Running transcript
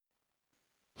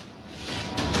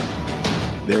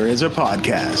There is a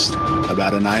podcast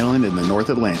about an island in the North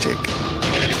Atlantic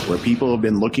where people have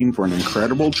been looking for an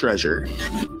incredible treasure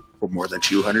for more than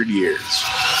 200 years.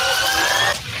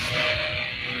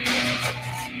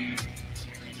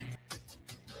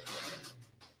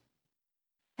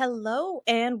 Hello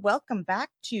and welcome back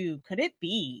to Could It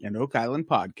Be? An Oak Island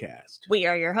podcast. We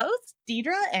are your hosts,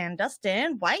 Deidre and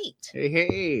Dustin White. Hey,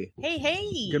 hey.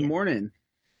 Hey. Good morning.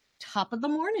 Top of the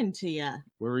morning to you.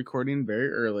 We're recording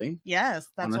very early. Yes,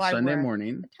 that's on a why Sunday we're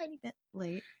morning. a tiny bit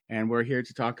late. And we're here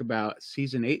to talk about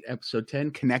Season 8, Episode 10,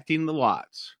 Connecting the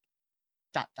Lots. ...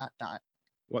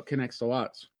 What connects the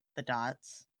lots? The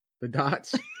dots. The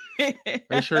dots? Are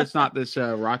you sure it's not this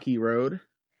rocky road?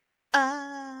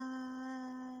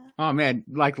 Oh, man.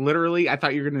 Like, literally, I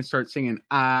thought you were going to start singing,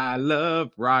 I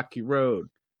love Rocky Road.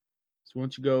 So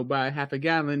won't you go buy half a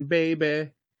gallon,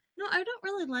 baby? No, I don't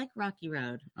really like Rocky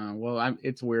Road. Well,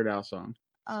 it's a Weird Al song.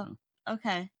 Oh, so.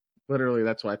 Okay. Literally,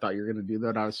 that's what I thought you were going to do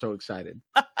that. I was so excited.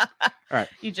 All right.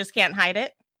 You just can't hide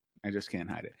it? I just can't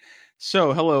hide it.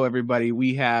 So, hello, everybody.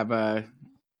 We have a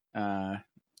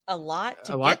lot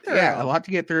to get through. Yeah, a lot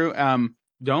to get through.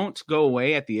 Don't go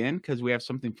away at the end because we have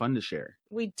something fun to share.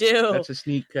 We do. That's a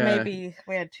sneak. Maybe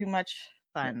we had too much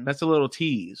fun. That's a little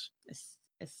tease.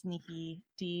 A sneaky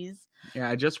tease.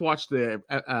 Yeah, I just watched the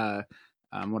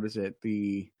what is it?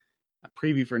 The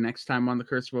preview for next time on the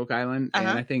Curse of Oak Island, and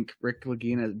I think Rick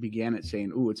Lagina began it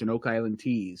saying, "Ooh, it's an Oak Island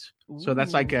tease." Ooh. So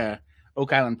that's like a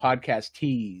Oak Island podcast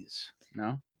tease.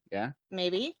 No? Yeah.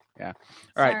 Maybe. Yeah.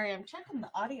 All right. Sorry, I'm checking the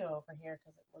audio over here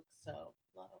because it looks so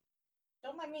low.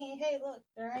 Don't mind me. Hey, look,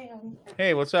 there I am.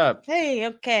 Hey, what's up? Hey,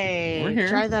 okay. We're here.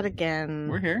 Try that again.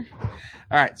 We're here.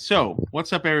 All right. So,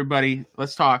 what's up, everybody?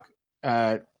 Let's talk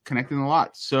connecting the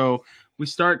lots. So, we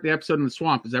start the episode in the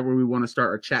swamp. Is that where we want to start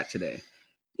our chat today?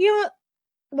 You know what?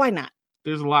 Why not?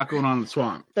 There's a lot going on in the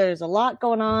swamp. There's a lot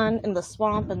going on in the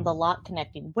swamp and the lot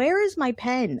connecting. Where is my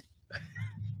pen?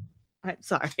 I'm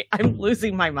sorry. I'm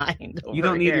losing my mind. You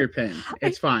don't need your pen.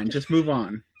 It's fine. Just move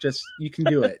on. You can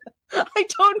do it. I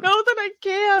don't know that I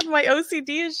can. My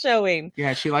OCD is showing.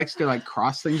 Yeah, she likes to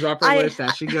cross things off her list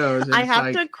as she goes. I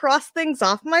have to cross things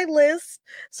off my list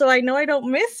so I know I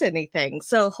don't miss anything.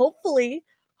 So hopefully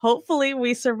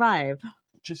we survive.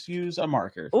 Just use a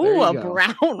marker. Ooh, a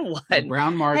brown one. A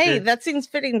brown marker. Hey, that seems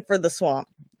fitting for the swamp.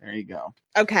 There you go.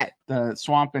 Okay. The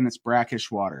swamp and its brackish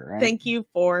water, right? Thank you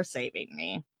for saving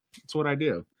me. That's what I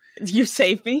do. You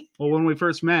saved me? Well, when we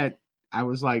first met, I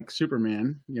was like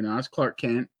Superman. I was Clark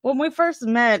Kent. When we first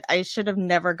met, I should have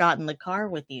never gotten the car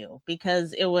with you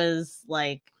because it was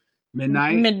like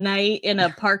midnight in a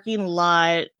parking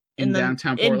lot in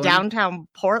downtown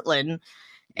Portland.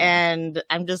 And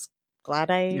I'm just glad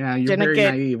you're very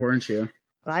naive, weren't you?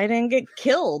 I didn't get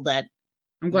killed at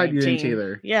I'm glad 19. You didn't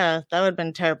either. Yeah, that would have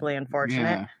been terribly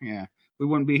unfortunate. Yeah. We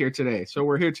wouldn't be here today. So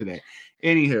we're here today.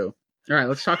 Anywho. All right,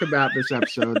 let's talk about this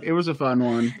episode. It was a fun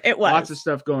one. It was. Lots of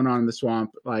stuff going on in the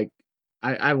swamp. Like,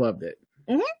 I loved it.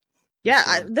 Mm-hmm.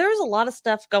 Yeah, there's a lot of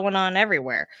stuff going on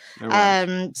everywhere.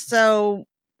 So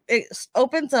it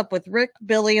opens up with Rick,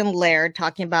 Billy, and Laird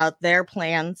talking about their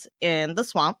plans in the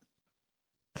swamp.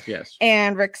 Yes.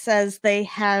 And Rick says they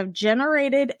have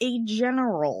generated a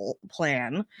general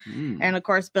plan. And of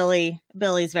course,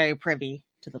 Billy's very privy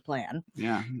to the plan.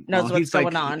 Yeah. Knows what's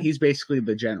going on. He's basically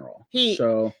the general.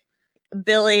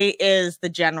 Billy is the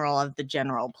general of the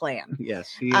general plan.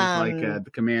 Yes, he is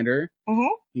the commander.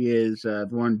 Mm-hmm. He is the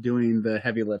one doing the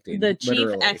heavy lifting. The chief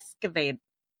excavator.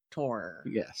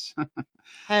 Yes.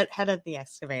 head of the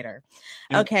excavator.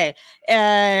 Okay.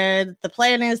 And the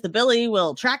plan is the Billy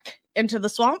will trek into the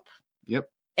swamp. Yep.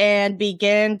 And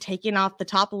begin taking off the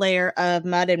top layer of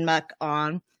mud and muck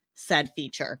on said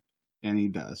feature. And he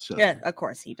does. So. Yeah, of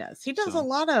course he does. He does a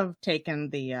lot of taking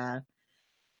the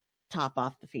top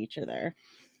off the feature there.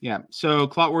 Yeah. So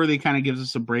Clotworthy kind of gives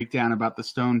us a breakdown about the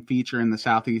stone feature in the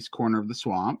southeast corner of the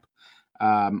swamp.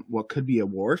 What could be a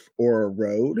wharf or a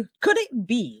road? Could it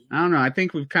be? I don't know. I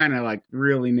think we've kind of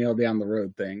really nailed down the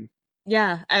road thing.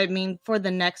 Yeah, I mean, for the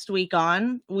next week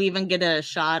on, we even get a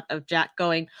shot of Jack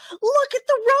going, "Look at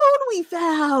the road we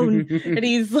found!" And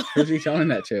he's who's he telling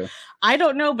that to? I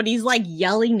don't know, but he's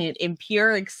yelling it in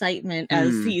pure excitement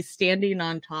as he's standing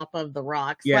on top of the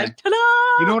rocks. Yeah. Like,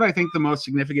 ta-da! You know what I think the most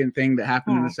significant thing that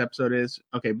happened in this episode is?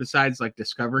 Okay, besides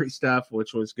Discovery stuff,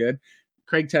 which was good,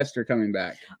 Craig Tester coming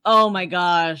back. Oh my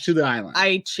gosh. To the island.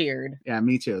 I cheered. Yeah,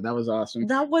 me too. That was awesome.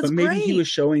 That was great. But maybe he was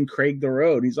showing Craig the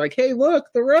road. He's like, hey, look,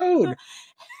 the road.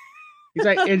 He's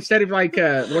like, instead of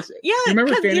what's yeah,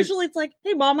 remember usually it's like,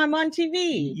 hey mom, I'm on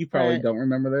TV. You probably don't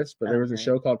remember this, but there was a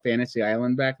show called Fantasy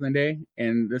Island back in the day,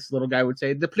 and this little guy would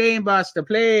say, the plane boss, the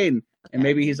plane. And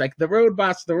maybe he's like, the road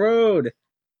boss, the road.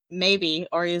 maybe,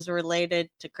 or he's related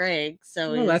to Craig.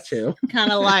 So well, that too.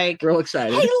 Kind of like real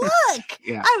excited. Hey, look!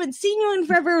 Yeah. I haven't seen you in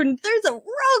forever, and there's a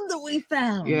road that we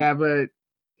found. Yeah, but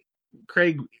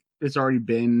Craig has already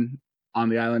been on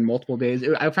the island multiple days.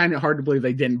 I find it hard to believe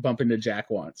they didn't bump into Jack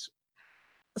once.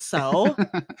 So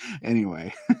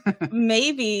anyway,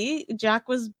 maybe Jack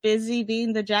was busy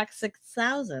being the Jack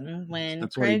 6000 when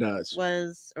that's Craig what he does.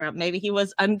 Was, or maybe he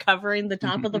was uncovering the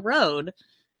top of the road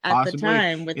at Possibly. The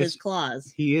time with his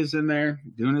claws. He is in there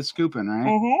doing his scooping, right?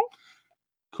 Mm-hmm.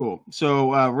 Cool.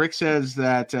 So Rick says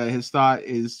that his thought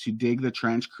is to dig the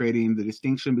trench, creating the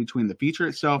distinction between the feature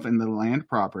itself and the land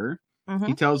proper. Mm-hmm.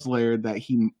 He tells Laird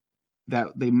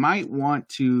that they might want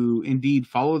to indeed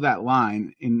follow that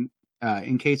line in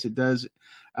case it does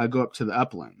go up to the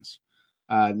uplands.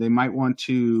 They might want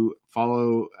to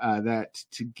follow that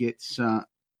to get some.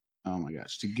 Oh my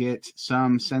gosh! To get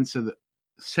some sense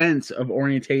of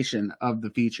orientation of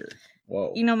the feature.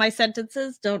 Whoa! You know, my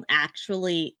sentences don't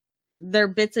actually. They're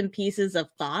bits and pieces of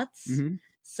thoughts. Mm-hmm.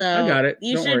 So I got it.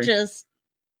 You should just.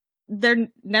 They're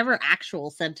never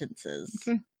actual sentences.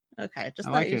 Okay. Just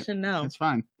thought you should know. That's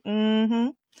fine. Mm-hmm.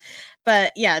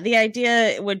 But yeah, the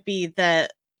idea would be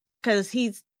that. Because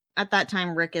he's at that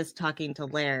time, Rick is talking to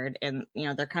Laird, and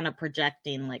they're kind of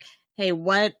projecting like, "Hey,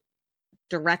 what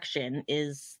direction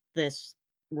is this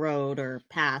road or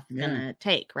path gonna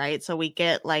take?" Right. So we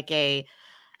get like I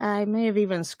may have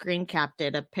even screen capped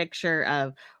it, a picture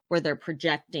of where they're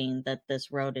projecting that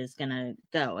this road is gonna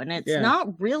go, and it's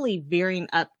not really veering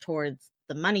up towards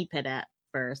the money pit at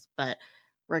first, but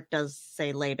Rick does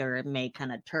say later it may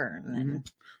kind of turn. Mm-hmm.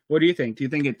 And what do you think? Do you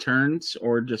think it turns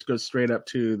or just goes straight up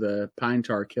to the pine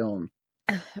tar kiln?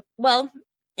 Well,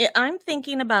 I'm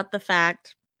thinking about the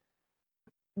fact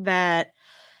that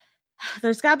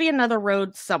there's got to be another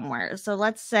road somewhere. So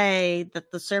let's say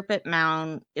that the Serpent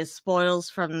Mound is spoils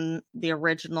from the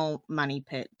original money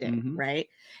pit dig, right?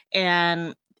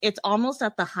 And it's almost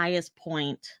at the highest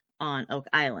point on Oak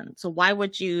Island. So why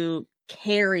would you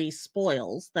carry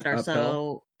spoils that are uphill.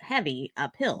 So heavy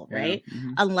uphill, right?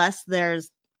 Mm-hmm. Unless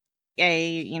there's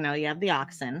you have the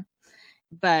oxen,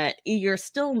 but you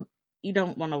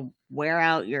don't want to wear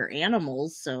out your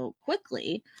animals so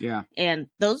quickly. Yeah. And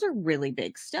those are really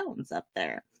big stones up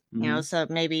there. Mm-hmm. So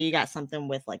maybe you got something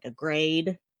with like a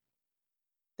grade.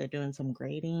 They're doing some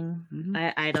grading.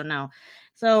 Mm-hmm. I don't know.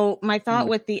 So my thought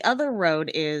with the other road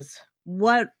is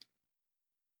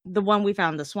the one we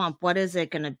found, the swamp, what is it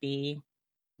going to be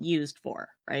used for,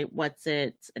 right? What's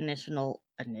its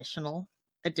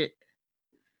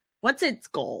what's its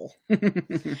goal?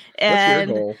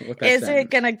 And what's your goal? Is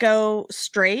it going to go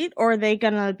straight, or are they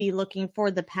going to be looking for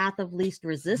the path of least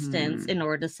resistance in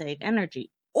order to save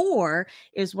energy? Or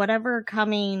is whatever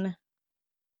coming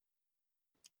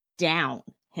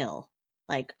downhill,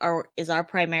 or is our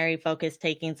primary focus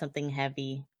taking something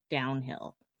heavy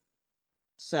downhill?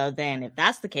 So then if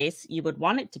that's the case, you would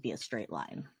want it to be a straight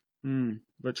line.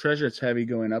 But treasure's heavy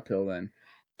going uphill then.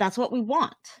 That's what we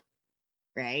want.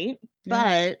 Right?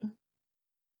 Yeah. But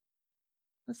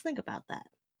let's think about that.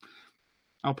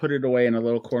 I'll put it away in a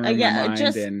little corner of my mind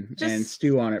and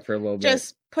stew on it for a little bit.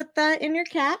 Just put that in your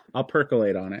cap. I'll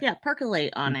percolate on it. Yeah,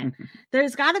 percolate on it.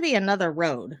 There's got to be another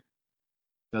road.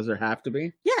 Does there have to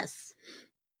be? Yes.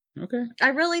 Okay. I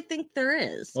really think there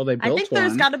is. Well, they built one. I think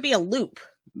there's got to be a loop.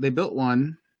 They built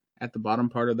one at the bottom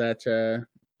part of that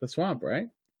the swamp, right?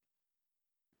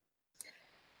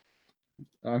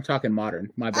 Oh, I'm talking modern.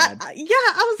 My bad.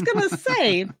 I was going to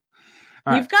say,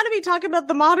 we've got to be talking about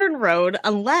the modern road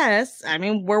unless,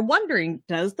 we're wondering,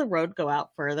 does the road go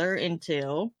out further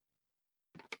into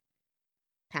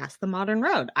past the modern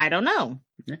road? I don't know.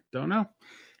 Yeah, don't know.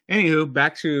 Anywho,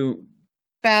 back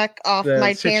off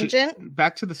my tangent.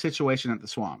 Back to the situation at the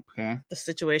swamp, okay? The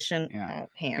situation at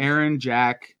hand. Aaron,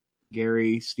 Jack,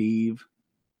 Gary, Steve,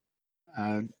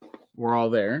 we're all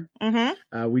there.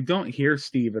 Mm-hmm. We don't hear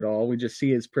Steve at all. We just see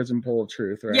his prison pole of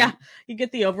truth, right? Yeah, you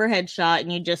get the overhead shot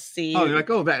and you just see. Oh, you're like,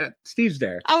 that Steve's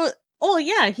there. Oh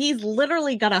yeah, he's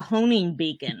literally got a honing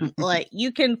beacon. Like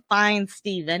you can find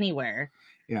Steve anywhere.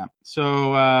 Yeah.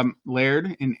 So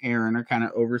Laird and Aaron are kind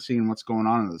of overseeing what's going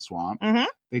on in the swamp. Mm-hmm.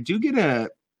 They do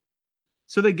get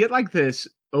they get like this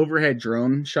overhead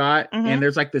drone shot, and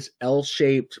there's like this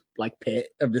L-shaped like pit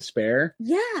of despair.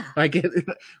 Yeah.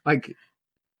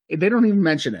 They don't even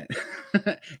mention it,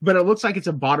 but it looks like it's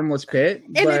a bottomless pit.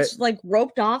 And it's like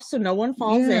roped off so no one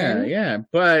falls in. Yeah.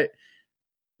 But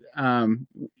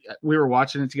we were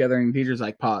watching it together, and Peter's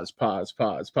like, pause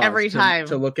every time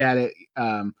to look at it.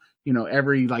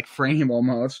 Every like frame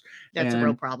almost. That's a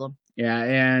real problem. Yeah,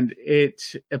 and it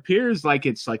appears like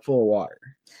it's like full of water.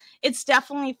 It's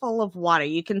definitely full of water.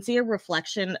 You can see a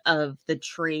reflection of the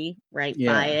tree by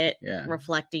it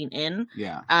reflecting in.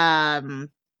 Yeah.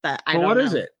 But I don't know. What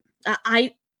is it?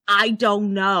 I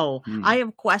don't know. I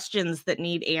have questions that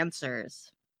need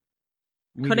answers.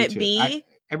 Could it be?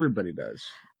 Everybody does.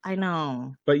 I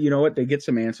know. But you know what? They get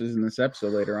some answers in this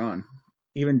episode later on.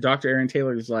 Even Dr. Aaron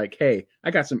Taylor is like, hey,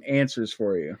 I got some answers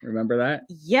for you. Remember that?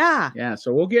 Yeah. Yeah,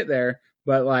 so we'll get there.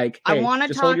 But like, hey, I want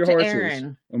to talk to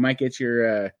Aaron. We might get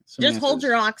your some just answers. Hold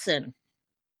your oxen.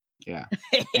 Yeah.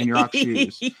 And your ox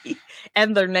shoes.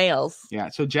 And their nails. Yeah.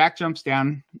 So Jack jumps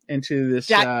down into this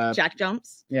Jack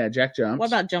jumps? Yeah, Jack jumps. What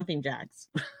about jumping jacks?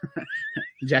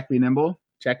 Jack be nimble,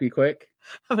 Jack be quick.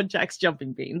 How about Jack's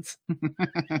jumping beans?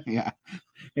 Yeah.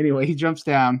 Anyway, he jumps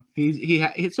down.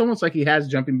 It's almost like he has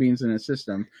jumping beans in his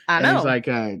system. I know. He's like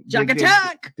Jack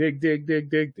attack. Dig.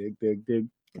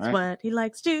 That's right? What he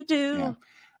likes to do.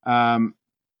 Yeah.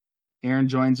 Aaron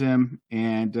joins him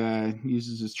and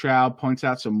uses his trowel, points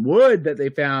out some wood that they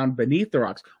found beneath the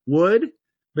rocks. Wood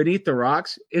beneath the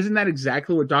rocks? Isn't that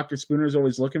exactly what Dr. Spooner is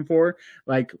always looking for?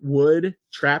 Like wood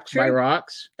trapped by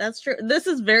rocks? That's true. This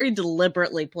is very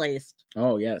deliberately placed.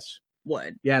 Oh, yes.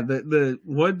 Wood. Yeah, the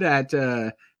wood that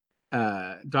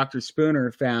Dr.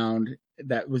 Spooner found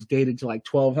that was dated to like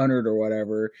 1200 or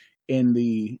whatever in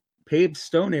the paved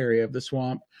stone area of the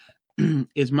swamp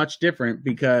is much different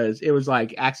because it was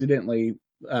like accidentally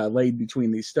laid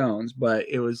between these stones, but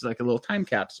it was like a little time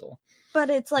capsule. But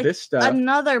it's like this stuff,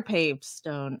 another paved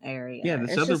stone area. Yeah,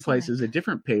 this other place is a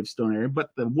different paved stone area, but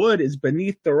the wood is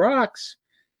beneath the rocks.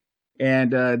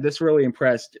 And this really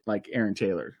impressed like Aaron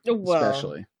Taylor,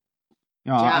 especially.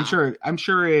 You know, I'm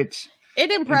sure it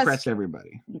impressed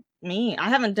everybody. Me. I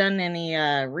haven't done any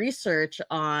research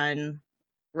on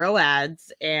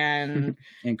ROADs and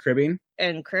and cribbing.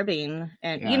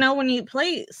 And you know, when you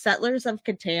play Settlers of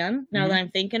Catan, now that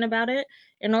I'm thinking about it,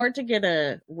 in order to get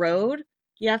a road,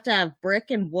 you have to have brick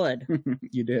and wood.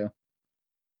 You do.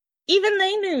 Even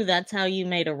they knew that's how you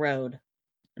made a road.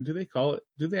 Do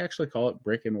they actually call it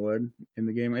brick and wood in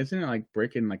the game? Isn't it like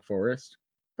brick and like forest?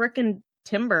 Brick and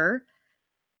timber.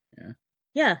 Yeah.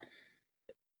 Yeah.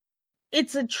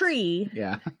 It's a tree.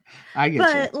 Yeah. I get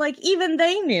But like even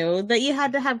they knew that you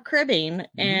had to have cribbing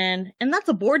and that's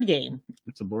a board game.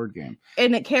 It's a board game.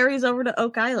 And it carries over to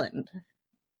Oak Island.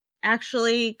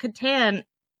 Actually, Catan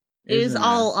is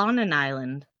all on an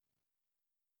island.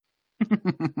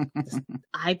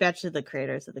 I bet you the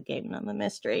creators of the game know the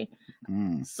mystery.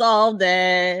 Solved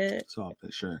it.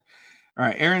 Sure. All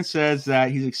right. Aaron says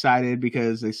that he's excited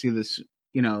because they see this,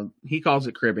 you know, he calls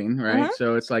it cribbing, right?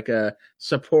 So it's like a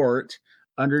support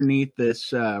underneath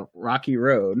this rocky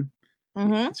road.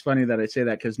 It's funny that I say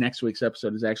that because next week's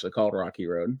episode is actually called Rocky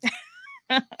Road.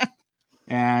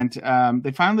 And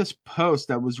they found this post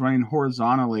that was running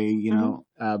horizontally, you know,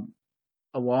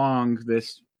 along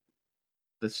this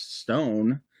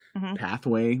stone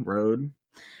pathway road.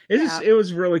 It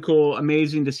was really cool,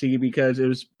 amazing to see because it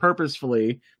was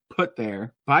purposefully put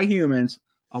there by humans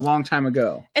a long time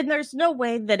ago. And there's no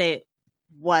way that it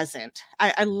wasn't.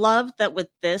 I love that with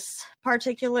this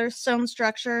particular stone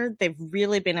structure, they've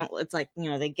really been able, it's like, you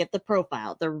know, they get the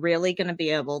profile. They're really going to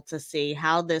be able to see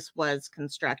how this was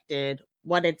constructed,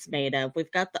 what it's made of.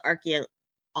 We've got the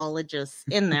archaeologists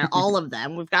in there, all of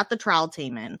them. We've got the trial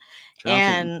team in,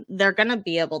 and they're going to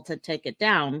be able to take it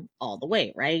down all the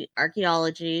way, right?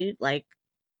 Archaeology, like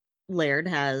Laird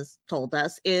has told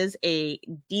us, is a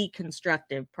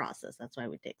deconstructive process. That's why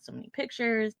we take so many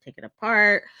pictures, take it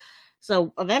apart.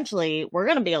 So eventually we're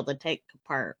going to be able to take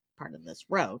apart part of this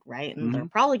road, right? And they're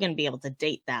probably going to be able to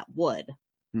date that wood.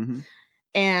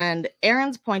 And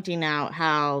Aaron's pointing out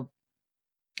how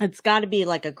it's got to be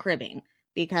like a cribbing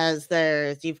because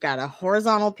you've got a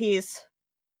horizontal piece,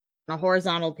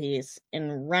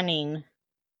 and running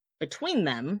between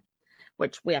them,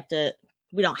 which we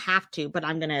don't have to, but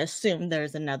I'm going to assume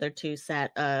there's another two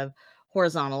set of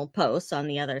horizontal posts on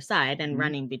the other side, and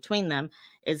running between them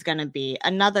is going to be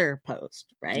another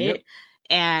post, right?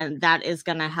 And that is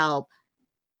going to help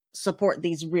support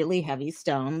these really heavy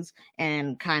stones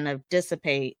and kind of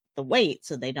dissipate the weight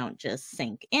so they don't just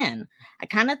sink in. I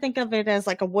kind of think of it as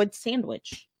like a wood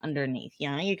sandwich underneath.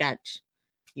 You know, you got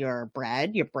your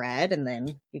bread, and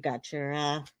then you got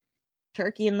your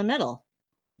turkey in the middle.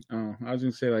 Oh, I was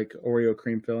going to say like Oreo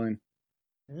cream filling.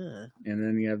 Ugh. And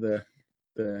then you have the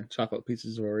chocolate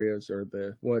pieces of Oreos or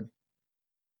the wood.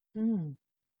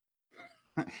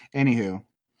 Anywho,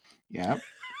 yeah.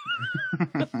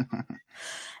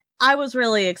 I was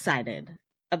really excited.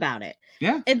 about it.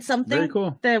 Yeah. It's something very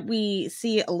cool. that we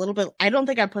see a little bit. I don't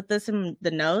think I put this in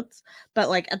the notes, but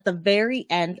like at the very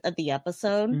end of the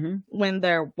episode, when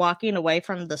they're walking away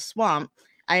from the swamp,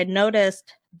 I had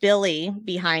noticed Billy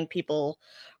behind people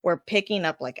were picking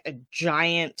up like a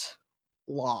giant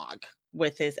log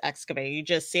with his excavator. You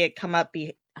just see it come up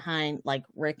behind like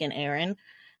Rick and Aaron.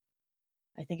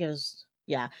 I think it was,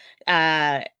 yeah.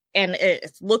 And it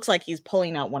looks like he's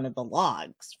pulling out one of the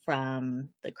logs from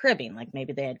the cribbing. Like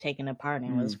maybe they had taken it apart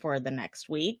and it was for the next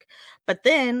week. But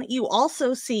then you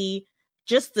also see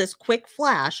just this quick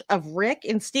flash of Rick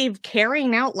and Steve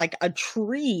carrying out like a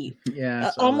tree.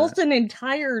 Yeah. Almost an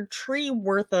entire tree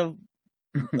worth of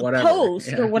whatever.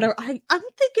 Post or whatever. I'm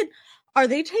thinking, are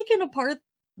they taking apart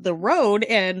the road?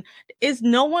 And is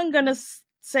no one going to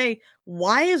say,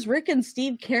 why is Rick and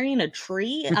Steve carrying a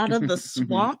tree out of the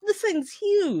swamp? This thing's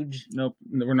huge. Nope,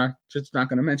 we're not going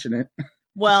to mention it.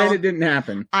 Well, said it didn't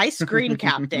happen. I screen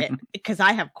capped it because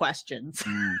I have questions.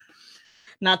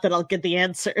 Not that I'll get the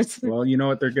answers. Well, you know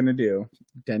what they're going to do.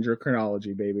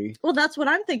 Dendrochronology, baby. Well, that's what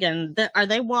I'm thinking. Are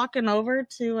they walking over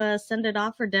to send it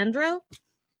off for Dendro?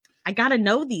 I got to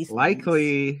know these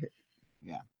likely things.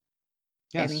 Yeah.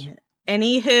 Yes.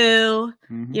 Anywho,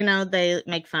 you know, they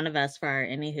make fun of us for our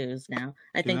anywho's now.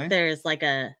 I think there's like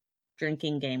a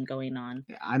drinking game going on.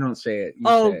 I don't say it. You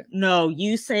say it. No,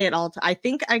 you say it all. I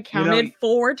think I counted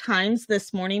 4 times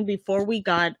this morning before we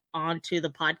got onto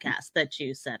the podcast that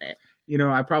you said it. You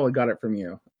know, I probably got it from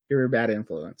you. You're a bad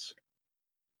influence.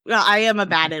 Well, I am a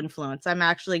bad influence. I'm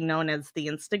actually known as the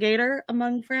instigator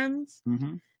among friends.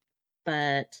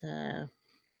 But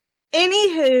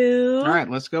anywho. All right,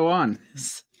 let's go on.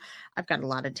 I've got a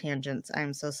lot of tangents.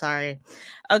 I'm so sorry.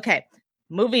 Okay,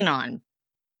 moving on.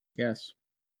 Yes.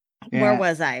 Yeah. Where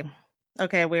was I?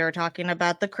 Okay, we were talking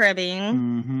about the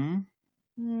cribbing.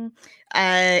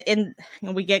 And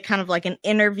we get kind of like an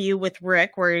interview with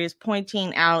Rick where he's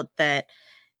pointing out that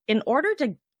in order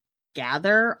to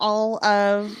gather all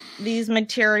of these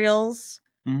materials,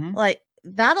 like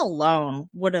that alone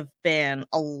would have been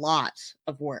a lot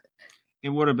of work. It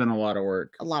would have been a lot of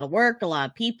work. A lot of work, a lot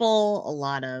of people, a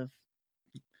lot of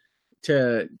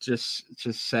to just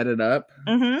set it up.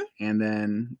 And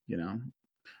then, you know,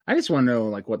 I just want to know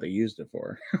like what they used it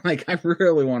for. Like I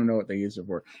really want to know what they used it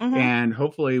for. And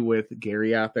hopefully with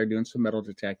Gary out there doing some metal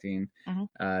detecting,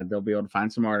 they'll be able to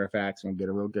find some artifacts and we'll get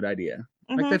a real good idea.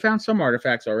 Like they found some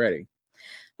artifacts already.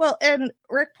 Well, and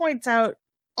Rick points out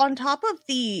on top of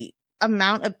the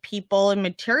amount of people and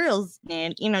materials,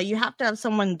 and you know, you have to have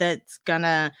someone that's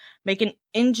gonna make an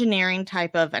engineering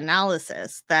type of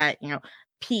analysis that, you know,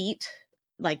 peat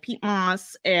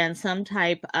moss and some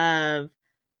type of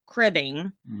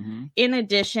cribbing in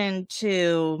addition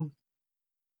to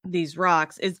these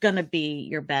rocks is gonna be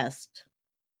your best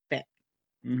fit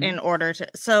in order to,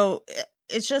 so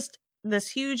it's just this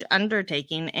huge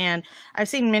undertaking. And I've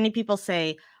seen many people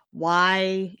say,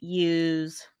 why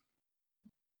use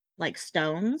like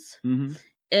stones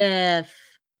if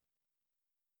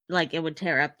like it would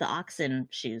tear up the oxen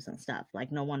shoes and stuff?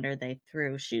 Like no wonder they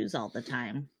threw shoes all the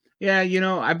time. Yeah, you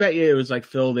know, I bet you it was like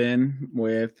filled in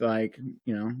with like,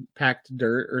 you know, packed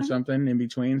dirt or something in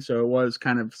between, so it was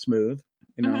kind of smooth.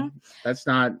 You know, that's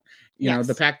not, you know,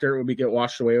 the packed dirt would get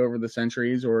washed away over the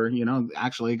centuries, or you know,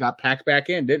 actually got packed back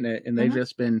in, didn't it? And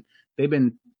they've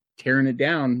been tearing it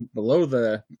down below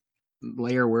the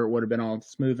layer where it would have been all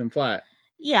smooth and flat.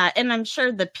 Yeah, and I'm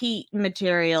sure the peat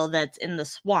material that's in the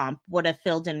swamp would have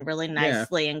filled in really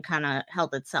nicely and kind of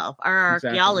held itself. Our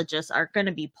archaeologists are going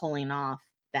to be pulling off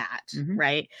that,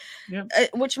 right? Yeah,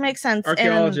 which makes sense.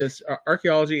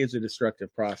 Archaeology is a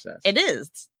destructive process. It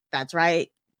is. That's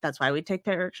right. That's why we take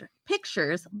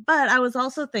pictures. But I was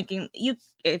also thinking,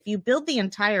 if you build the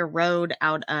entire road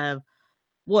out of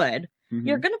wood,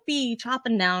 you're going to be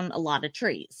chopping down a lot of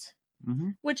trees.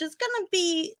 Which is going to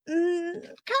be kind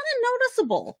of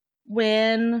noticeable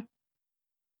when,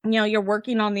 you know, you're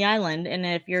working on the island, and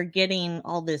if you're getting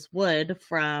all this wood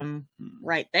from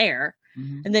right there,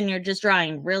 and then you're just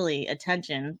drawing really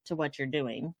attention to what you're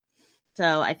doing.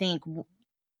 So I think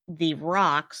the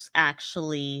rocks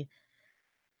actually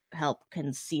help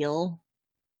conceal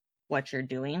what you're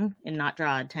doing and not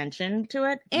draw attention to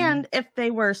it. And if they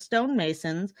were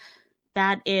stonemasons,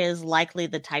 that is likely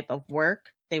the type of work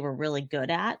they were really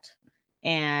good at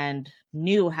and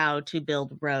knew how to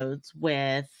build roads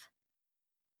with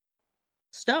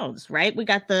stones, right? We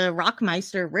got the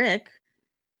Rockmeister Rick.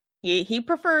 He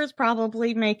prefers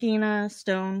probably making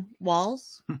stone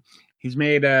walls. He's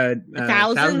made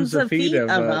thousands of feet of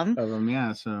them.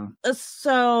 Yeah.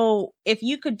 So if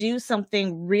you could do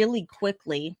something really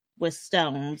quickly with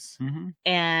stones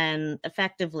and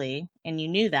effectively, and you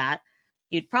knew that,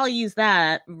 you'd probably use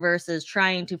that versus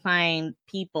trying to find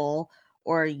people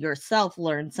or yourself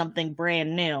learn something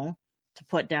brand new to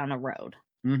put down a road.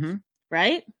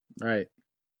 Right?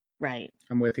 Right.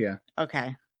 I'm with you.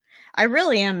 Okay. I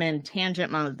really am in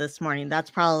tangent mode this morning. That's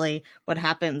probably what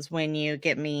happens when you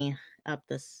get me up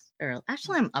this early.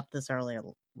 Actually, I'm up this early a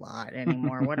lot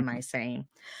anymore. What am I saying?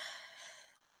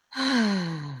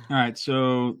 All right.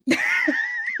 So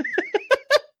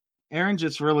Aaron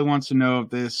just really wants to know if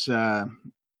this,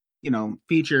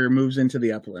 feature moves into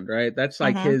the upland, right? That's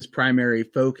like his primary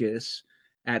focus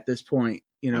at this point,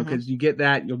 because you get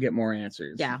that, you'll get more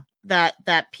answers. Yeah.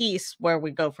 That piece where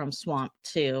we go from swamp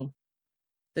to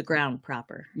the ground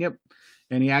proper. Yep.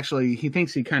 And he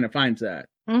thinks he kind of finds that.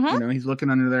 He's looking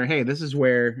under there. Hey, this is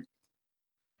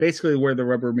basically where the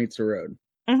rubber meets the road.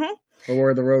 Or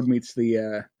where the road meets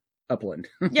the upland.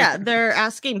 Yeah, they're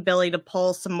asking Billy to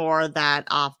pull some more of that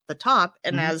off the top.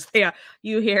 And as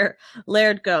you hear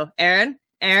Laird go, Aaron.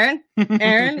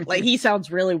 Like he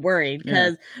sounds really worried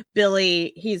because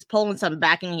Billy, he's pulling some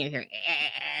back and you hear.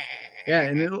 Yeah,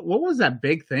 and what was that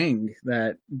big thing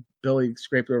that Billy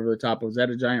scraped over the top? Was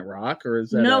that a giant rock or is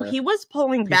that No, he was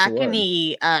pulling back and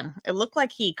he it looked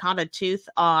like he caught a tooth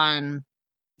on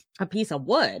a piece of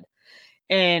wood.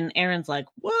 And Aaron's like,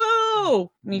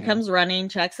 whoa! And he comes running,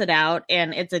 checks it out,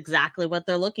 and it's exactly what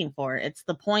they're looking for. It's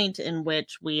the point in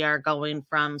which we are going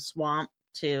from swamp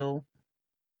to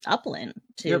upland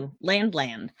to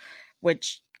land,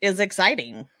 which is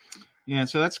exciting. Yeah,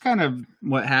 so that's kind of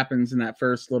what happens in that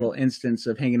first little instance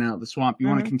of hanging out in the swamp. You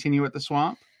want to continue at the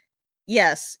swamp?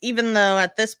 Yes, even though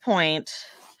at this point,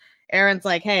 Aaron's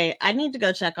like, hey, I need to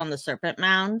go check on the serpent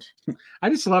mound. I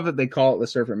just love that they call it the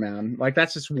serpent mound. Like,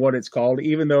 that's just what it's called,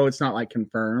 even though it's not, like,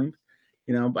 confirmed.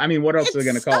 I mean, what else are they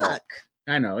going to call it?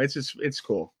 I know, it's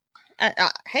cool.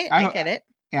 Hey, I get it.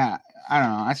 Yeah, I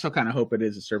don't know. I still kind of hope it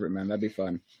is a serpent mound. That'd be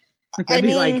fun. That'd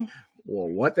be like, well,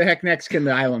 what the heck next can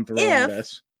the island throw at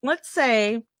us? Let's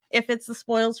say if it's the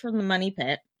spoils from the money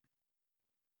pit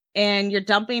and you're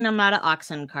dumping them out of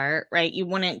oxen cart, right? You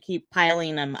wouldn't keep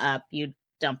piling them up. You'd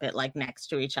dump it like next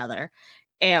to each other.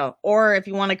 Or if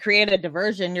you want to create a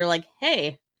diversion, you're like,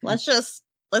 hey,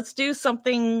 let's do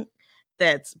something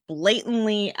that's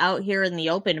blatantly out here in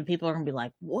the open and people are going to be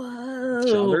like,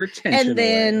 whoa. And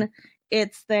then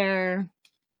it's their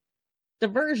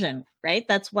diversion, right?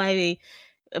 That's why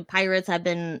pirates have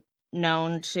been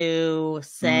known to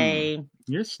say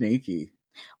you're sneaky.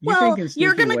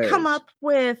 You're gonna come up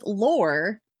with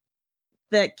lore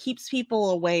that keeps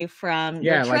people away from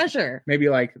your treasure. Maybe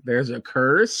like there's a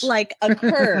curse, like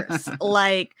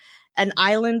like an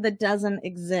island that doesn't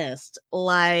exist,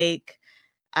 like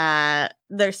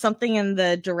there's something in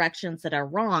the directions that are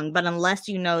wrong, but unless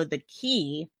you know the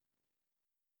key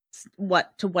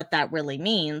what that really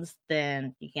means,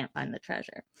 then you can't find the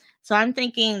treasure. So I'm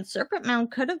thinking Serpent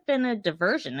Mound could have been a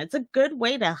diversion. It's a good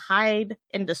way to hide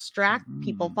and distract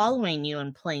people following you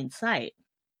in plain sight.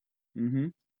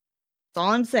 That's all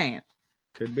I'm saying.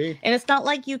 Could be. And it's not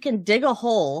like you can dig a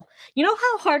hole. You know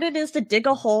how hard it is to dig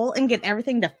a hole and get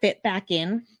everything to fit back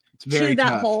in to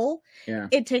that hole? Yeah.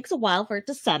 It takes a while for it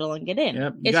to settle and get in.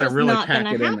 Yep. It's just really not going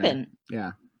to happen.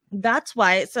 Yeah. That's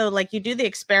why. So like you do the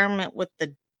experiment with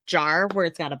the jar where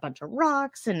it's got a bunch of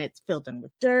rocks and it's filled in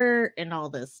with dirt and all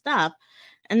this stuff,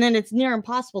 and then it's near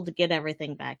impossible to get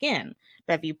everything back in.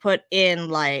 But if you put in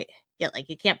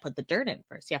you can't put the dirt in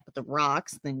first, you have to put the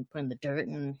rocks, then you put in the dirt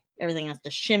and everything has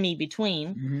to shimmy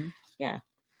between.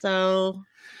 So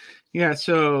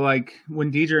like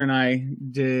when Deidre and I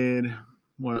did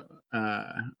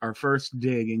our first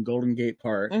dig in Golden Gate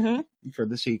Park for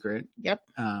the secret,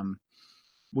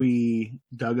 we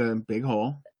dug a big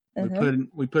hole.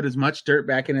 We put as much dirt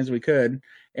back in as we could,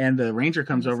 and the ranger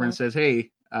comes over and says, hey,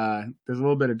 there's a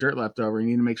little bit of dirt left over. You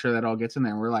need to make sure that all gets in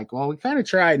there. And we're like, well, we kind of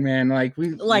tried, man. We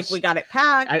got it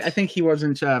packed. I think he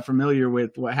wasn't familiar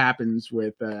with what happens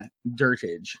with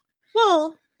dirtage.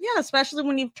 Well, yeah, especially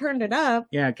when you've turned it up.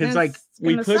 Yeah, because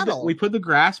we put the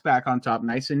grass back on top,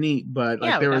 nice and neat, but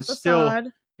there was still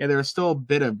a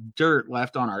bit of dirt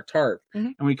left on our tarp,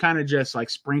 and we kind of just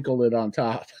sprinkled it on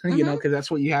top, because that's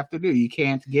what you have to do. You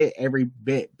can't get every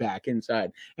bit back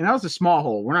inside. And that was a small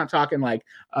hole. We're not talking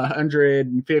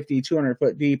 150, 200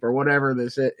 foot deep or whatever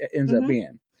this ends up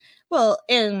being. Well,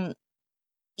 and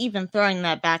even throwing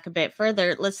that back a bit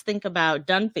further, let's think about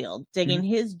Dunfield digging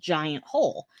his giant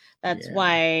hole. That's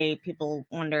why people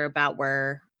wonder about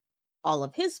where all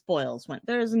of his spoils went.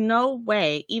 There's no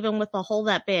way, even with a hole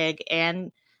that big,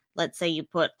 and let's say you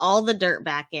put all the dirt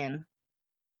back in,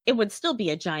 it would still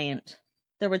be a giant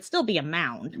there would still be a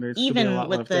mound, even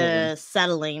with the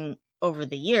settling over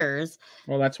the years.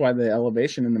 Well, that's why the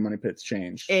elevation in the money pits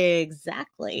changed.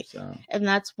 Exactly. So. And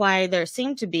that's why there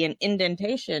seemed to be an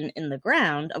indentation in the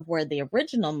ground of where the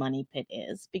original money pit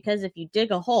is, because if you dig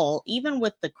a hole, even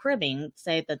with the cribbing,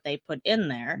 say that they put in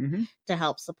there to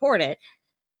help support it,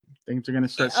 things are going to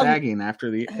start sagging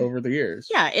over the years.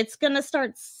 Yeah, it's going to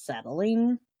start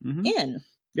settling in.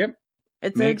 Yep.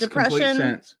 It's Makes a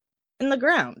depression in the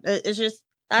ground. It's just,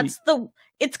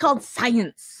 it's called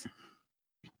science.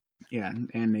 Yeah,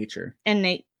 and nature.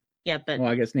 And yeah, but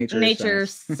well, I guess nature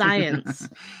science.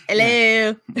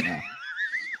 Hello. Yeah.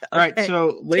 All right,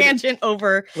 so tangent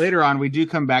over. Later on, we do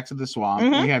come back to the swamp.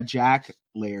 We have Jack,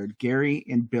 Laird, Gary,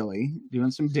 and Billy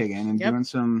doing some digging and doing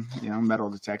some, metal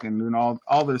detecting, doing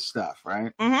all this stuff,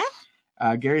 right?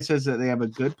 Gary says that they have a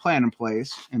good plan in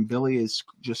place, and Billy is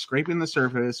just scraping the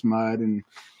surface, mud, and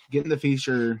getting the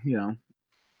feature,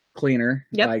 cleaner.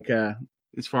 Yep. Like,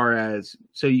 as far as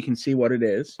so you can see what it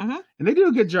is. And they do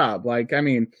a good job. Like, I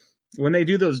mean, when they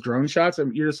do those drone shots,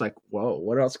 you're just like, whoa,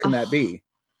 what else can that be?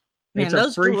 Man, it's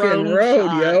those a freaking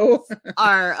road, yo.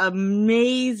 Are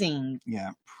amazing.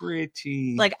 Yeah,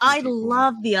 pretty. Like, I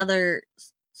love the other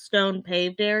stone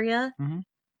paved area,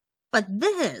 but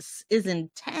this is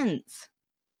intense.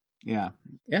 Yeah,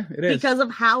 it is. Because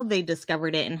of how they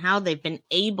discovered it and how they've been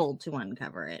able to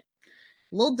uncover it.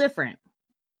 A little different.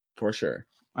 For sure.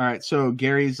 All right, so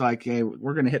Gary's like, hey,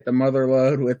 we're going to hit the mother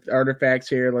lode with artifacts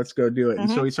here. Let's go do it.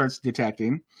 And so he starts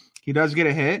detecting. He does get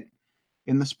a hit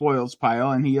in the spoils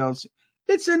pile, and he yells,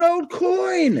 it's an old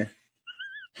coin.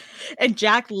 And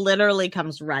Jack literally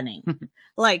comes running.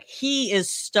 Like, he is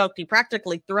stoked. He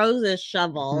practically throws his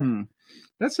shovel.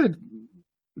 That's a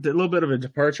little bit of a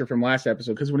departure from last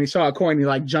episode, because when he saw a coin, he,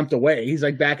 like, jumped away. He's,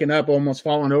 like, backing up, almost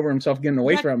falling over himself, getting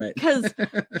away from it. Because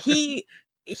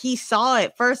he saw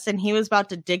it first and he was about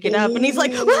to dig it up and he's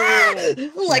like,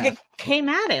 like it came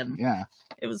at him. Yeah.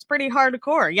 It was pretty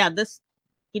hardcore. Yeah.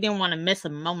 He didn't want to miss a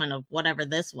moment of whatever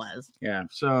this was. Yeah.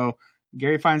 So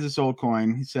Gary finds this old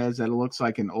coin. He says that it looks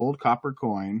like an old copper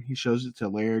coin. He shows it to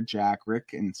Laird, Jack, Rick,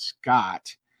 and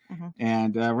Scott.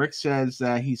 And Rick says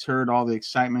that he's heard all the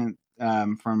excitement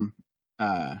from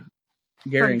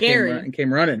Gary and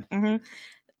came running.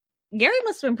 Gary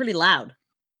must have been pretty loud.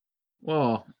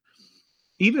 Well,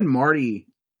 even Marty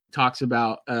talks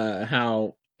about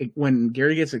how when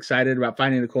Gary gets excited about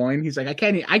finding a coin, he's like, I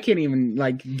can't even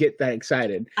like get that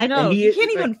excited. I know. He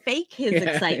can't even fake his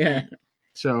excitement. Yeah.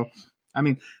 So, I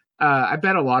mean, I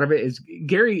bet a lot of it is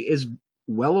Gary is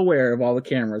well aware of all the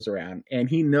cameras around, and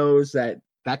he knows that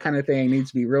kind of thing needs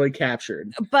to be really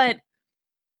captured. But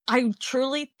I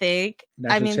truly think,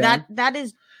 that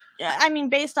is,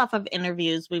 based off of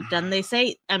interviews we've done, they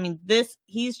say,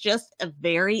 he's just a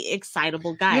very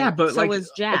excitable guy. Yeah, but so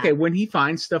is Jack. Okay, when he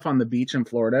finds stuff on the beach in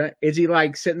Florida, is he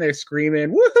like sitting there screaming,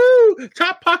 woohoo,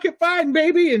 top pocket find,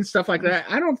 baby, and stuff like that?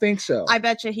 I don't think so. I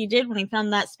bet you he did when he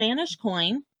found that Spanish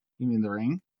coin. You mean the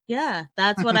ring? Yeah,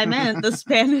 that's what I meant, the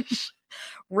Spanish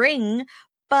ring.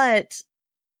 But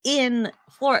in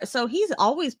Florida, so he's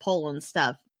always pulling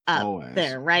stuff up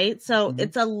there, right? So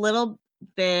it's a little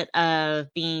bit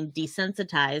of being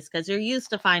desensitized because you're used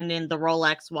to finding the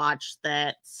Rolex watch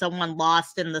that someone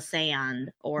lost in the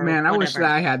sand or man, whatever. I wish that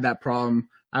I had that problem.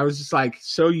 I was just like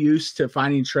so used to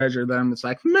finding treasure that I'm just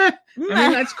like, meh. I mean,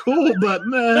 that's cool, but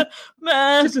meh.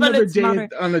 Just another day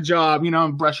on the job,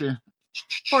 and brush your.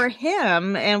 For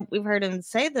him, and we've heard him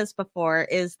say this before,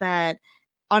 is that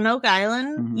on Oak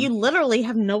Island, you literally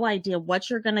have no idea what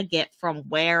you're going to get from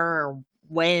where or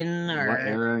when or what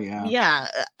era. Yeah.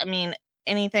 I mean,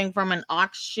 anything from an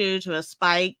ox shoe to a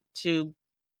spike to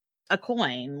a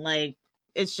coin. Like,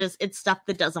 it's stuff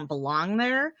that doesn't belong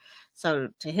there. So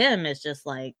to him, it's just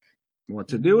like, what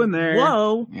to do in there?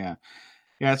 Whoa. Yeah.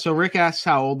 So Rick asks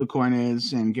how old the coin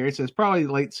is, and Gary says probably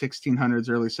late 1600s,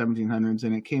 early 1700s,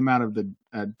 and it came out of the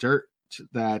dirt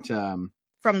that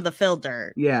from the fill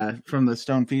dirt. Yeah, from the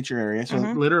stone feature area. So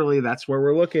literally, that's where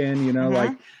we're looking.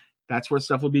 Like that's where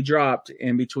stuff will be dropped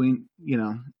in between.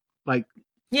 Like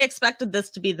he expected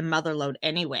this to be the mother lode,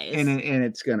 anyways, and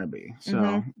it's gonna be.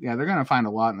 So yeah, they're gonna find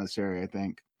a lot in this area, I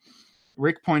think.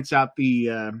 Rick points out the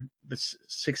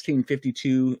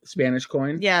 1652 Spanish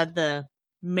coin. Yeah, the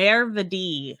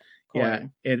Mervedí coin. Yeah,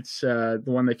 it's the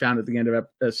one they found at the end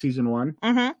of season 1.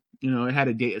 It had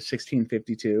a date of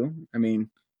 1652. I mean,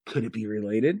 could it be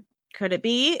related? Could it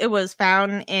be? It was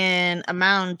found in a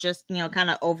mound just, kind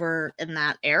of over in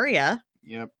that area.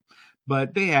 Yep.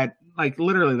 But they had, like,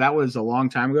 literally, that was a long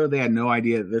time ago. They had no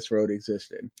idea that this road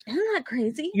existed. Isn't that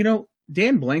crazy?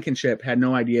 Dan Blankenship had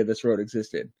no idea this road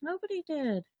existed. Nobody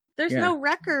did. There's no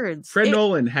records. Fred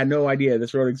Nolan had no idea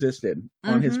this road existed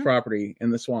on his property in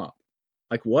the swamp.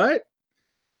 Like, what?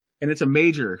 And it's a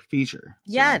major feature.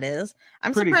 Yeah, it is.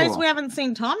 I'm surprised we haven't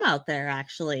seen Tom out there,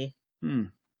 actually.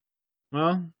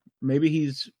 Well, maybe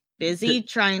he's busy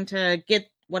trying to get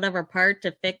whatever part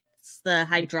to fix the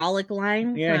hydraulic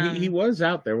line. Yeah, he was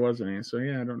out there, wasn't he? So,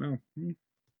 yeah, I don't know.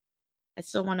 I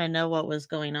still want to know what was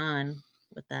going on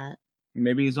with that.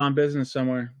 Maybe he's on business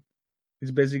somewhere. He's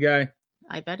a busy guy.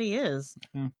 I bet he is.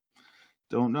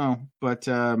 Don't know. But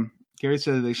Gary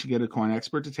said they should get a coin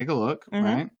expert to take a look,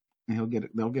 right? And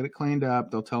they'll get it cleaned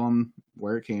up. They'll tell him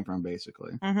where it came from,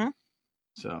 basically.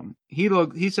 So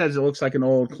he says it looks like an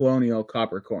old colonial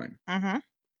copper coin.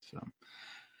 So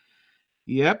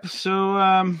yep.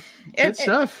 So good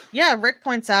stuff. Yeah, Rick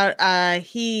points out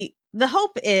the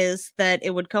hope is that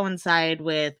it would coincide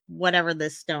with whatever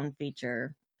this stone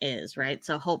feature is, right?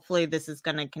 So hopefully this is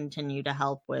going to continue to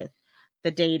help with the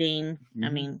dating. I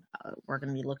mean, we're going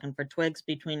to be looking for twigs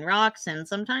between rocks, and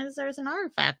sometimes there's an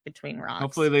artifact between rocks.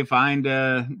 Hopefully they find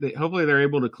hopefully they're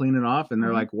able to clean it off, and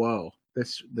they're like, whoa,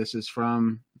 this is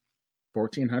from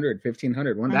 1400,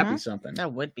 1500. Wouldn't that be something?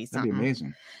 That would be something. That'd be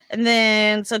amazing. And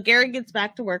then so Gary gets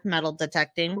back to work metal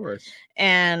detecting. Of course.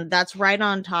 And that's right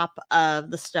on top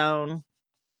of the stone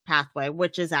pathway,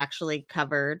 which is actually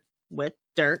covered with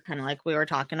dirt, kind of like we were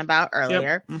talking about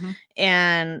earlier.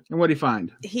 And what do you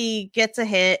find? He gets a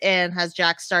hit and has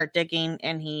Jack start digging,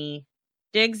 and he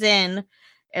digs in,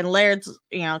 and Laird's,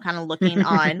 kind of looking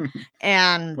on.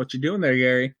 And what you doing there,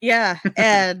 Gary? Yeah.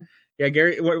 And yeah,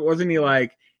 Gary, wasn't he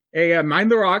like, hey, mind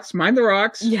the rocks.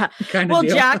 Yeah. Kind of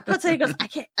deal. Jack puts it, he goes, I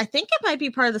think it might be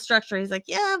part of the structure. He's like,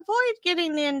 yeah, avoid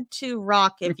getting into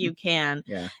rock if you can.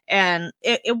 Yeah. And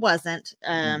it wasn't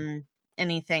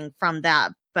anything from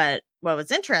that. But what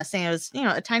was interesting, it was,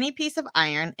 a tiny piece of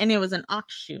iron, and it was an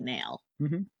ox shoe nail,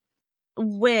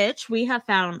 which we have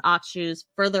found ox shoes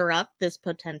further up this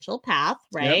potential path,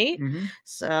 right? Yep.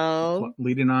 So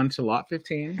leading on to lot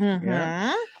 15.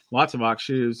 Yeah. Lots of ox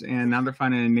shoes, and now they're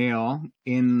finding a nail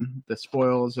in the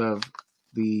spoils of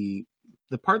the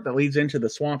part that leads into the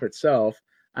swamp itself.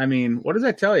 I mean, what does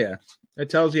that tell you? It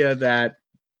tells you that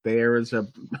there is a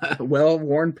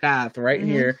well-worn path right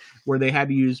here where they had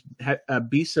to use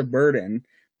beasts of burden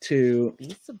to...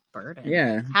 Beasts of burden?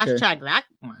 Yeah. Hashtag that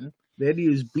one. They had to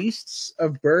use beasts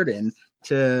of burden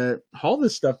to haul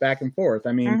this stuff back and forth.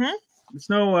 I mean,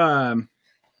 it's no...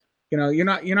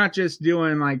 you're not just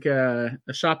doing like a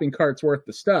shopping cart's worth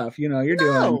of stuff. You're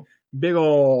doing big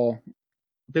old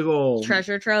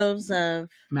treasure troves of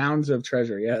mounds of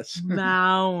treasure. Yes,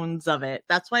 mounds of it.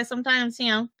 That's why sometimes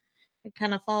it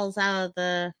kind of falls out of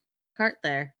the cart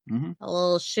there. A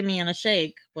little shimmy and a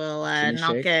shake will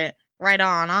knock it right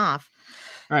on off.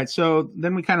 All right, so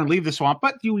then we kind of leave the swamp,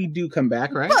 but we do come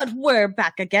back, right? But we're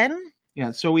back again.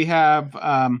 Yeah, so we have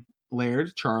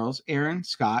Laird, Charles, Aaron,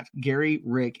 Scott, Gary,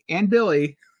 Rick, and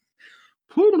Billy.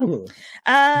 The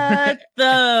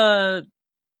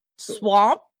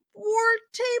swamp war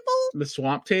table? The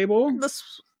swamp table? The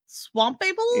swamp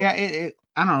table? Yeah, it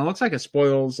I don't know. It looks like a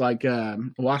spoils, like a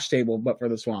wash table, but for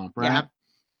the swamp, right? Yeah.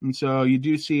 And so you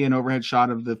do see an overhead shot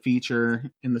of the feature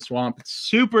in the swamp. It's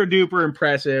super duper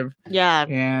impressive. Yeah.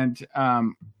 And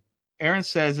Aaron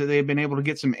says that they've been able to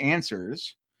get some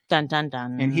answers. Dun, dun,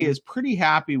 dun. And he is pretty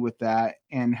happy with that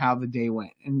and how the day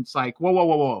went. And it's like,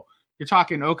 whoa. You're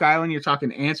talking Oak Island. You're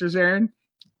talking answers, Aaron?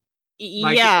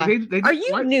 Like, yeah. Are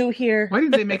you new here? Why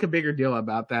didn't they make a bigger deal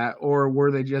about that? Or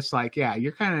were they just like, yeah,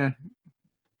 you're kind of...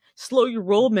 Slow your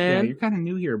roll, man. Yeah, you're kind of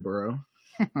new here, bro.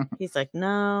 He's like,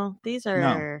 no, these are...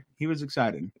 No, he was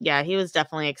excited. Yeah, he was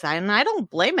definitely excited. And I don't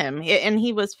blame him. And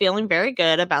he was feeling very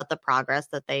good about the progress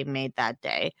that they made that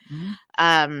day.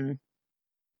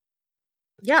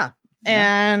 Yeah.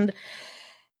 And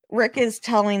Rick is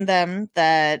telling them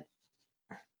that,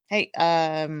 hey,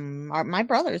 my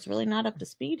brother's really not up to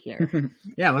speed here.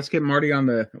 Yeah, let's get Marty on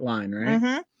the line,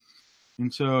 right?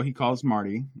 And so he calls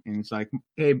Marty, and it's like,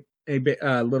 hey,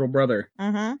 little brother.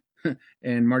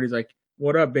 And Marty's like,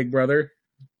 what up, big brother?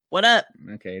 What up?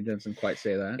 Okay, it doesn't quite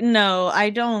say that. No, I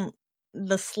don't.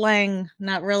 The slang,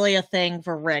 not really a thing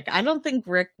for Rick. I don't think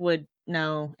Rick would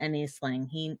know any slang.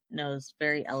 He knows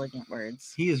very elegant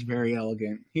words. He is very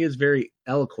elegant. He is very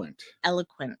eloquent.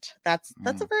 Eloquent. That's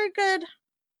a very good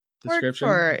description.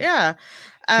 Word for it. Yeah.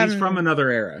 He's from another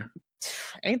era.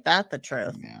 Ain't that the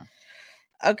truth? Yeah.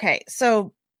 Okay,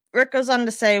 so Rick goes on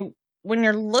to say, when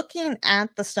you're looking at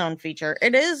the stone feature,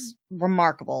 it is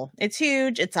remarkable. It's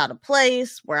huge. It's out of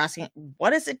place. We're asking,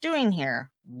 what is it doing here?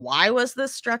 Why was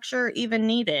this structure even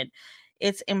needed?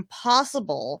 It's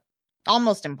impossible,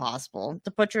 almost impossible, to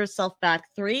put yourself back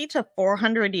 300 to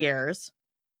 400 years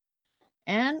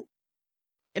And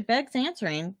it begs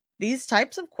answering these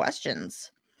types of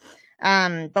questions.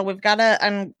 But we've got to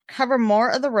uncover more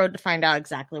of the road to find out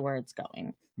exactly where it's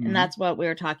going. Mm-hmm. And that's what we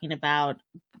were talking about.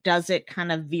 Does it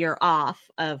kind of veer off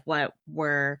of what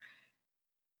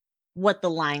the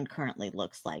line currently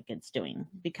looks like it's doing?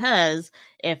 Because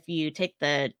if you take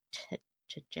the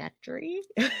trajectory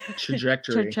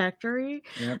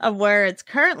yep. of where it's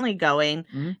currently going,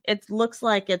 mm-hmm. it looks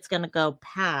like it's going to go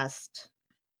past,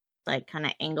 like, kind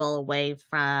of angle away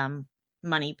from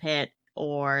Money Pit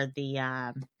or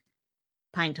the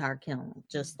Pine Tar Kiln,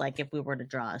 just like if we were to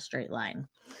draw a straight line.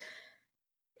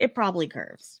 It probably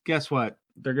curves. Guess what?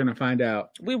 They're going to find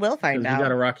out. We will find out. We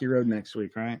got a rocky road next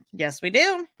week, right? Yes, we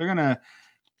do. They're going to...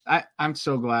 I'm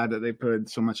so glad that they put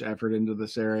so much effort into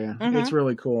this area. Mm-hmm. It's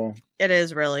really cool. It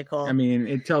is really cool. I mean,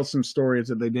 it tells some stories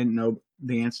that they didn't know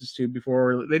the answers to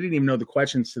before. They didn't even know the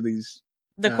questions to these.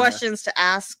 The questions to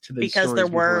ask, because there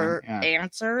were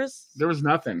answers. There was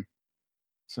nothing.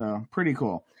 So, pretty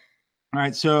cool. All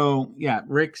right, so,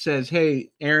 Rick says, hey,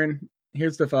 Aaron,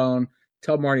 here's the phone.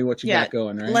 Tell Marty what you got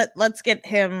going, right? Let's get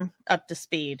him up to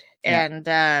speed. Yeah.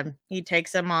 And he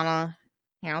takes him on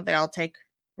they all take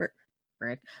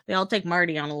Rick. They all take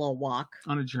Marty on a little walk.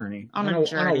 On a journey. On a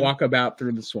walkabout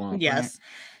through the swamp. Yes.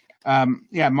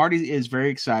 Right? Marty is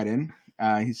very excited.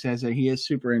 He says that he is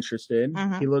super interested.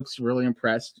 Mm-hmm. He looks really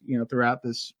impressed, throughout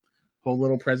this whole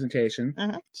little presentation.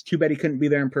 Mm-hmm. It's too bad he couldn't be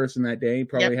there in person that day. He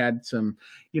probably had some,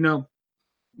 now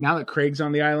that Craig's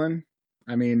on the island,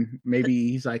 I mean,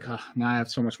 maybe he's like, now I have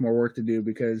so much more work to do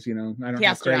because, I don't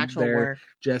have Craig there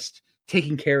just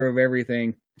taking care of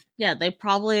everything. Yeah, they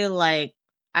probably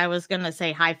I was going to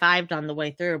say high-fived on the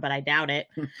way through, but I doubt it.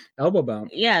 Elbow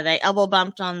bump. Yeah, they elbow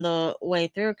bumped on the way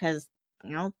through because,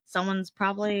 someone's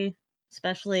probably,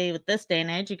 especially with this day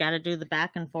and age, you got to do the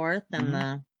back and forth and mm-hmm.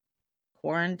 the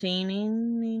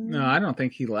quarantining. No, I don't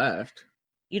think he left.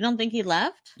 You don't think he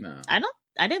left? No.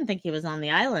 I didn't think he was on the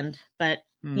island, but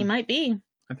he might be.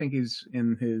 I think he's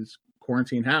in his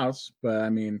quarantine house, but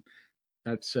I mean,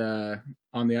 that's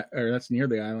that's near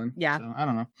the island. Yeah. So I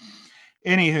don't know.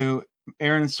 Anywho,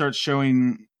 Aaron starts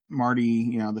showing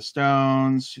Marty, the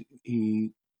stones.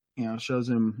 He, shows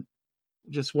him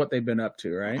just what they've been up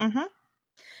to, right? Mm-hmm.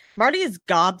 Marty is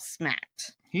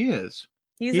gobsmacked. He is.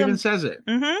 He even says it.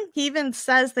 Mm-hmm. He even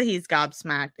says that he's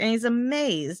gobsmacked, and he's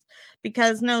amazed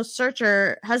because no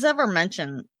searcher has ever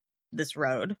mentioned this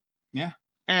road. Yeah.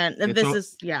 And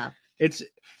It's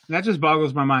that just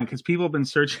boggles my mind because people have been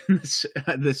searching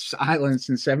this island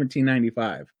since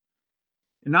 1795.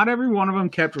 And not every one of them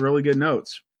kept really good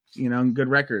notes, good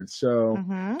records. So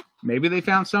mm-hmm. maybe they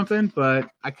found something, but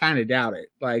I kind of doubt it.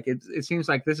 Like it seems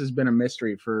like this has been a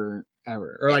mystery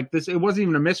forever, or like this. It wasn't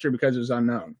even a mystery because it was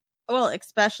unknown. Well,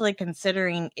 especially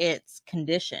considering its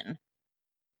condition.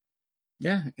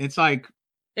 Yeah, it's like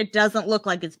it doesn't look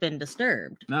like it's been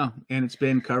disturbed. No, and it's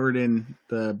been covered in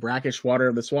the brackish water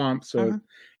of the swamp, so mm-hmm.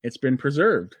 it's been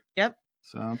preserved. Yep.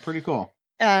 So pretty cool.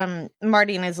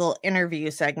 Marty in his little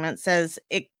interview segment says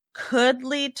it could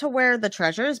lead to where the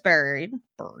treasure is buried,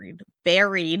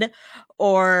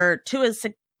 or to a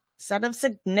set of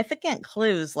significant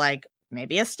clues, like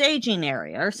maybe a staging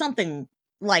area or something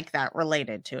like that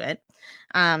related to it.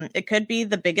 It could be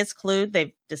the biggest clue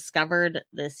they've discovered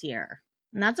this year.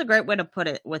 And that's a great way to put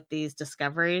it with these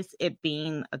discoveries, it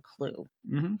being a clue.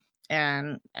 Mm-hmm.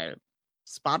 And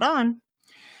spot on.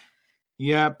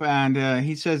 Yep, and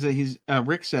he says that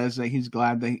Rick says that he's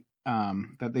glad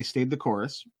that they stayed the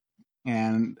course,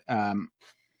 and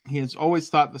he has always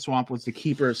thought the swamp was the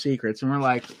keeper of secrets. And we're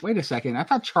like, wait a second, I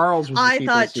thought Charles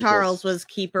was. Charles was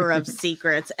keeper of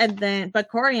secrets, but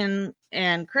Corey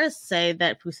and Chris say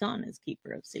that Poussin is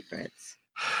keeper of secrets.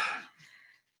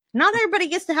 Not everybody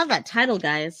gets to have that title,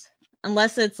 guys.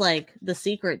 Unless it's like the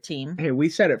secret team. Hey, we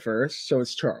said it first, so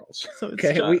it's Charles.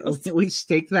 Charles. We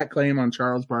staked that claim on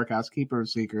Charles Barkhouse, keeper of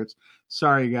secrets.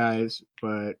 Sorry, guys,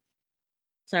 but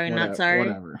not sorry.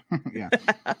 Whatever. Yeah.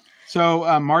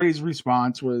 So Marty's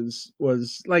response was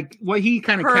like what he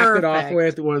kind of capped it off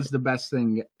with was the best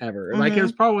thing ever. Mm-hmm. Like it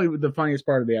was probably the funniest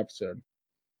part of the episode.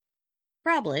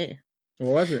 Probably.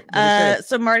 What was it?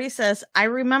 So Marty says, "I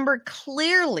remember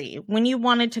clearly when you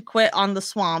wanted to quit on the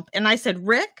swamp, and I said,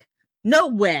 Rick. No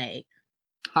way."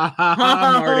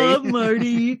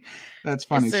 Marty. That's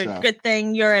funny it's stuff. A good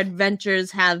thing your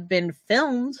adventures have been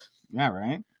filmed. Yeah,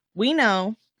 right. We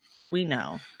know.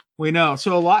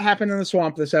 So a lot happened in the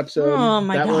swamp this episode. Oh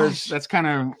my gosh. That's kind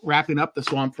of wrapping up the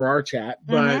swamp for our chat.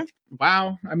 But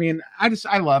wow, I mean,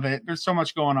 I love it. There's so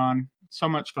much going on, so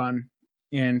much fun,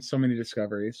 and so many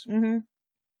discoveries. Mm-hmm.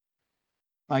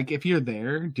 Like if you're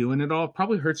there doing it all, it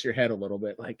probably hurts your head a little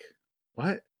bit. Like,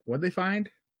 what? What'd they find?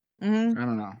 Mm-hmm. I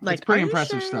don't know. Like, it's pretty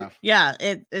impressive stuff. Yeah,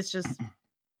 it's just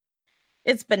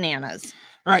it's bananas.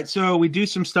 All right, so we do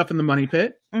some stuff in the money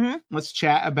pit. Mm-hmm. Let's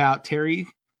chat about Terry,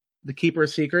 the keeper of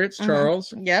secrets,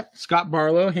 Charles. Yep. Scott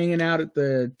Barlow hanging out at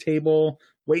the table,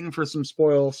 waiting for some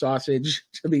spoiled sausage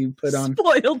to be put on.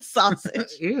 Spoiled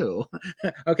sausage. Ew.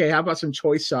 Okay, how about some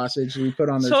choice sausage we put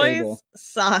on the table? Choice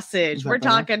sausage. We're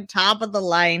talking top of the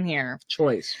line here.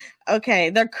 Choice. Okay,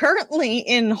 they're currently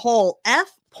in hole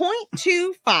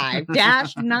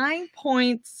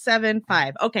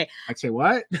F.25-9.75. Okay. I'd say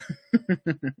what?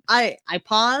 I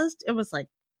paused. It was like,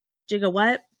 Jigga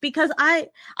what? Because I've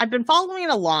been following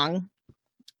along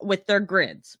with their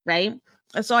grids, right?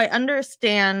 So I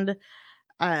understand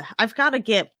I've got to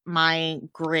get my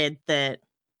grid that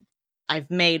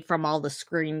I've made from all the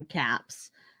screen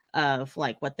caps of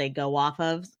like what they go off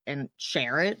of and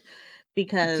share it,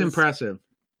 because it's impressive.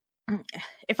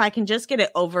 If I can just get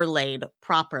it overlaid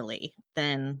properly,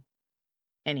 then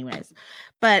anyways.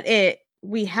 But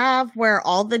we have where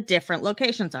all the different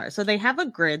locations are. So they have a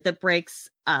grid that breaks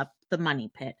up the money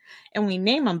pit, and we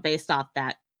name them based off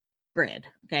that grid.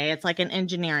 Okay, it's like an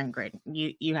engineering grid.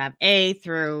 You have A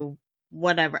through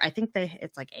whatever. I think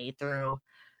it's like A through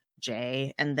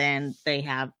J, and then they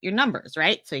have your numbers,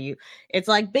 right? So it's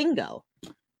like bingo,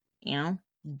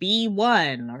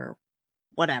 B1 or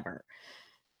whatever.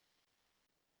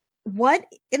 What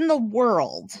in the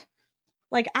world?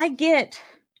 Like, I get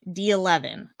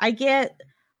D11. I get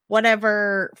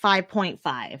whatever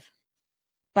 5.5.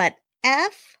 But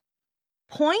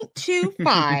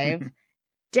F.25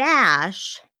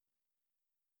 dash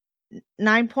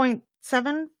 9.75.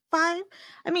 I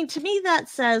mean, to me, that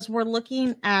says we're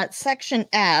looking at section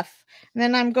F, and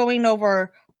then I'm going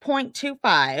over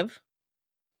 0.25.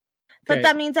 But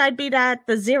that means I'd be at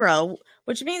the 0,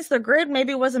 which means the grid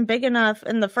maybe wasn't big enough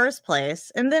in the first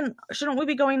place. And then shouldn't we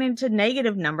be going into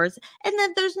negative numbers? And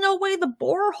then there's no way the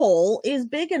borehole is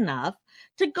big enough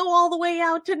to go all the way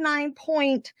out to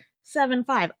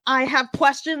 9.75. I have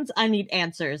questions. I need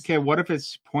answers. Okay, what if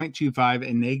it's 0.25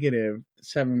 and negative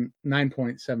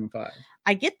 9.75?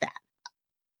 I get that.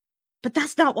 But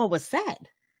that's not what was said.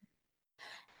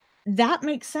 That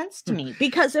makes sense to me,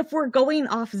 because if we're going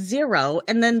off 0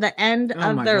 and then the end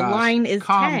of their line is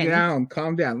 10.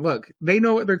 Calm down. Look, they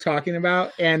know what they're talking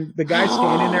about, and the guys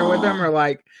standing there with them are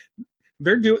like,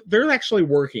 they're actually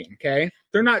working. Okay,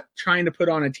 they're not trying to put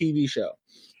on a TV show.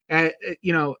 And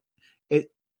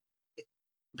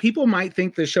people might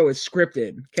think the show is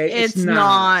scripted. Okay, it's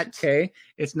not. Okay,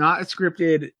 it's not a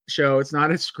scripted show. It's not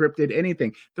a scripted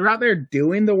anything. They're out there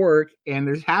doing the work, and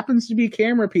there happens to be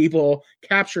camera people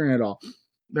capturing it all.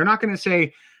 They're not going to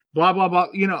say blah blah blah.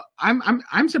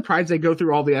 I'm surprised they go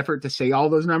through all the effort to say all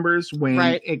those numbers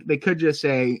when they could just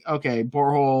say, okay,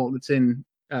 borehole that's in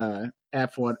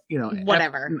F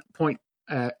whatever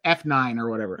F9 or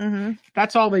whatever. Mm-hmm.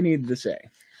 That's all they needed to say.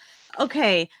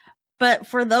 Okay. But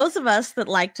for those of us that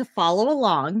like to follow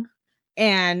along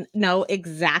and know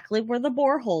exactly where the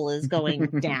borehole is going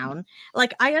down,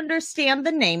 like, I understand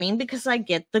the naming because I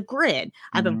get the grid.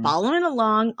 I've been following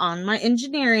along on my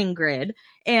engineering grid,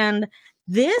 and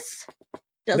this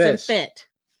doesn't fit.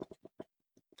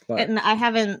 What? And I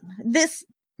haven't, this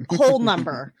whole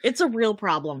number, it's a real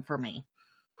problem for me.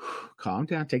 Calm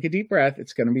down. Take a deep breath.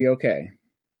 It's going to be okay.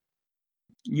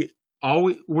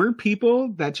 We're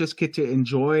people that just get to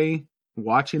enjoy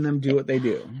watching them do what they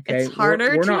do. Okay, it's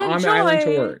harder. We're not on the island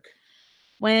to work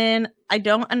when I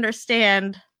don't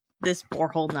understand this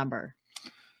borehole number.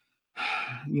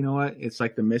 You know what? It's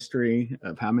like the mystery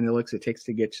of how many licks it takes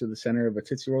to get to the center of a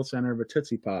Tootsie Roll, center of a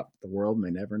Tootsie Pop. The world may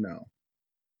never know.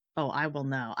 Oh, I will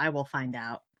know. I will find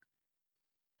out.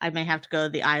 I may have to go to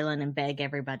the island and beg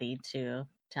everybody to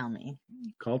tell me.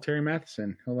 Call Terry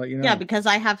Matheson. He'll let you know. Yeah, because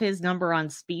I have his number on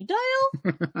speed dial.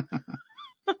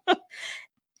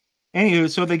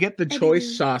 Anywho, so they get the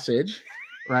choice sausage,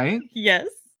 right? Yes.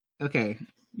 Okay.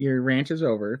 Your rant is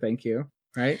over. Thank you.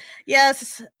 Right?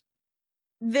 Yes.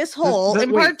 This hole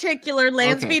in particular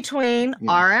lands between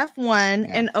RF1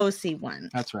 and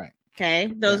OC1. That's right.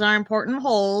 Okay. Those are important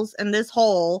holes. And this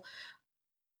hole,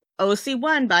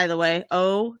 OC1, by the way,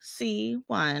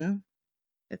 OC1,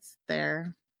 it's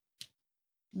there.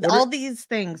 All these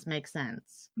things make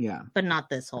sense. Yeah. But not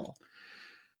this hole.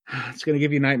 It's going to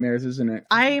give you nightmares, isn't it?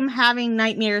 I am having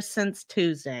nightmares since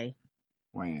Tuesday.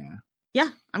 Wow. Yeah,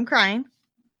 I'm crying.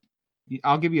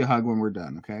 I'll give you a hug when we're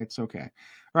done, okay? It's okay.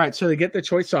 All right, so they get the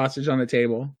choice sausage on the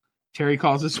table. Terry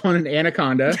calls this one an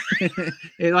anaconda.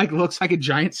 It looks like a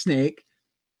giant snake.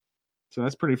 So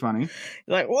that's pretty funny.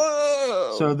 Like,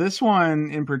 whoa. So this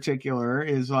one in particular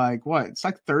is like, what? It's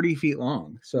like 30 feet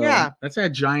long. So that's a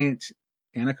giant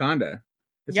anaconda.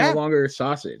 It's no longer a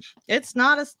sausage. It's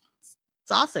not a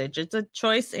sausage. It's a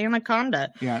choice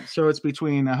anaconda. Yeah, so it's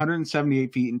between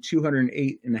 178 feet and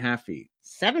 208.5 feet.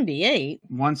 78?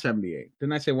 178.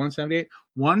 Didn't I say 178?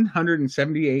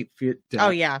 178 feet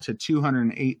depth to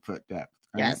 208 foot depth.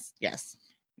 Right? Yes.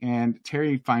 And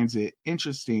Terry finds it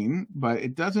interesting, but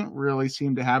it doesn't really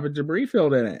seem to have a debris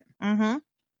field in it. Mm-hmm.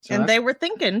 So and they were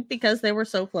thinking because they were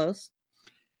so close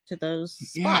to those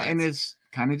spots. Yeah, and it's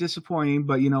kind of disappointing,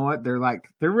 but you know what? They're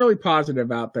really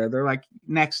positive out there. They're like,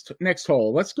 next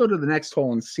hole. Let's go to the next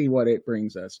hole and see what it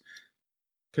brings us.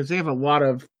 Because they have a lot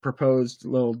of proposed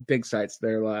little dig sites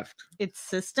there left. It's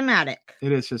systematic.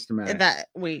 It is systematic. That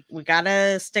we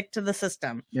gotta stick to the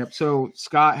system. Yep. So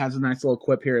Scott has a nice little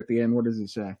quip here at the end. What does he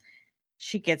say?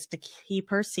 She gets to keep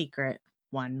her secret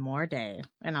one more day.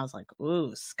 And I was like,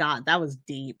 ooh, Scott, that was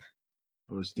deep.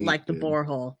 It was deep. Like the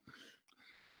borehole.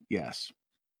 Yes.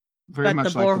 Very much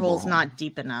like the borehole's not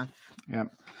deep enough.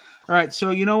 Yep. All right.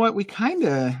 So you know what? We kind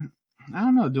of... I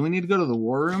don't know. Do we need to go to the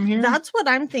war room here? That's what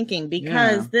I'm thinking,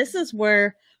 because this is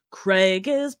where Craig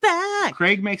is back.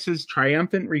 Craig makes his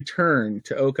triumphant return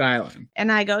to Oak Island.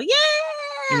 And I go, yeah!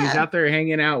 And he's out there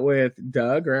hanging out with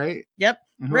Doug, right? Yep.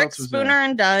 Rick, Spooner,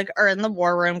 and Doug are in the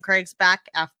war room. Craig's back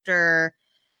for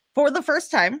the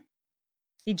first time.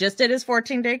 He just did his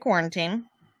 14-day quarantine.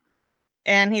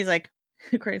 And he's like,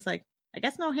 Craig's like, I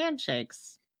guess no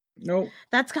handshakes. Nope.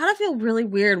 That's gotta feel really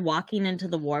weird walking into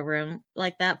the war room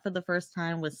like that for the first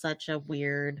time with such a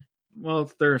weird... Well,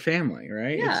 they're a family,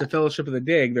 right? Yeah. It's a fellowship of the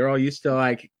dig. They're all used to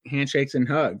like handshakes and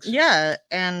hugs. Yeah,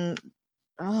 and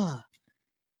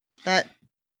that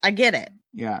I get it.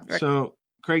 Yeah. So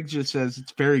Craig just says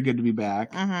it's very good to be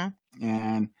back. Mm-hmm.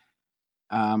 And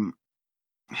I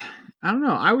don't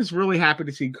know. I was really happy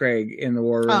to see Craig in the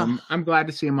war room. I'm glad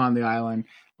to see him on the island.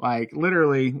 Like,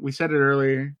 literally, we said it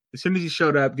earlier. As soon as he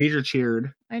showed up, Deidre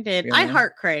cheered. I did. You know? I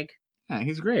heart Craig. Yeah,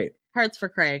 he's great. Hearts for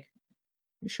Craig.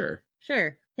 Sure.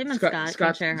 Him and Scott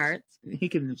can share hearts. He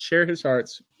can share his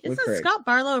hearts with Craig. Isn't Scott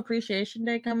Barlow Appreciation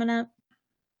Day coming up?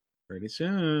 Pretty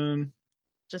soon.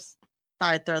 Just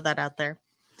thought I'd throw that out there.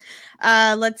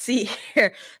 Let's see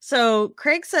here. So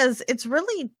Craig says it's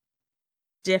really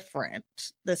different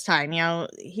this time. You know,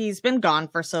 he's been gone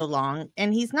for so long,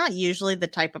 and he's not usually the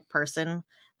type of person,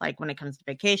 like when it comes to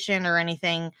vacation or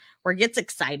anything, where he gets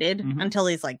excited until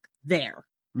he's like there.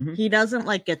 Mm-hmm. He doesn't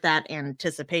like get that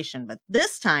anticipation, but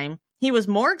this time he was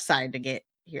more excited to get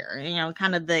here, you know,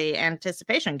 kind of the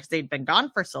anticipation because they'd been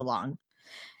gone for so long.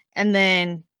 And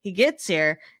then he gets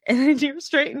here and then you're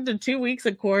straight into 2 weeks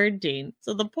of quarantine.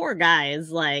 So the poor guy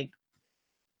is like,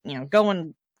 you know,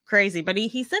 going crazy, but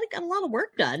he said he got a lot of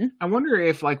work done. I wonder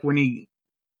if like when he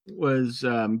was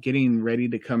getting ready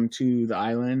to come to the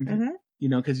island, you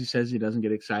know, because he says he doesn't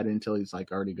get excited until he's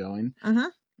like already going.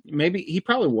 Maybe he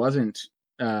probably wasn't,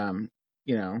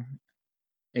 you know,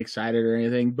 excited or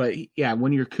anything, but yeah,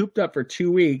 when you're cooped up for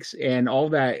 2 weeks and all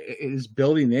that is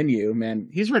building in you, man,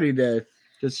 he's ready to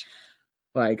just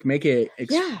like make it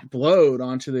explode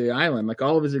onto the island. Like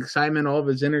all of his excitement, all of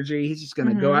his energy, he's just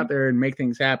going to go out there and make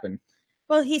things happen.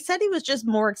 Well, he said he was just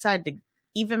more excited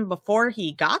even before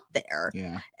he got there.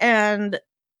 Yeah. And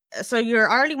so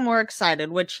you're already more excited,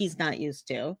 which he's not used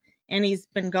to. And he's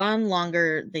been gone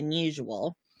longer than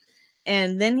usual.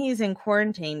 And then he's in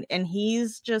quarantine and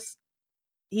he's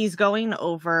going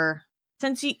over,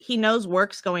 since he knows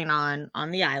work's going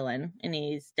on the island, and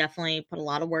he's definitely put a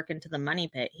lot of work into the money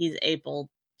pit, he's able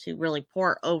to really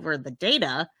pour over the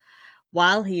data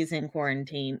while he's in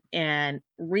quarantine and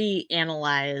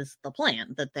reanalyze the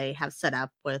plan that they have set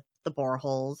up with the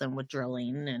boreholes and with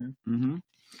drilling and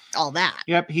all that.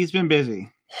 Yep, he's been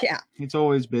busy. Yeah. He's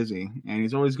always busy, and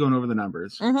he's always going over the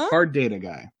numbers. Hard data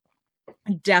guy.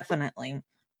 Definitely.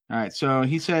 All right, so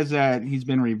he says that he's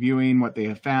been reviewing what they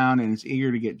have found and is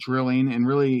eager to get drilling and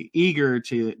really eager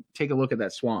to take a look at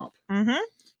that swamp.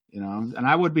 You know, and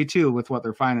I would be too with what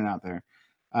they're finding out there.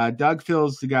 Doug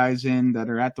fills the guys in that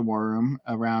are at the war room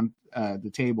around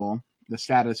the table, the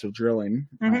status of drilling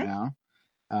right now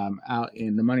out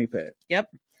in the money pit. Yep.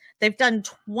 They've done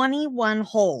 21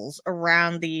 holes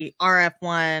around the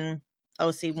RF1,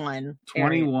 OC1.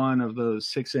 21 of those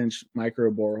 6-inch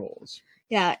micro boreholes.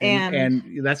 Yeah,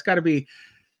 and that's got to be...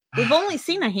 We've only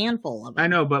seen a handful of them. I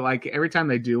know, but like every time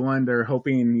they do one, they're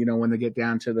hoping, you know, when they get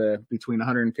down to the between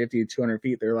 150 and 200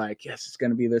 feet, they're like, yes, it's going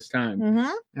to be this time. And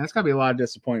that's got to be a lot of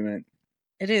disappointment.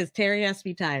 It is. Terry has to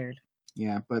be tired.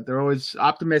 Yeah, but they're always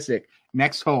optimistic.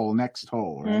 Next hole,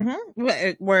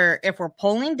 right? Where if we're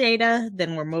pulling data,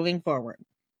 then we're moving forward,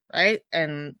 right?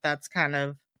 And that's kind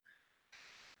of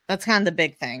the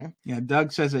big thing. Yeah,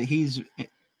 Doug says that he's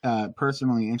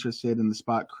personally interested in the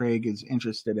spot Craig is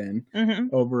interested in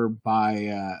over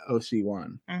by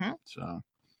OC1. So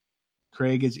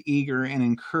Craig is eager and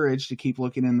encouraged to keep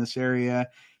looking in this area.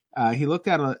 He looked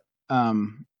at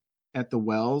the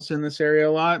wells in this area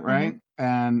a lot, right?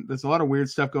 And there's a lot of weird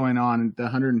stuff going on in the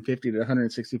 150 to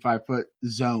 165 foot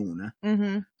zone.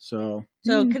 So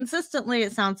consistently,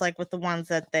 it sounds like with the ones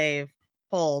that they've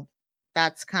pulled,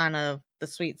 that's kind of the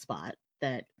sweet spot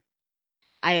that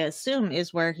I assume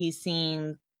is where he's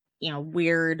seeing,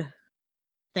 weird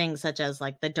things such as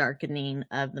like the darkening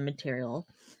of the material.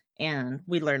 And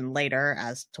we learn later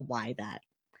as to why that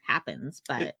happens.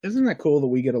 But isn't that cool that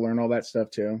we get to learn all that stuff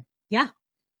too? Yeah.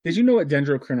 Did you know what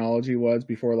dendrochronology was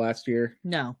before last year?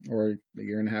 No. Or a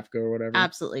year and a half ago or whatever?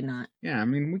 Absolutely not. Yeah, I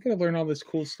mean, we got to learn all this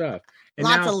cool stuff. And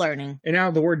Lots of learning. And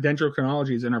now the word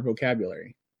dendrochronology is in our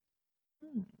vocabulary.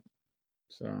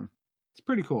 So it's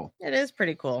pretty cool. It is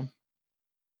pretty cool.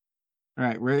 All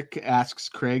right, Rick asks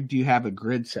Craig, do you have a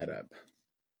grid set up?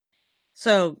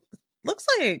 So looks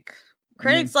like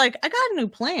Craig's like, I got a new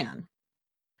plan.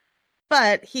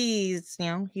 But he's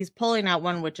pulling out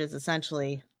one which is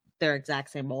essentially their exact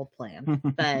same old plan.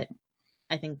 But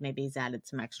I think maybe he's added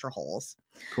some extra holes.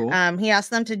 Cool. He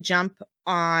asked them to jump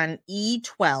on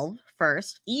E12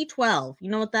 first. E12,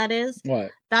 you know what that is? What?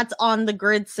 That's on the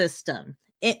grid system.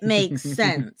 It makes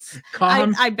sense.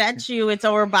 I bet you it's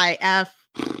over by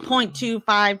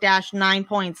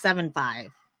F.25-9.75.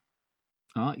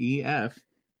 Oh, EF.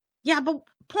 Yeah, but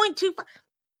 0.25.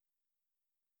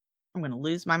 I'm going to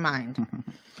lose my mind.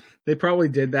 They probably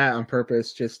did that on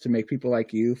purpose just to make people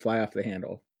like you fly off the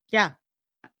handle. Yeah.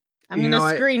 I'm going to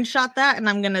screenshot that and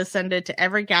I'm going to send it to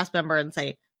every cast member and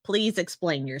say, please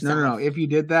explain yourself. No. If you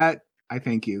did that, I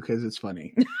thank you because it's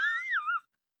funny.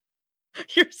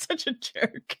 You're such a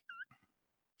jerk.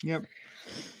 Yep.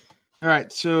 All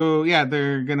right. So, yeah,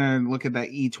 they're going to look at that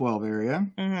E12 area.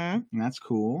 And that's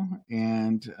cool.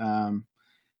 And,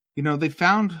 they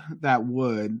found that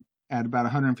wood at about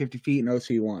 150 feet in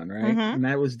OC1, right? And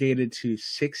that was dated to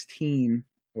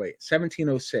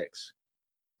 1706.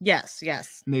 Yes.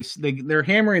 And they're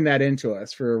hammering that into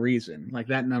us for a reason, like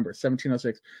that number,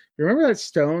 1706. You remember that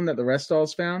stone that the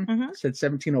Restalls found? It said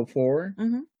 1704.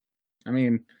 I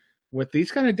mean, with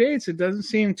these kind of dates, it doesn't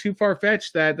seem too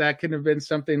far-fetched that could have been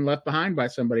something left behind by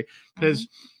somebody. Because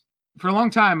for a long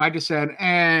time, I just said,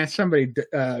 somebody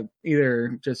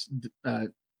either just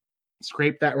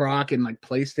scraped that rock and like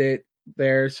placed it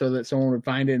there so that someone would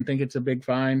find it and think it's a big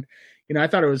find. I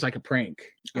thought it was like a prank.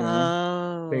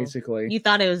 Basically. You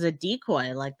thought it was a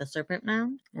decoy, like the Serpent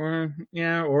Mound? Or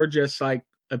just like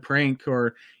a prank,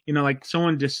 or like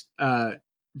someone just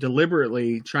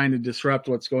deliberately trying to disrupt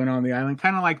what's going on the island,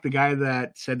 kind of like the guy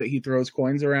that said that he throws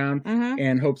coins around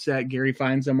and hopes that Gary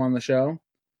finds them on the show.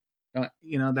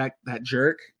 That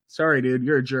jerk. Sorry, dude,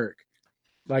 you're a jerk.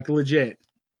 Like legit.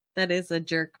 That is a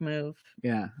jerk move.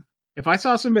 Yeah. If I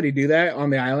saw somebody do that on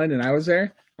the island and I was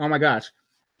there, oh my gosh.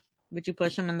 Would you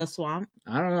push him in the swamp?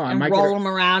 I don't know. I might roll him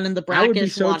around in the brackish water. I would be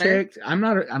so ticked. I'm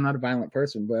not a violent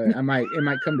person, but it might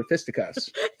come to fisticuffs.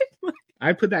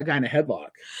 I'd put that guy in a headlock.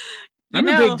 I'm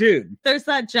a big dude. There's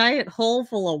that giant hole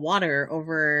full of water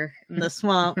over in the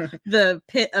swamp, the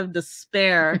pit of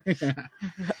despair. Yeah.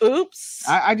 Oops.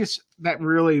 I just, that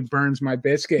really burns my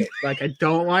biscuit. Like, I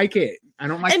don't like it. I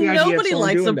don't like the idea of someone doing that. And nobody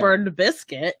likes a burned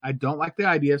biscuit. I don't like the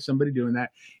idea of somebody doing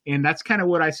that. And that's kind of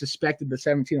what I suspected the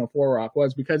 1704 rock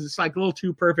was, because it's like a little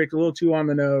too perfect, a little too on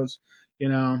the nose,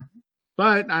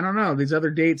 But I don't know. These other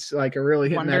dates like are really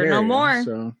hitting that area. Wonder no more.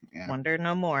 So, yeah. Wonder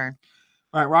no more.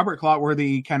 All right, Robert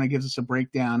Clotworthy kind of gives us a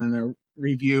breakdown and a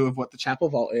review of what the chapel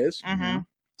vault is.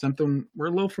 Something we're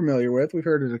a little familiar with. We've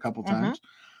heard it a couple times.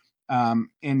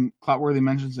 And Clotworthy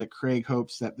mentions that Craig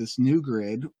hopes that this new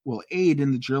grid will aid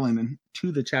in the drilling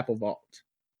to the chapel vault.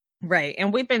 Right,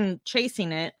 and we've been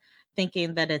chasing it,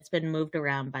 thinking that it's been moved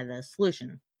around by the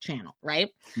solution channel, right?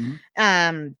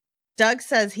 Doug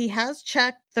says he has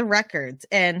checked the records,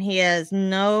 and he has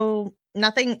nothing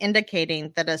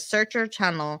indicating that a searcher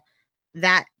tunnel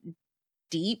that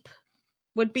deep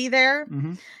would be there.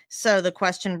 So the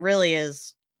question really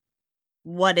is,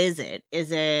 what is it?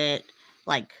 Is it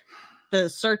like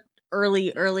the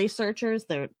early searchers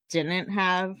that didn't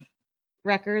have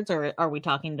records, or are we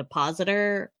talking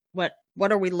depositor? What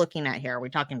are we looking at here? Are we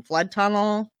talking flood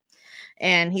tunnel?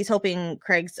 And he's hoping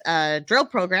Craig's drill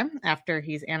program, after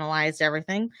he's analyzed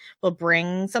everything, will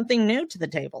bring something new to the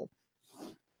table.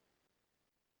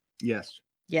 Yes.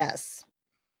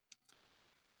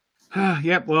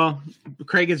 Yep, well,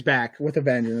 Craig is back with a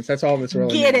vengeance. That's all this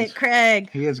really Get means. It, Craig.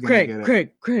 He is going to get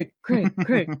it. Craig.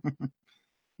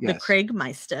 Yes. The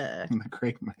Craigmeister. The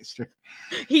Craigmeister.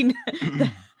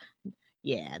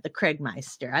 Yeah, the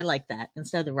Craigmeister. I like that.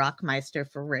 Instead of the Rockmeister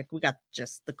for Rick, we got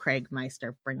just the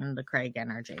Craigmeister, bringing the Craig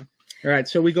energy. All right,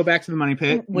 so we go back to the money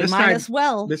pit. We might as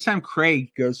well. This time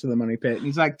Craig goes to the money pit, and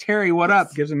he's like, Terry, what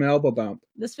up? Gives him an elbow bump.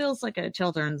 This feels like a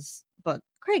children's book.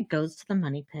 Craig goes to the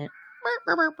money pit.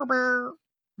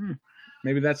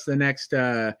 Maybe that's the next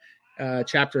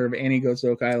chapter of Annie Goes to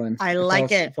Oak Island. I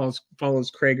like it. Follows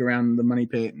Craig around the money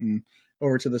pit and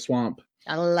over to the swamp.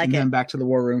 I like it. And then back to the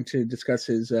war room to discuss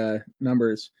his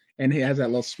numbers. And he has that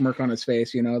little smirk on his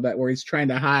face, that where he's trying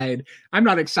to hide. I'm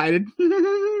not excited.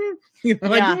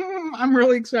 I'm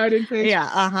really excited. Face. Yeah.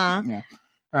 Uh-huh. Yeah.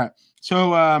 All right.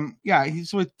 So,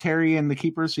 he's with Terry and the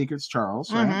Keeper of Secrets,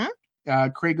 Charles. Right?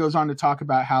 Craig goes on to talk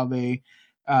about how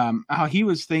how he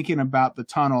was thinking about the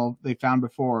tunnel they found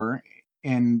before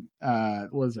in,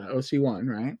 what was that, OC1,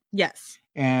 right? Yes.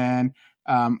 And,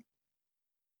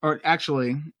 or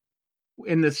actually,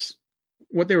 in this,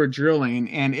 what they were drilling,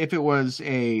 and if it was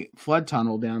a flood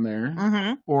tunnel down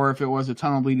there, or if it was a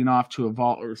tunnel leading off to a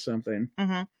vault or something,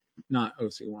 not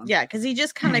OC1. Yeah, because he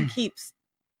just kind of keeps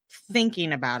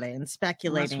thinking about it and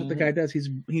speculating. Well, that's what the guy does. He's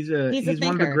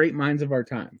one of the great minds of our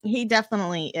time. He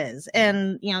definitely is,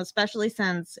 and especially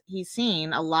since he's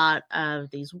seen a lot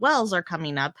of these wells are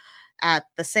coming up at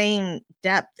the same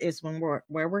depth is where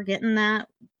we're getting that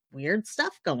weird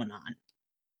stuff going on.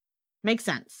 Makes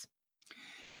sense.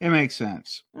 It makes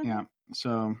sense. Yeah.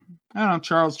 So I don't know.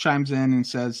 Charles chimes in and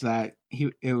says that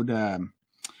it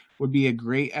would be a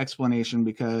great explanation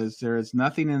because there is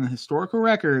nothing in the historical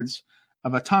records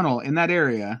of a tunnel in that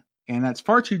area, and that's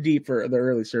far too deep for the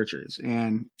early searchers.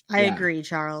 And I agree,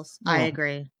 Charles. Well, I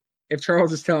agree. If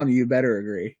Charles is telling you better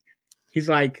agree. He's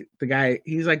like the guy.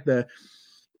 He's like the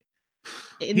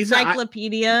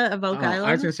encyclopedia of Oak Island.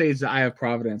 I was going to say he's the Eye of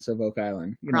Providence of Oak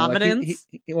Island. Providence?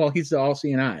 He's the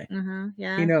all-seeing eye.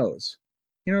 Yeah. He knows.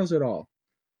 He knows it all.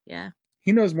 Yeah.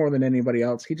 He knows more than anybody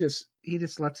else. He just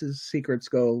lets his secrets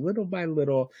go little by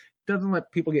little. Doesn't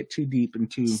let people get too deep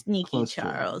and too sneaky close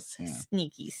Charles. To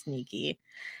Sneaky.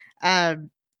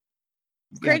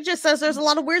 Craig just says there's a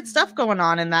lot of weird stuff going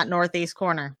on in that northeast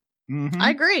corner. I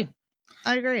agree.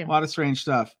 A lot of strange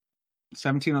stuff.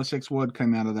 1706 wood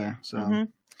came out of there. So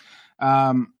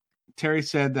Terry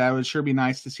said that it would sure be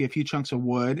nice to see a few chunks of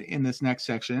wood in this next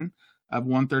section of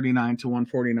 139 to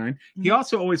 149. He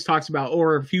also always talks about,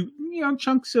 or a few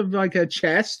chunks of like a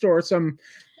chest or some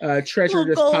treasure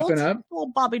just gold, popping up. A little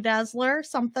Bobby Dazzler,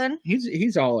 something.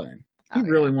 He's all in. He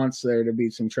really wants there to be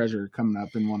some treasure coming up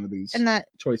in one of these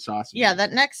choice sauces. Yeah,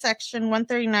 that next section,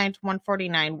 139 to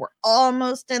 149, we're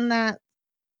almost in that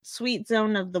sweet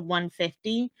zone of the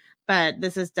 150. But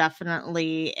this is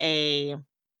definitely a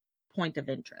point of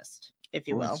interest, if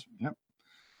you will. Yep.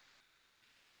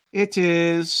 It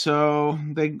is. So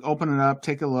they open it up,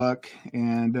 take a look,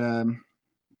 and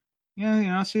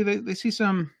see they see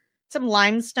some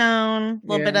limestone, a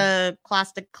little bit of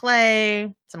plastic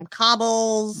clay, some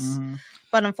cobbles,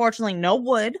 but unfortunately no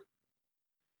wood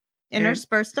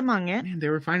interspersed among it. Man, they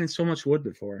were finding so much wood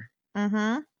before.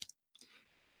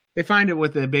 They find it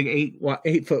with the big 8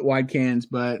 foot wide cans,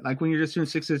 but like when you're just doing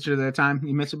 6 inches at a time,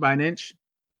 you miss it by an inch.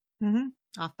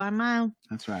 Off by a mile.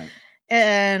 That's right.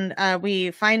 And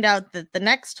we find out that the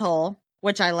next hole,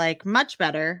 which I like much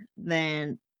better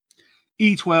than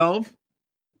E12.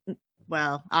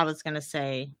 Well, I was going to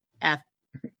say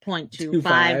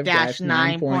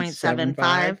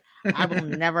F.25-9.75. I will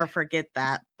never forget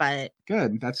that, but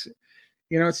good. That's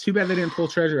it's too bad they didn't pull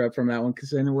treasure up from that one because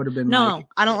then it would have been I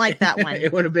don't like that one.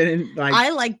 It would have been I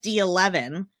like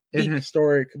D11. An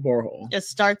historic borehole. It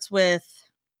starts with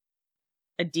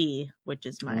a D, which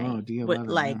is my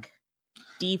D11,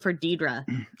 D for Deidre.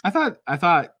 I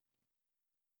thought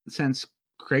since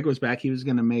Craig was back, he was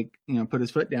going to make put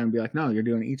his foot down and be like, no, you're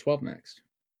doing E12 next.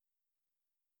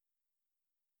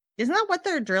 Isn't that what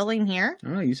they're drilling here?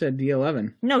 Oh, you said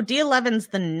D11. No, D11's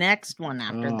the next one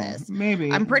after this.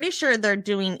 Maybe. I'm pretty sure they're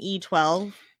doing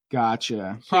E12.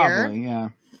 Gotcha. Probably, yeah.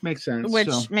 Makes sense.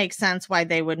 Which makes sense why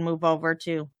they would move over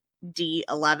to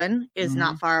D11 is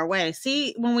not far away.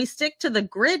 See, when we stick to the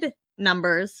grid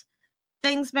numbers,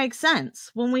 things make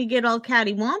sense. When we get all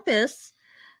cattywampus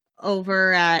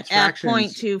over at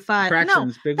F.25.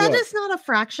 No, that is not a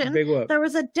fraction. There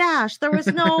was a dash. There was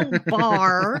no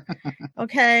bar.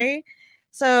 Okay.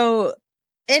 So,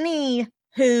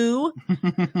 anywho,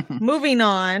 moving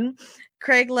on,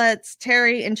 Craig lets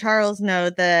Terry and Charles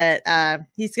know that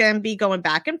he's going to be going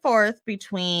back and forth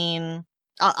between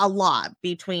a lot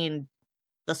between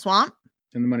the swamp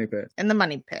and the money pit.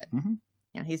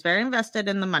 He's very invested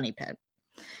in the money pit.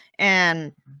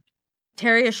 And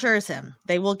Terry assures him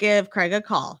they will give Craig a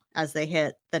call as they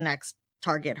hit the next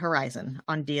target horizon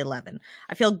on D11.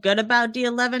 I feel good about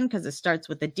D11 because it starts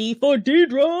with a D for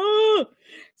Deidre.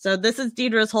 So this is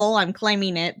Deidre's hole. I'm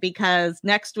claiming it because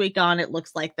next week on, it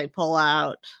looks like they pull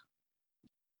out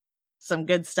some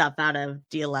good stuff out of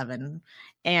D11.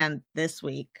 And this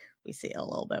week, we see a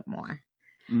little bit more.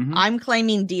 Mm-hmm. I'm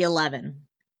claiming D11.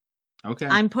 Okay.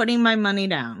 I'm putting my money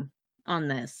down on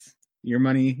this. Your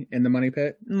money in the money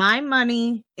pit? My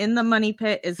money in the money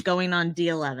pit is going on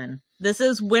D11. This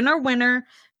is winner,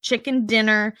 chicken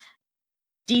dinner,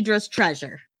 Deidre's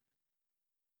treasure.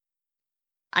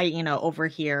 Over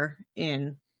here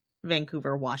in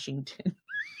Vancouver, Washington.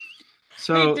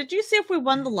 So, hey, did you see if we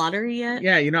won the lottery yet?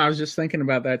 Yeah, I was just thinking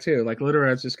about that too. Like, literally,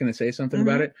 I was just going to say something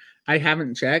about it. I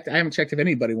haven't checked. I haven't checked if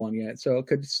anybody won yet, so it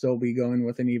could still be going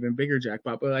with an even bigger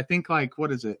jackpot. But I think, like,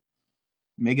 what is it?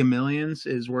 Mega Millions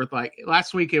is worth, like,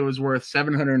 last week it was worth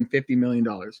 $750 million.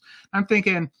 I'm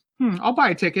thinking, I'll buy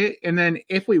a ticket, and then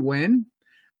if we win,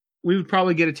 we would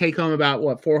probably get a take home about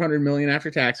 $400 million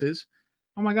after taxes.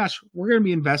 Oh my gosh, we're going to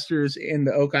be investors in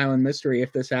the Oak Island Mystery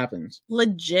if this happens.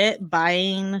 Legit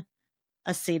buying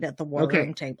a seat at the war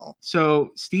room table. So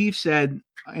Steve said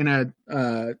in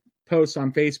a post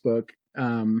on Facebook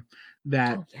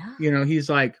that he's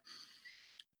like,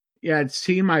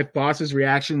 see my boss's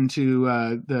reaction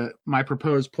to my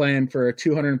proposed plan for a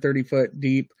 230-foot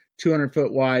deep,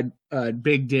 200-foot wide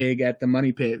big dig at the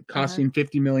money pit costing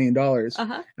 $50 million.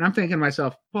 And I'm thinking to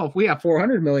myself, well, if we have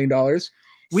 $400 million,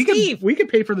 we could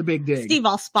pay for the big dig. Steve,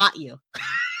 I'll spot you.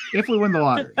 If we win the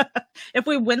lottery. If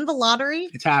we win the lottery,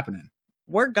 it's happening.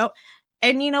 We're go.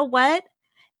 And you know what?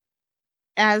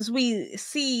 As we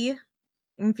see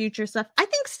in future stuff, I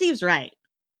think Steve's right.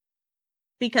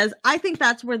 Because I think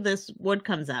that's where this wood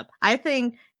comes up. I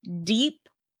think deep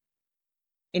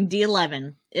in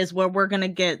D11 is where we're going to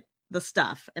get the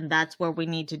stuff. And that's where we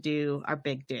need to do our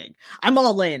big dig. I'm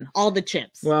all in, all the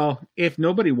chips. Well, if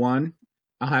nobody won,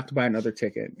 I'll have to buy another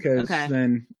ticket. Because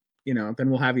then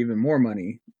we'll have even more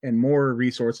money and more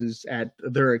resources at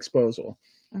their disposal.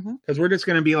 Because we're just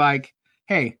going to be like,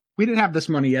 hey, we didn't have this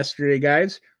money yesterday,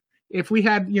 guys. If we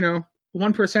had,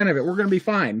 1% of it, we're going to be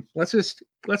fine. Let's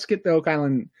get the Oak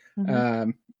Island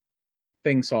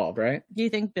thing solved, right? Do you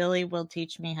think Billy will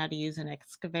teach me how to use an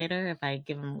excavator if I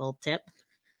give him a little tip?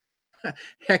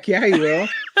 Heck yeah, he will.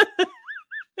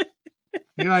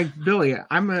 You're like, Billy,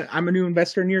 I'm a new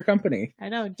investor in your company. I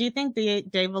know. Do you think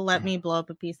Dave will let me blow up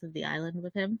a piece of the island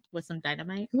with him with some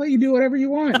dynamite? He'll let you do whatever you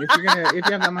want if you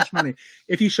have that much money.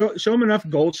 If you show him enough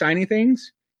gold shiny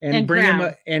things and bring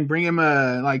him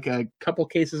a couple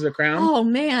cases of Crown. Oh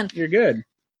man, you're good.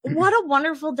 What a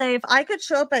wonderful day! If I could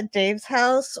show up at Dave's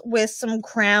house with some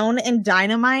Crown and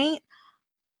dynamite,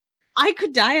 I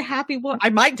could die a happy woman. I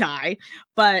might die,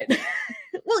 but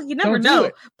well, you never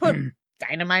know. Put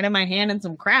dynamite in my hand and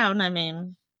some Crown. I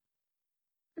mean,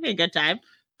 it'd be a good time.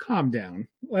 Calm down.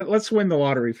 Let's win the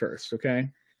lottery first, okay?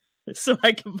 So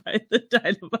I can buy the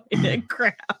dynamite and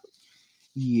Crown.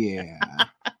 Yeah.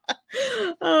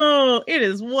 Oh, it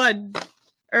is one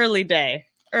early day.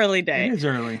 It is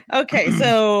early. Okay,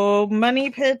 so money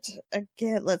pit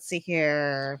again. Let's see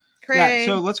here. Craig.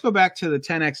 Yeah, so let's go back to the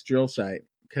 10X drill site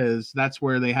because that's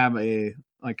where they have a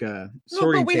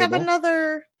sorting we table. Have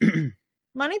another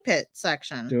money pit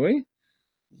section. Do we?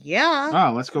 Yeah.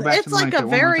 Oh, let's go back. It's like a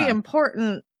very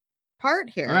important part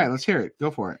here. All right, let's hear it.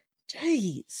 Go for it.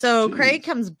 Gee. So Craig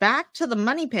comes back to the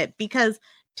money pit because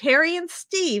Terry and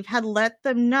Steve had let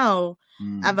them know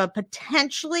of a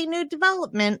potentially new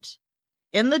development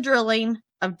in the drilling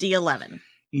of D11.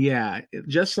 Yeah,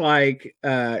 just like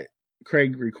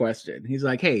Craig requested. He's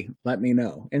like, hey, let me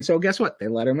know. And so guess what? They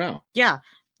let him know. Yeah,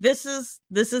 this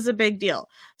is a big deal.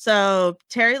 So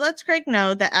Terry lets Craig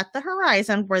know that at the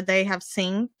horizon where they have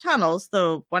seen tunnels,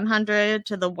 the 100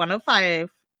 to the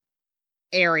 105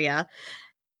 area,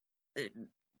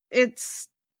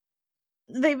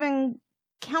 they've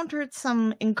encountered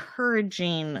some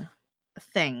encouraging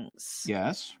things.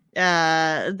 Yes.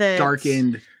 The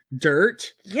darkened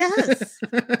dirt. Yes.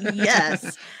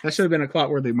 Yes. That should have been a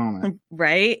clot-worthy moment.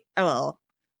 Right? Well,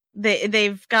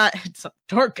 they've got some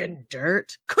darkened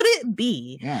dirt. Could it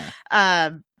be?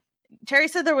 Yeah. Terry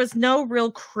said there was no real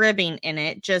cribbing in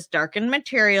it, just darkened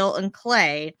material and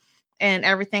clay, and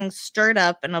everything stirred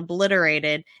up and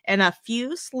obliterated, and a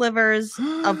few slivers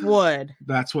of wood.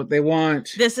 That's what they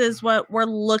want. This is what we're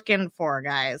looking for,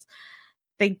 guys.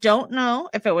 They don't know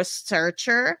if it was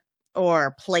searcher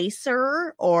or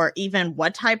placer or even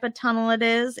what type of tunnel it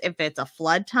is, if it's a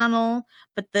flood tunnel,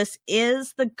 but this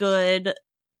is the good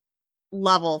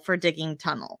level for digging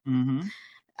tunnel.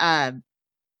 Mm-hmm.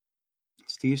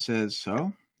 Steve says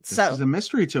so. This is a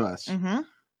mystery to us. Mm-hmm.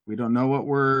 We don't know what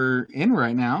we're in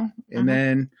right now. And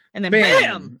then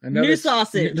bam! New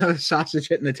sausage. Another sausage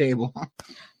hitting the table.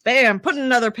 Bam! Put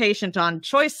another patient on.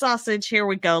 Choice sausage. Here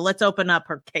we go. Let's open up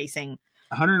her casing.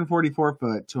 144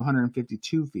 foot to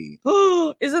 152 feet.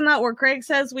 Isn't that where Craig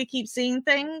says we keep seeing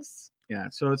things? Yeah,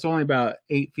 so it's only about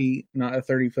 8 feet, not a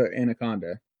 30-foot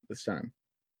anaconda this time.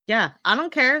 Yeah, I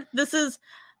don't care. This is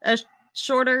a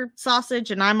shorter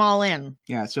sausage, and I'm all in.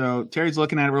 Yeah, so Terry's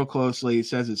looking at it real closely. He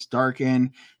says it's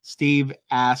darkened. Steve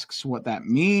asks what that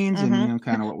means, and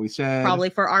kind of what we said. Probably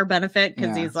for our benefit,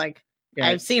 because he's like,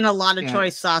 I've seen a lot of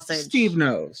choice sausage. Steve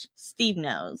knows.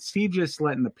 Steve just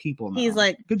letting the people know. He's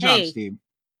like, good job, Steve.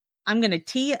 I'm going to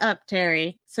tee up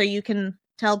Terry so you can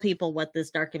tell people what this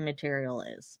darkened material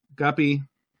is. Guppy.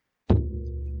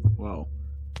 Whoa.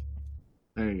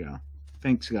 There you go.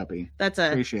 Thanks, Guppy.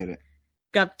 Appreciate it.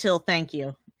 Gup till thank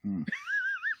you.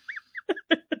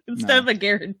 Instead of a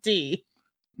guarantee.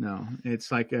 No,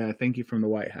 it's like a thank you from the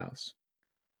White House.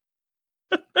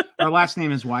 Our last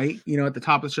name is White. At the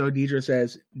top of the show, Deidre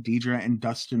says Deidre and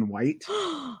Dustin White.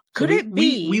 Could it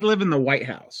be? We live in the White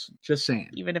House. Just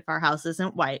saying. Even if our house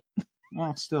isn't white.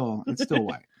 Well, it's still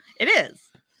white. It is.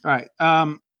 All right.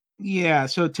 Yeah.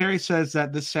 So Terry says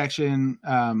that this section,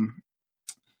 I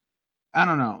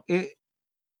don't know.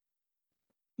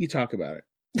 You talk about it.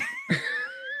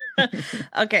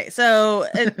 Okay, so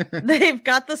they've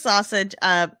got the sausage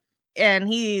up, and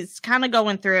he's kind of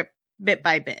going through it bit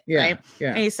by bit, right? Yeah.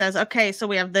 And he says, okay, so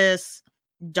we have this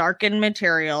darkened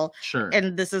material. Sure.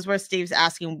 And this is where Steve's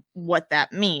asking what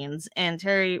that means. And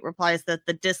Terry replies that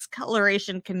the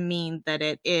discoloration can mean that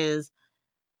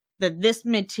this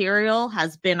material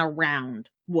has been around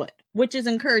wood, which is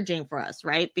encouraging for us,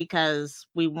 right? Because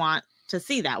we want to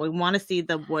see that. We want to see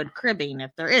the wood cribbing if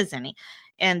there is any.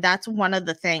 And that's one of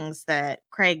the things that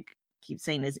Craig keeps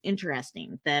saying is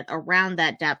interesting, that around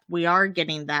that depth, we are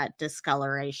getting that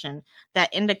discoloration that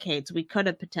indicates we could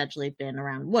have potentially been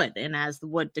around wood. And as the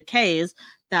wood decays,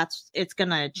 it's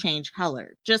going to change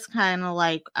color. Just kind of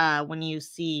like when you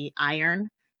see iron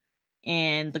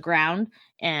in the ground,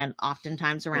 and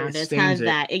oftentimes around it has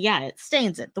that. Yeah, it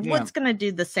stains it. The wood's going to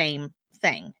do the same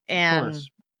thing. And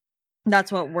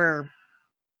that's what we're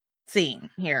seeing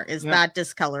here is that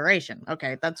discoloration.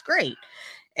 Okay, that's great.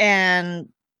 And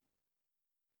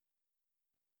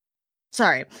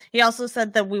sorry, he also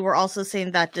said that we were also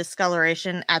seeing that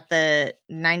discoloration at the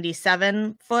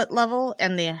 97-foot level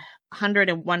and the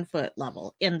 101-foot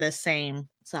level in the same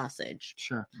sausage.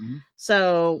 Sure. Mm-hmm.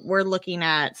 So we're looking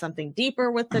at something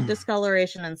deeper with the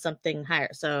discoloration and something higher.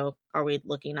 So are we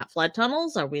looking at flood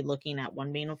tunnels? Are we looking at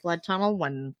one being a flood tunnel,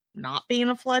 one not being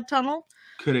a flood tunnel?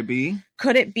 Could it be?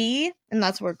 And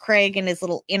that's where Craig in his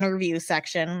little interview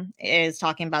section is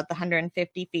talking about the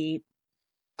 150 feet.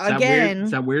 Again,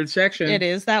 it's that weird section. It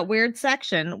is that weird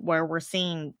section where we're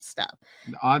seeing stuff.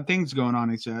 Odd things going on,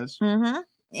 he says. Mm-hmm.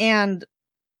 And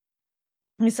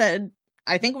he said,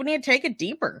 I think we need to take it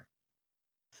deeper.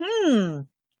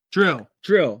 Drill.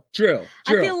 I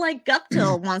feel like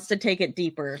Guptill wants to take it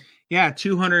deeper. Yeah,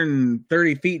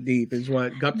 230 feet deep is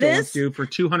what Guptill wants to do for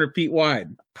 200 feet wide.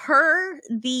 Per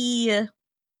the,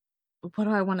 what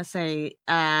do I want to say?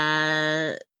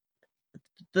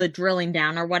 The drilling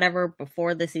down or whatever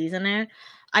before the season aired.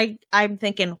 I'm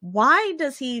thinking, why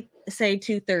does he say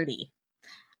 230?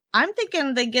 I'm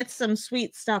thinking they get some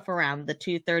sweet stuff around the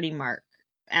 230 mark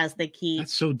as they keep.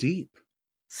 That's so deep.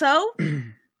 So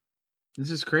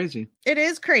this is crazy. It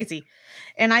is crazy.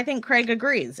 And I think Craig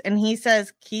agrees. And he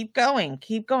says, keep going.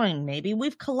 Maybe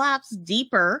we've collapsed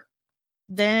deeper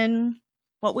than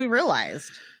what we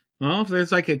realized. Well, if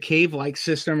there's like a cave-like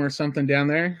system or something down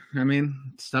there, I mean,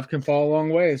 stuff can fall a long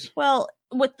ways. Well,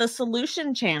 with the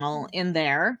solution channel in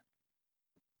there,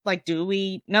 like, do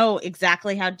we know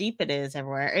exactly how deep it is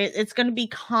everywhere? It's going to be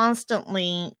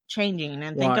constantly changing.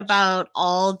 And think about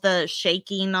all the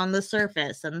shaking on the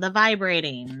surface and the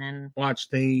vibrating. And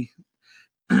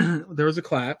there was a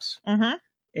collapse,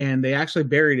 and they actually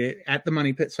buried it at the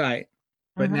Money Pit site,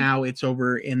 but now it's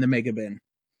over in the mega bin.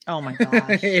 Oh my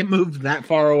gosh. It moved that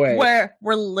far away. Where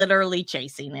we're literally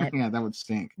chasing it. Yeah, that would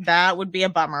stink. That would be a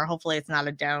bummer. Hopefully it's not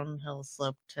a downhill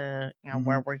slope to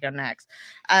where we go next.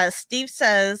 Steve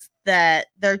says that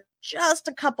they're just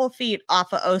a couple feet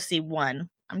off of OC1.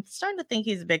 I'm starting to think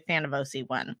he's a big fan of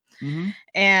OC1.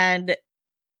 And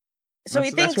so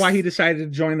that's why he decided to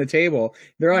join the table.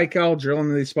 They're like all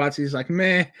drilling these spots. He's like,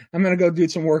 meh, I'm going to go do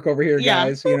some work over here,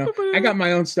 guys. I got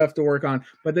my own stuff to work on.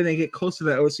 But then they get close to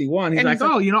the OC1. He's like,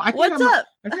 I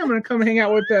think I'm going to come hang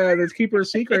out with the Keeper of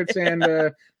Secrets and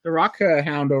the Rock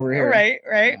Hound over here. Right.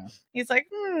 Yeah. He's like,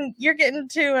 you're getting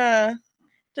to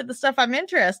to the stuff I'm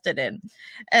interested in.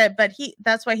 But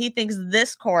that's why he thinks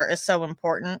this core is so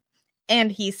important.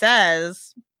 And he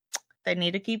says they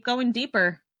need to keep going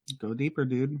deeper. Go deeper,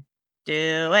 dude.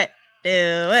 Do it. Do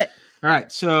it. All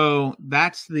right, so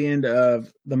that's the end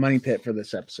of the money pit for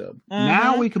this episode.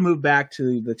 Now we can move back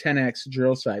to the 10X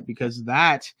drill site, because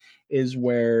that is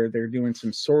where they're doing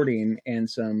some sorting and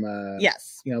some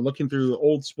looking through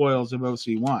old spoils of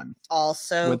OC1.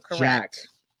 Also with correct.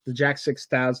 The Jack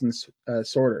 6000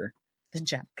 sorter. The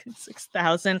Jack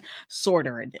 6000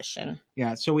 sorter edition.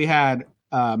 Yeah, so we had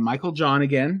Michael John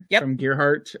again from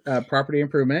Gearhart Property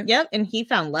Improvement. Yep, and he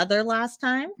found leather last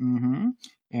time. Mm-hmm.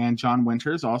 And John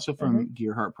Winters, also from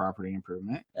Gearhart Property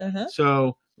Improvement.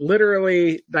 So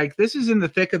literally, like, this is in the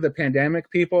thick of the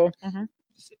pandemic, people.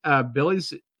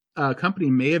 Billy's company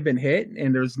may have been hit,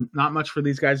 and there's not much for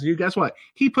these guys to do. Guess what?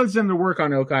 He puts them to work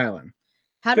on Oak Island.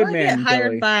 How do I get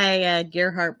hired Billy. By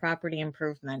Gearhart Property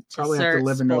Improvement? Probably have to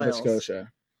live in Nova Scotia.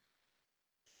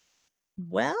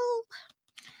 Well,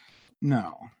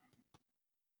 no.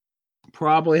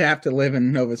 Probably have to live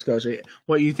in Nova Scotia.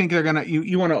 What, you think they're gonna?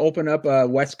 You want to open up a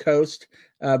West Coast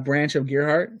branch of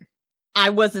Gearhart?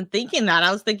 I wasn't thinking that.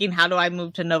 I was thinking, how do I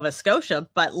move to Nova Scotia?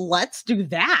 But let's do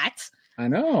that. I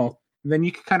know. Then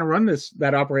you can kind of run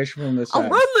that operation from this. I'll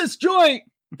run this joint.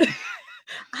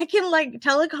 I can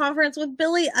teleconference with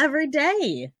Billy every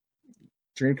day.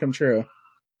 Dream come true.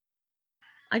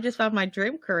 I just found my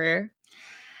dream career.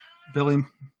 Billy,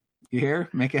 you here?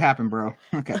 Make it happen, bro.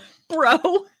 Okay, bro.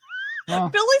 Well,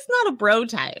 Billy's not a bro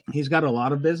type. He's got a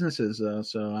lot of businesses, though.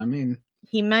 So, I mean,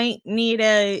 he might need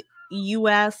a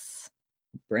U.S.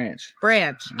 branch.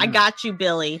 Yeah. I got you,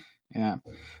 Billy. Yeah.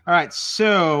 All right.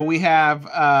 So we have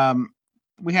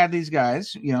these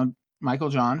guys, Michael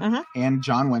John and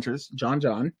John Winters.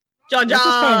 John. Let's just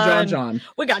call him John.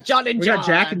 We got John and John. We got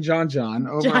Jack and John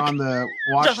over on the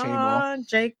wash table.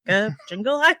 Jacob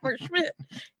Jingleheimer Schmidt.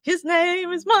 His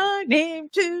name is my name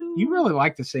too. You really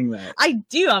like to sing that. I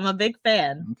do. I'm a big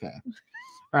fan. Okay.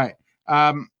 All right.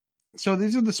 So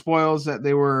these are the spoils that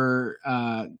they were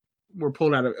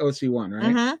pulled out of OC1,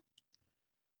 right?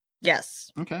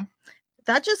 Yes. Okay.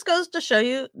 That just goes to show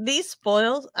you these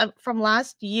spoils from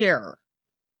last year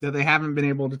that they haven't been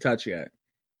able to touch yet.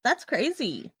 That's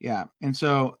crazy. Yeah. And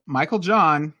so Michael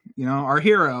John, our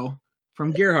hero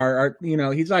from Gearhart,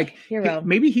 he's like hero.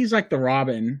 Maybe he's like the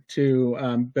Robin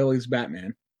to Billy's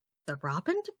Batman. The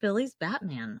Robin to Billy's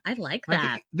Batman. I like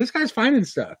that. This guy's finding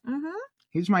stuff.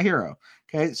 He's my hero.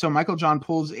 Okay. So Michael John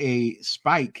pulls a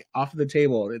spike off of the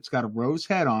table. It's got a rose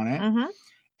head on it.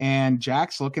 And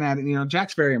Jack's looking at it.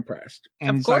 Jack's very impressed.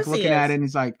 And he's like looking at it and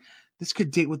he's like, this could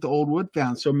date with the old wood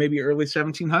found. So maybe early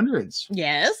 1700s.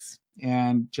 Yes.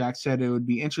 And Jack said it would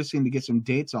be interesting to get some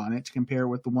dates on it to compare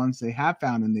with the ones they have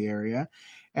found in the area.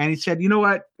 And he said, you know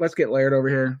what? Let's get Laird over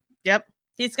here. Yep.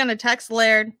 He's going to text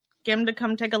Laird, get him to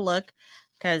come take a look,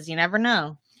 because you never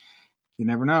know. You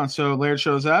never know. So Laird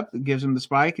shows up, gives him the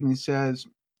spike, and he says,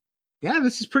 yeah,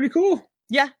 this is pretty cool.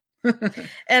 Yeah.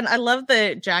 And I love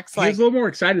that Jack's like... He was a little more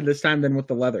excited this time than with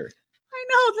the leather. I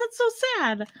know. That's so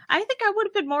sad. I think I would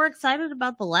have been more excited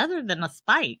about the leather than a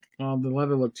spike. Well, the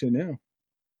leather looked too new.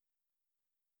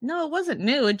 No, it wasn't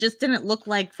new. It just didn't look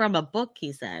like from a book,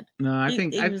 he said. No, I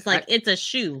think it was like it's a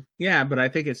shoe. Yeah, but I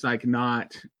think it's like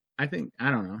not. I don't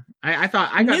know. I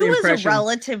thought I got new the impression. Is a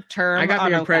relative term. I got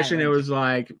the impression it was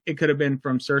like it could have been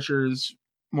from Searchers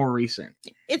more recent.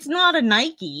 It's not a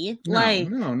Nike.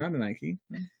 No, not a Nike.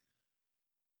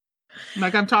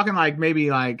 Like I'm talking like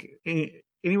maybe like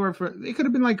anywhere from it could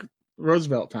have been like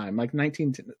Roosevelt time, like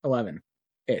 1911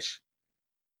 ish.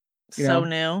 So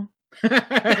new.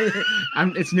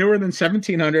 It's newer than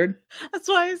 1700. That's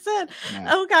why I said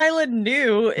Oak Island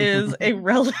new is a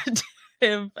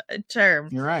relative term.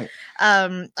 You're right.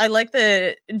 I like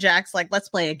the Jack's like, let's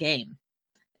play a game,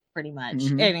 pretty much.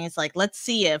 And he's like, let's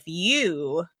see if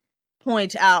you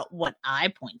point out what I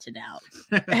pointed out.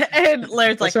 And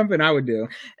Laird's like, something I would do.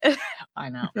 I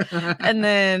know. And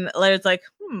then Laird's like,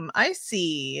 I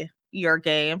see your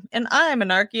game, and I'm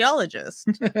an archaeologist.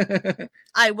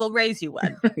 I will raise you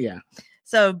one. Yeah.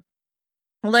 So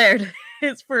Laird,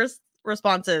 his first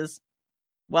response is,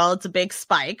 well, it's a big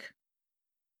spike.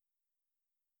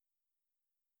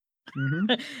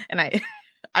 And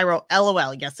I wrote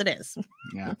LOL. Yes, it is.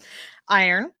 Yeah.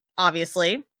 Iron,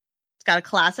 obviously. It's got a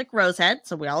classic rose head,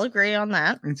 so we all agree on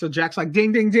that. And so Jack's like,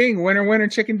 ding, ding, ding, winner, winner,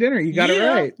 chicken dinner. You got it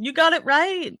right. You got it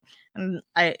right. And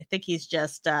I think he's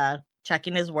just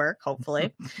checking his work,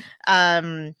 hopefully.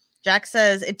 Jack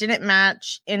says it didn't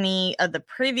match any of the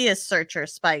previous Searcher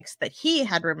spikes that he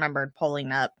had remembered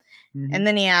pulling up. And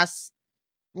then he asks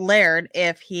Laird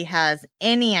if he has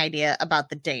any idea about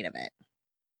the date of it.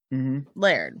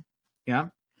 Laird. Yeah.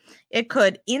 It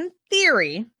could, in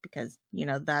theory, because,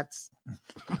 that's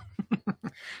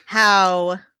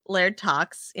how Laird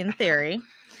talks in theory.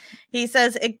 He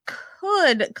says it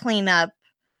could clean up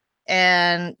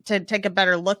and to take a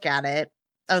better look at it.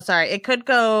 Oh, sorry. It could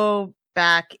go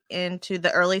back into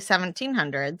the early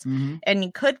 1700s and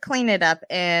you could clean it up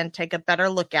and take a better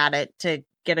look at it to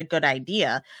get a good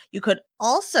idea. You could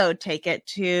also take it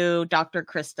to Dr.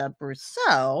 Christa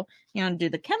Brousseau, and do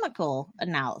the chemical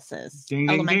analysis. Ding,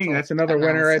 ding, ding. That's another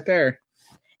winner right there.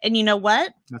 And you know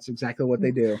what? That's exactly what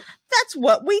they do. That's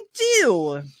what we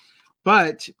do.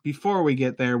 But before we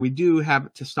get there, we do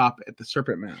have to stop at the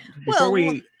Serpent Mound.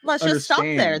 Let's just stop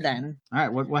there then. All right.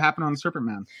 What happened on the Serpent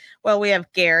Mound? Well, we have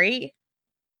Gary,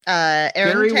 Aaron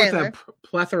Gary Taylor. with a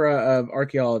plethora of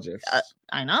archaeologists.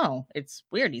 I know. It's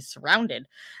weird. He's surrounded.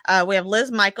 We have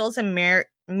Liz Michaels and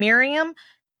Miriam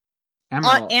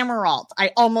Amirault.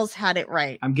 I almost had it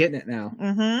right. I'm getting it now.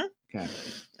 Okay.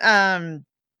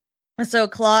 So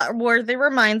Claude Worthy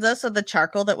reminds us of the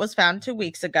charcoal that was found 2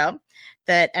 weeks ago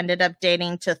that ended up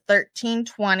dating to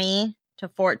 1320 to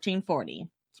 1440.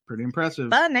 It's pretty impressive.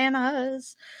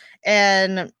 Bananas.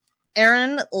 And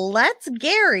Aaron lets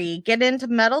Gary get into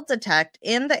metal detect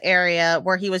in the area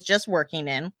where he was just working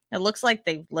in. It looks like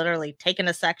they've literally taken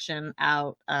a section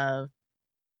out of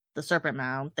the Serpent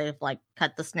Mound. They've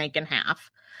cut the snake in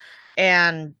half.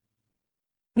 And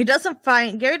Gary doesn't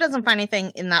find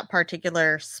anything in that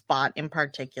particular spot in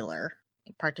particular.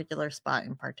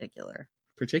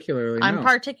 Particularly, I'm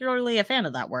particularly a fan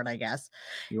of that word, I guess.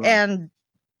 And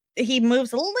he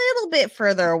moves a little bit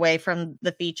further away from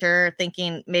the feature,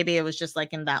 thinking maybe it was just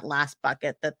in that last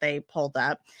bucket that they pulled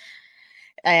up.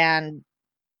 And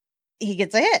he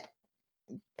gets a hit.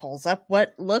 Pulls up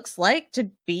what looks like to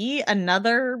be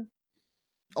another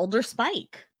older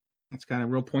spike. It's got a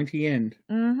real pointy end.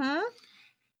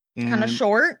 Kind of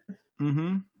short.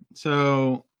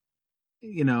 So,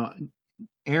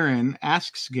 Aaron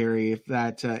asks Gary if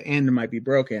that end might be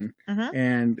broken.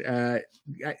 And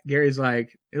Gary's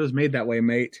like, it was made that way,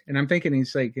 mate. And I'm thinking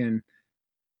he's dude,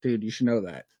 you should know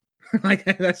that.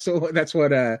 That's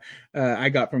what I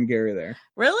got from Gary there.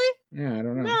 Really? Yeah, I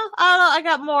don't know. No, I don't know. I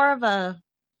got more of a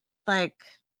they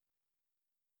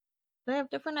have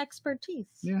different expertise.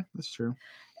 Yeah, that's true.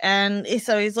 And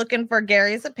so he's looking for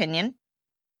Gary's opinion.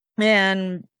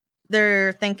 And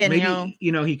they're thinking, maybe,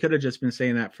 he could have just been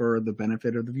saying that for the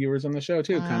benefit of the viewers on the show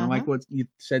too. Kind of like what you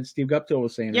said Steve Guptill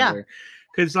was saying earlier.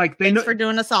 Because they know for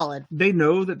doing a solid. They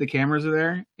know that the cameras are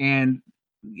there, and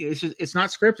it's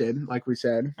not scripted, like we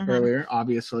said earlier,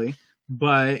 obviously.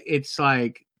 But it's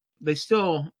they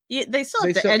still have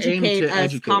to educate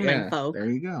us common folk. There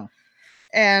you go.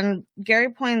 And Gary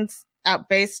points out,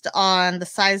 based on the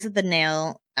size of the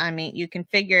nail, I mean, you can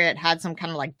figure it had some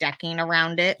kind of decking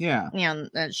around it. Yeah.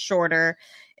 It's shorter.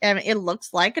 And it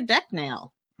looks like a deck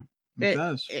nail. It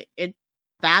does.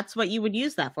 That's what you would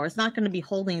use that for. It's not going to be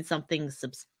holding something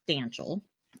substantial.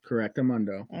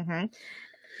 Correctamundo.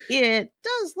 It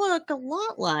does look a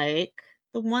lot like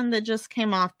the one that just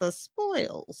came off the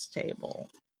spoils table.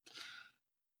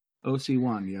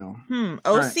 OC1, yo.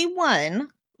 OC1. Right.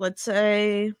 Let's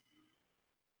say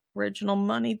original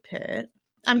money pit.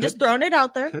 I'm just throwing it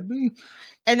out there. Could be.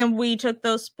 And then we took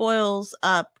those spoils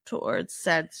up towards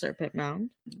said Serpent Mound.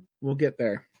 We'll get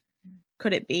there.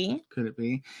 Could it be?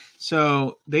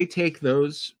 So they take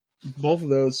both of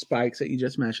those spikes that you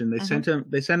just mentioned. They sent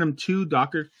them to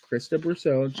Dr. Christa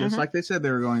Brousseau, just like they said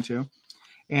they were going to.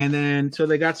 And then so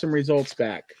they got some results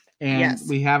back. And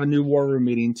we have a new war room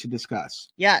meeting to discuss.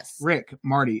 Yes. Rick,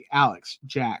 Marty, Alex,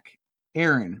 Jack,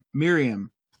 Aaron, Miriam,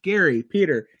 Gary,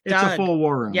 Peter. It's Doug. A full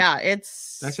war room. Yeah,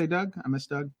 it's... Did I say Doug? I missed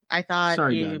Doug. I thought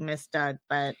you missed Doug.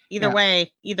 But either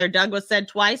way, either Doug was said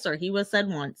twice or he was said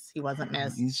once. He wasn't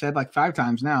missed. He's said 5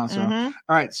 times now. So, all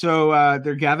right. So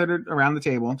they're gathered around the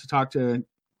table to talk to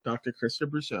Dr. Christa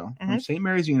Brousseau from St.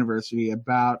 Mary's University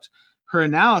about her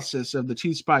analysis of the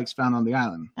 2 spikes found on the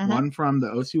island. One from the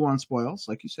OC1 spoils,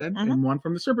 like you said, and one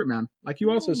from the Serpent Mound, like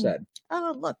you also said.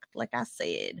 Oh, look, like I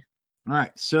said. All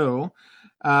right. So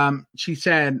she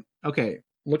said, okay,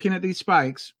 looking at these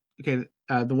spikes, okay,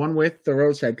 the one with the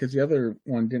rose head, because the other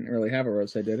one didn't really have a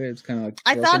rose head, did it? It's kind of like...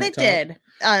 I thought it did.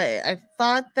 I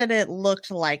thought that it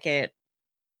looked like it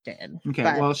did. Okay,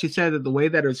 well, she said that the way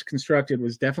that it was constructed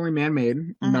was definitely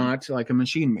man-made, not like a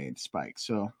machine-made spike.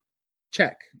 So,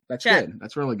 check. That's good.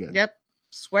 That's really good. Yep.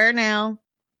 Square nail,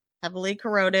 heavily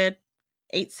corroded,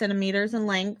 8 centimeters in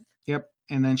length. Yep.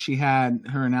 And then she had,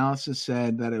 her analysis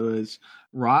said that it was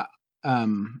wrought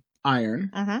iron,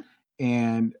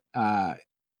 and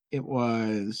it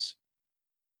was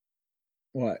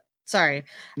what? Sorry.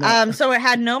 No. So it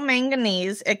had no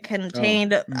manganese. It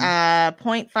contained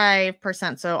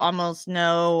 0.5%. So almost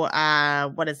no,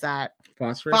 what is that?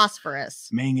 Phosphorus.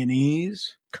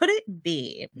 Manganese. Could it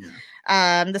be?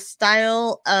 Yeah. The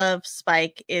style of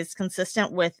spike is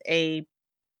consistent with a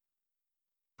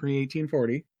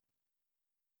pre-1840.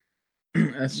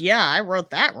 Yeah, I wrote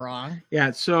that wrong.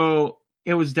 Yeah, so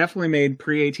it was definitely made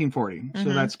pre-1840,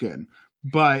 so that's good.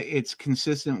 But it's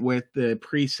consistent with the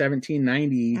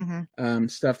pre-1790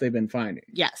 stuff they've been finding.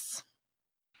 Yes.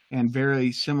 And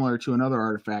very similar to another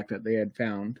artifact that they had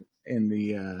found in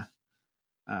the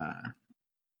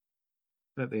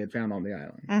that they had found on the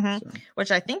island. So.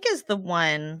 Which I think is the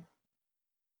one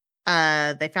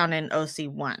they found in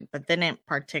OC1, but they didn't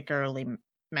particularly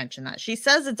mention that. She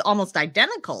says it's almost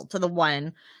identical to the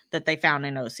one that they found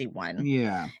in OC1.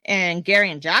 Yeah. And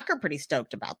Gary and Jack are pretty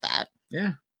stoked about that.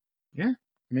 Yeah. Yeah.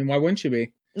 I mean, why wouldn't you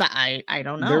be? I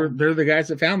don't know. They're the guys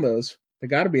that found those. They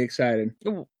got to be excited.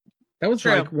 That was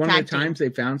true. Like one of the times they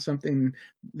found something.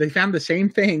 They found the same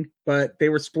thing, but they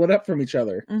were split up from each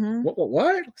other.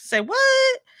 What? Say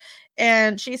what?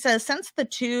 And she says, since the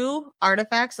two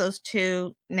artifacts, those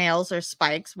two nails or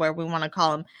spikes, where we want to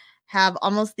call them, have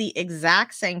almost the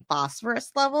exact same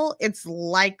phosphorus level, it's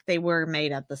like they were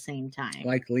made at the same time.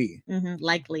 Likely.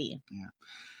 Likely. Yeah.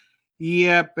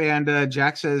 Yep. And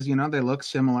Jack says, they look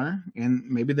similar, and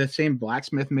maybe the same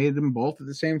blacksmith made them both at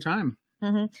the same time.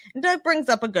 And Doug brings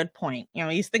up a good point.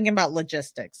 He's thinking about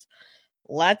logistics.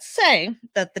 Let's say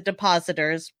that the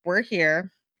depositors were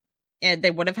here and they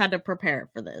would have had to prepare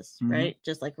for this, right?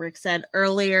 Just like Rick said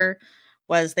earlier,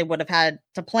 was they would have had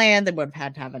to plan, they would have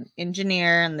had to have an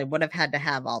engineer, and they would have had to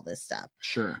have all this stuff.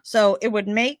 Sure. So it would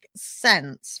make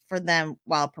sense for them,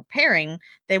 while preparing,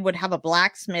 they would have a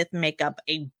blacksmith make up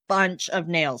a bunch of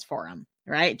nails for them,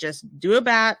 right? Just do a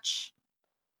batch.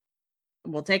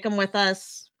 We'll take them with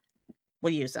us.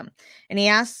 We'll use them. And he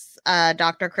asks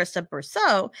Dr. Krista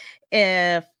Brousseau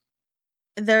if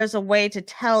there's a way to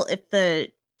tell if the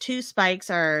two spikes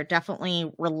are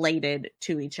definitely related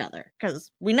to each other,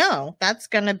 because we know that's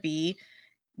going to be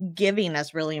giving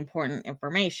us really important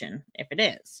information if it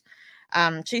is.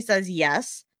 She says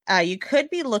yes. You could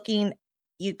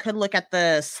look at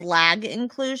the slag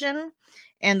inclusion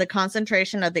and the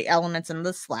concentration of the elements in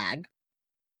the slag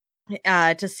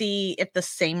to see if the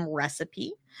same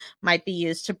recipe might be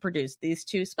used to produce these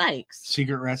two spikes.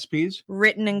 Secret recipes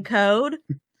written in code.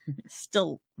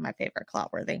 Still my favorite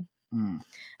Clotworthy.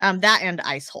 That and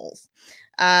ice holes.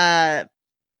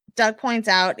 Doug points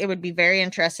out it would be very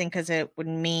interesting because it would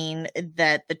mean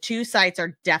that the two sites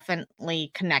are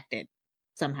definitely connected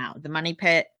somehow. The money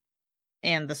pit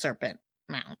and the serpent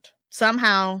mount.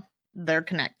 Somehow they're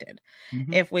connected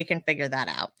if we can figure that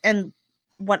out. And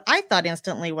what I thought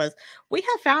instantly was, we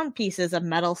have found pieces of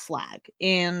metal slag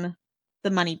in the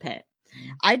money pit.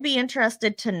 I'd be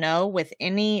interested to know with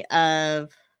any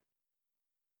of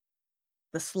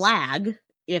the slag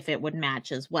if it would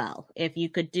match as well. If you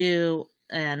could do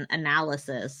an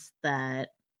analysis that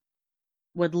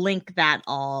would link that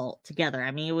all together.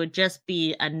 I mean, it would just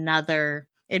be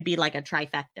it'd be like a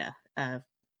trifecta of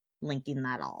linking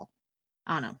that all.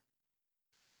 I don't know.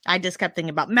 I just kept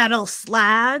thinking about metal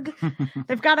slag.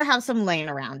 They've got to have some laying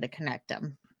around to connect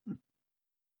them.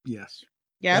 Yes.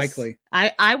 Likely.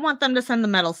 I want them to send the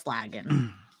metal slag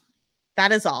in.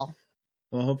 That is all.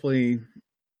 Well, hopefully,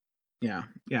 yeah.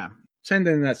 Send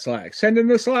in that slag. Send in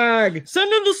the slag.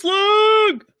 Send in the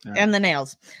slag. And the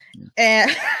nails.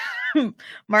 Yeah. And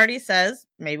Marty says,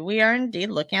 maybe we are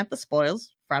indeed looking at the spoils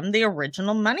from the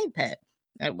original money pit,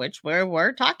 at which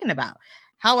we're talking about.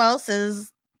 How else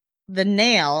is the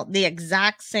nail the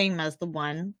exact same as the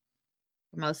one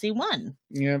from OC1?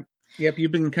 Yep.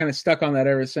 You've been kind of stuck on that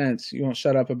ever since. You won't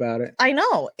shut up about it. I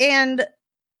know. And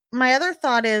my other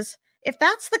thought is, if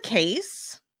that's the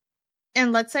case,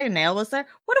 and let's say a nail was there,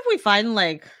 what if we find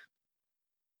like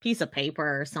piece of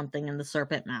paper or something in the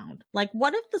serpent mound? Like,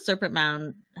 what if the serpent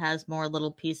mound has more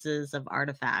little pieces of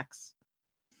artifacts?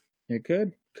 It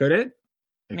could. Could it?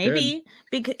 Maybe.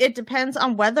 Because it depends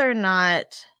on whether or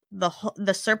not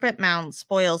the serpent mound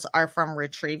spoils are from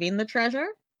retrieving the treasure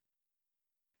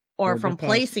or from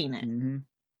placing it.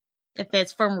 If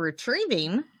it's from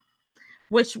retrieving,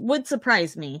 which would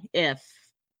surprise me if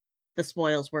the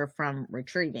spoils were from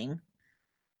retrieving,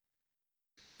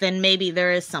 then maybe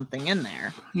there is something in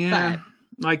there. Yeah. But,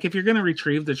 like, if you're going to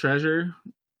retrieve the treasure,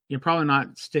 you're probably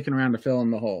not sticking around to fill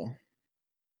in the hole.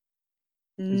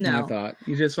 No. I thought.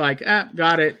 You just like,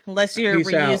 got it. Unless you're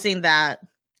reusing that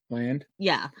land.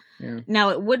 Yeah. Now,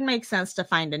 it would make sense to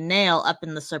find a nail up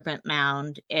in the serpent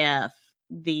mound if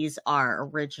these are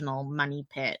original money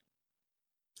pit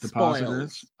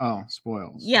Depositors? Spoils. Oh,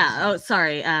 spoils. Yeah. Oh,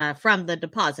 sorry. From the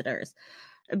depositors,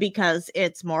 because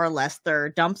it's more or less their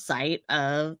dump site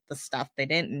of the stuff they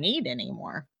didn't need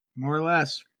anymore. More or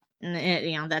less.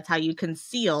 And that's how you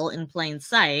conceal in plain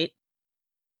sight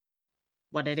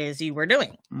what it is you were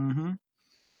doing. Mm-hmm.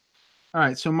 All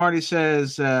right, so Marty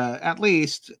says, at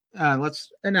least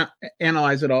let's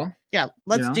analyze it all. Yeah,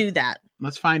 let's do that.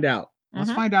 Let's find out.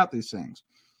 Let's find out these things.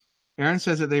 Aaron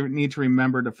says that they need to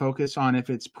remember to focus on if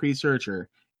it's pre-searcher.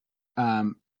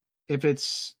 If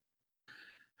it's...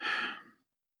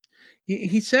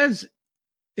 He says,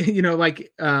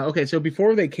 okay, so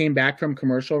before they came back from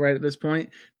commercial right at this point,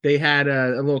 they had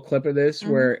a little clip of this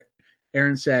where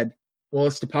Aaron said, well,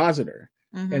 it's depositor.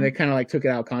 And they kind of took it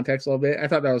out of context a little bit. I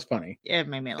thought that was funny. It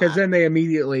made me laugh. Because then they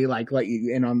immediately let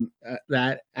you in on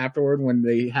that afterward when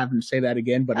they have him say that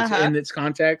again, but it's in its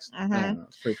context. I don't know,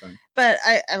 it's pretty funny. But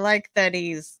I like that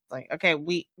he's like, okay,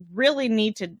 we really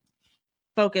need to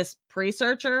focus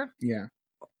pre-searcher. Yeah.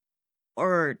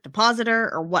 Or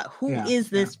depositor or what? Who is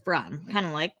this from? Kind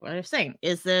of like what I was saying.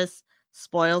 Is this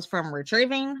spoils from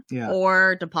retrieving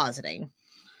or depositing?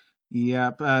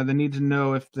 Yep. They need to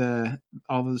know if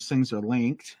all those things are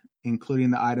linked,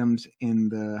 including the items in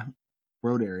the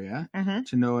road area,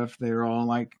 to know if they're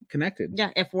all connected.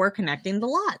 Yeah, if we're connecting the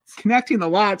lots. Connecting the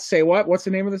lots. Say what? What's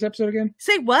the name of this episode again?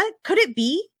 Say what? Could it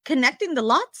be connecting the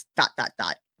lots? ... I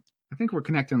think we're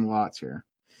connecting the lots here.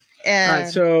 All right.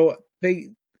 So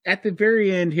at the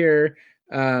very end here,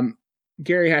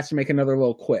 Gary has to make another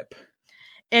little quip.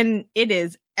 And it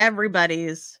is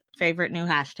everybody's favorite new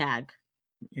hashtag.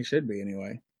 It should be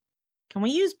anyway. Can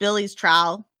we use Billy's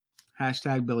trowel?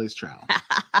 Hashtag Billy's trowel.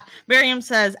 Miriam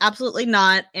says absolutely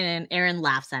not, and Aaron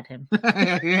laughs at him.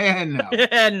 Yeah, no.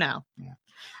 No. Yeah.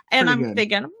 And I'm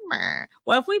thinking,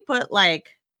 what if we put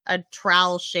a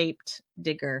trowel-shaped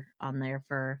digger on there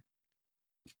for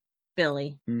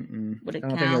Billy? Would it count? I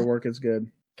don't think it'll work as good.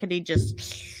 Could he just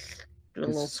do a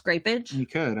little scrapage? He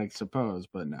could, I suppose,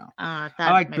 but no. I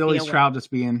like Billy's trowel just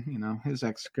being, his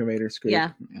excavator scoop.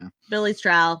 Yeah. Billy's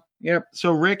trowel. Yep.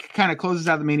 So Rick kind of closes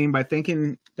out the meeting by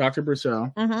thanking Dr.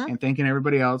 Brousseau and thanking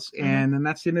everybody else. And then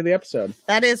that's the end of the episode.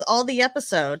 That is all the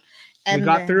episode. And we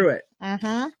got through it.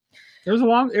 It was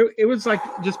it was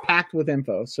just packed with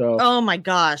info. So oh my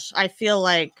gosh, I feel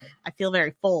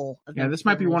very full. This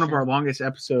might be one of our longest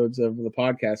episodes of the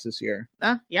podcast this year.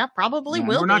 Yeah, probably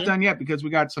will. We're not done yet because we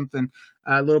got something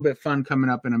a little bit fun coming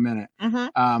up in a minute.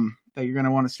 That you're going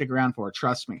to want to stick around for.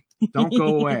 Trust me. Don't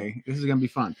go away. This is going to be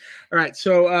fun. All right,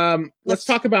 so let's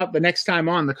talk about the next time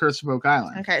on the Curse of Oak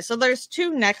Island. Okay, so there's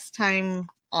 2 next time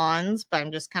ons, but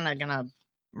I'm just kind of gonna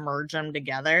merge them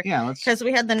together. Yeah, because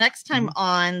we had the next time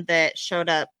on that showed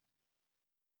up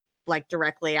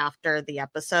directly after the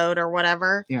episode or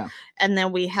whatever. Yeah. And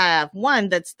then we have one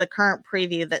that's the current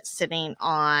preview that's sitting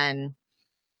on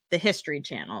the History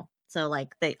Channel. So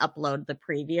they upload the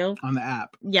preview on the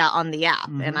app. Yeah, on the app.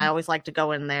 And I always like to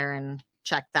go in there and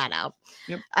check that out.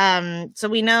 Yep. So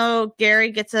we know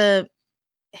Gary gets a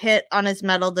hit on his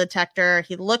metal detector.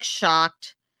 He looks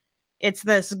shocked. It's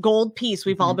this gold piece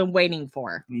we've all been waiting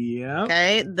for. Yeah.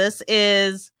 Okay. This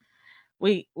is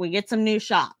we get some new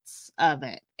shots of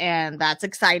it, and that's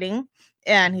exciting.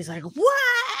 And he's like,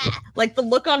 what? The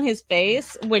look on his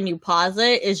face when you pause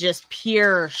it is just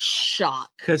pure shock.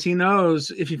 Because he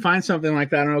knows if you find something like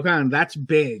that on Oak Island, that's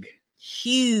big.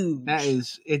 Huge.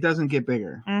 It doesn't get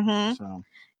bigger. So.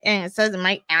 And it says it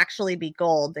might actually be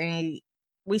gold. And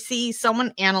we see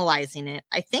someone analyzing it.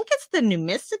 I think it's the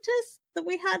numismatist that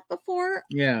we had before.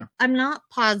 Yeah. I'm not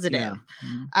positive.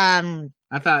 Yeah.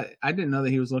 I didn't know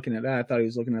that he was looking at that. I thought he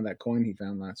was looking at that coin he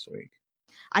found last week.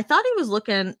 I thought he was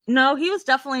he was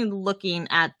definitely looking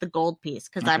at the gold piece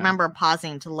because I remember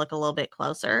pausing to look a little bit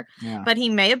closer. Yeah. But he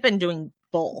may have been doing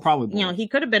both. Probably both. He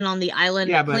could have been on the island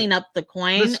to clean up the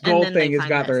coin. This gold thing has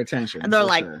got their attention. And they're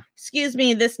like, excuse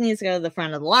me, this needs to go to the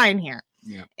front of the line here.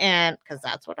 Yeah. And because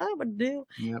that's what I would do.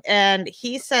 Yep. And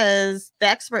he says, the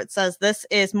expert says this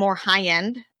is more high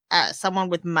end. Someone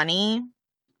with money.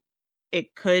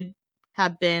 It could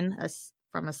have been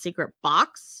from a secret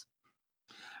box.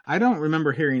 I don't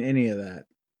remember hearing any of that.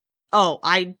 Oh,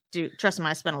 I do. Trust me,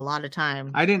 I spent a lot of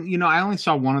time. I didn't, I only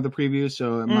saw one of the previews,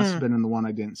 so it must have been in the one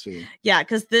I didn't see. Yeah,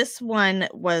 because this one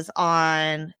was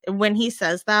on, when he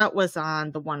says that, was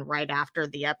on the one right after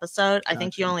the episode. Gotcha. I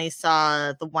think you only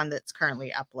saw the one that's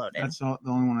currently uploaded. That's the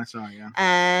only one I saw,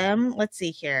 yeah. Let's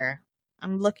see here.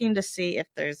 I'm looking to see if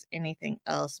there's anything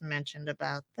else mentioned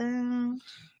about that.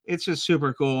 It's just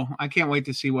super cool. I can't wait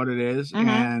to see what it is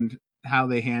and how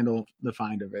they handle the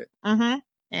find of it.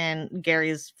 And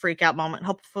Gary's freak out moment.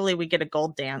 Hopefully we get a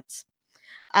gold dance.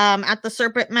 At the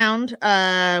Serpent Mound,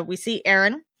 we see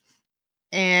Aaron,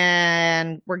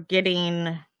 and we're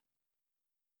getting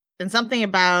something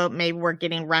about maybe we're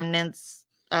getting remnants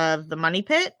of the money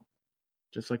pit.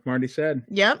 Just like Marty said.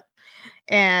 Yep.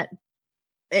 And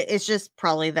it's just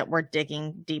probably that we're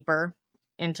digging deeper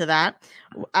into that.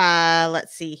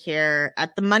 Let's see here.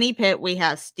 At the money pit, we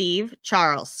have Steve,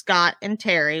 Charles, Scott, and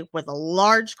Terry with a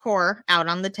large core out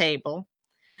on the table.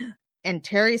 And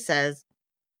Terry says,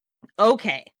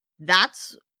 okay,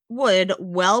 that's wood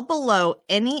well below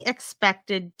any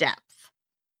expected depth.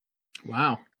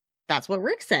 Wow. That's what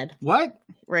Rick said. What?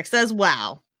 Rick says,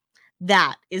 wow,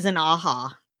 that is an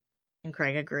aha. And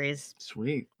Craig agrees.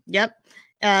 Sweet. Yep.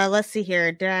 Let's see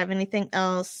here. Did I have anything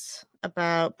else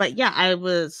about? But yeah, I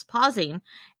was pausing,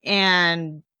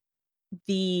 and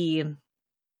the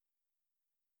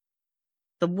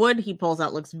wood he pulls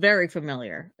out looks very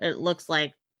familiar. It looks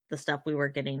like the stuff we were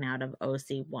getting out of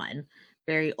OC1.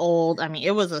 Very old. I mean,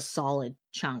 it was a solid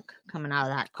chunk coming out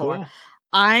of that core. Cool.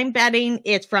 I'm betting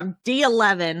it's from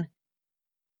D11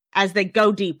 as they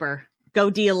go deeper. Go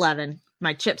D11.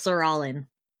 My chips are all in.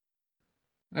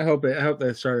 I hope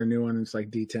they start a new one. It's like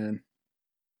D10.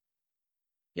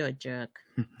 You're a jerk.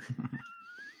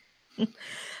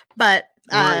 But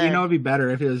it'd be better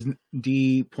if it was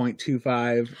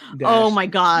D.25. Oh my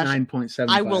gosh, 9.75.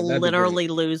 I will literally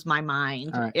lose my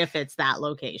mind if it's that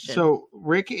location. So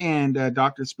Rick and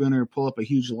Dr. Spooner pull up a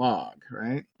huge log,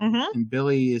 right? Mm-hmm. And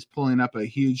Billy is pulling up a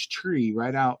huge tree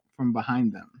right out from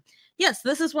behind them. Yes,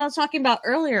 this is what I was talking about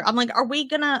earlier. I'm like, are we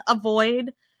gonna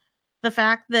avoid the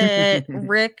fact that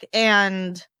Rick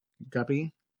and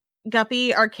Guppy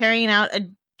are carrying out a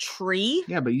tree?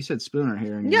 Yeah, but you said Spooner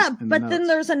here. But then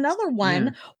there's another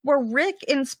one where Rick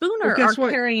and Spooner are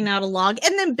carrying out a log,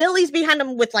 and then Billy's behind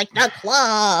them with like the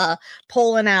claw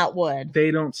pulling out wood.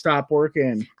 They don't stop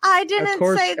working. I didn't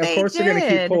say they did. Of course they're going to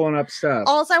keep pulling up stuff.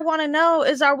 All I want to know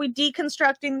is, are we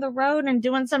deconstructing the road and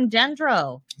doing some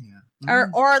dendro? Yeah.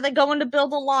 Or are they going to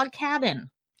build a log cabin?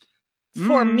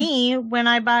 For me, when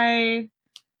I buy,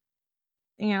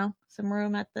 some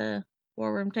room at the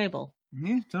war room table.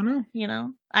 Yeah, don't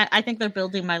know. I think they're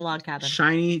building my log cabin.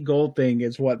 Shiny gold thing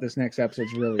is what this next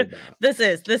episode's really about. This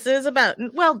is about,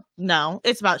 no,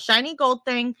 it's about shiny gold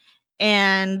thing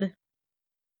and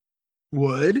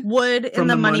wood in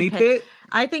the money pit.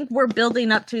 I think we're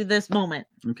building up to this moment.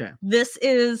 Okay. This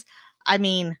is,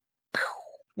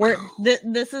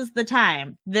 this is the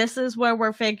time. This is where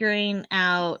we're figuring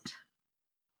out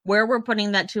where we're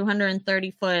putting that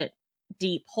 230-foot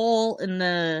deep hole in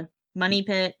the money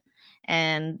pit.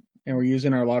 And we're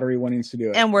using our lottery winnings to do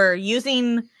it. And we're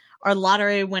using our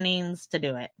lottery winnings to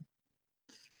do it.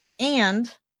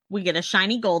 And we get a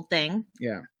shiny gold thing.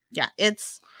 Yeah. Yeah.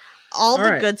 It's all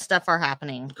the good stuff are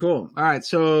happening. Cool. All right.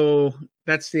 So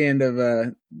that's the end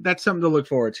of that's something to look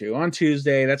forward to. On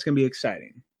Tuesday, that's gonna be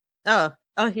exciting. Oh,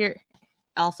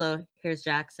 here's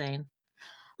Jack saying,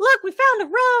 look, we found a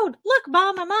road. Look,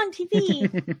 Mom, I'm on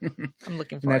TV. I'm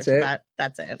looking forward to that.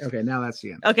 That's it. Okay, now that's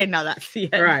the end. Okay, now that's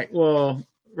the end. All right. Well,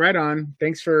 right on.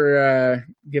 Thanks for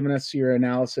giving us your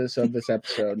analysis of this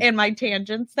episode. And my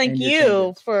tangents. Thank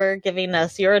you for giving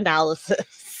us your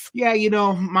analysis. Yeah,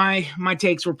 my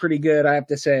takes were pretty good, I have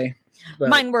to say.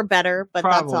 Mine were better, but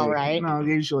that's all right. No,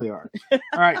 they usually are.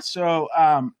 All right, so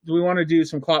do we want to do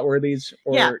some Clotworthies?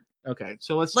 Yeah. Okay,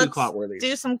 so let's do Clotworthies.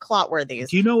 Do some Clotworthies.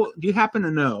 Do you happen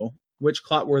to know which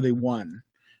Clotworthy won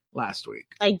last week?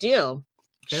 I do.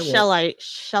 Okay,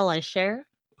 shall I share?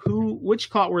 Which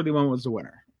Clotworthy one was the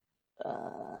winner?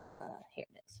 Here it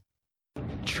is.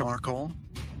 Charcoal,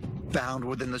 found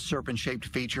within the serpent-shaped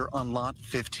feature on Lot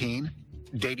 15,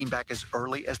 dating back as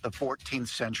early as the 14th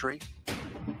century.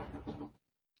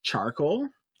 Charcoal?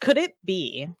 Could it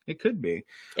be? It could be.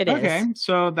 It is. Okay,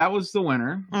 so that was the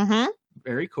winner. Mm-hmm.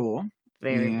 Very cool.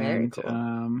 Very cool.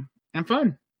 And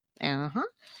fun. Uh-huh.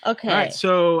 Okay. All right.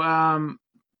 So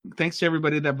thanks to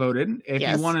everybody that voted. If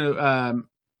you want to,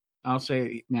 I'll say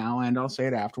it now and I'll say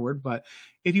it afterward, but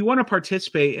if you want to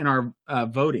participate in our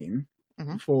voting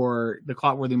for the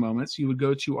Clotworthy Moments, you would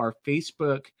go to our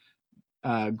Facebook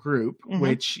group,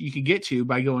 which you could get to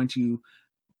by going to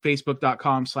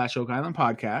facebook.com/Oak Island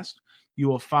Podcast. You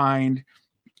will find,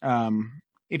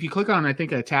 if you click on, I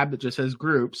think, a tab that just says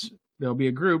groups, there'll be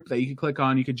a group that you can click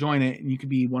on. You could join it, and you could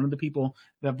be one of the people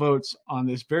that votes on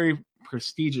this very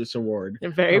prestigious award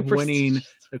of winning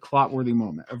the Clotworthy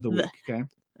Moment of the week. Okay,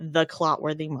 the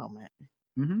Clotworthy Moment.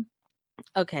 Mm-hmm.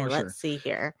 Okay, let's see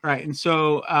here. All right, and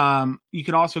so you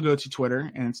can also go to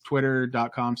Twitter, and it's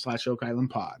twitter.com/Oak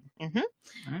Island Pod. Mm-hmm.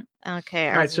 All right. Okay.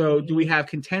 All right. So, do we have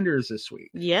contenders this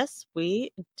week? Yes,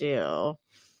 we do.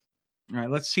 All right,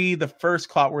 let's see the first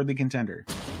clot-worthy contender.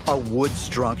 A wood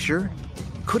structure?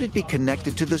 Could it be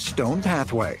connected to the stone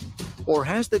pathway? Or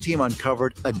has the team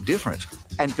uncovered a different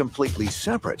and completely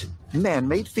separate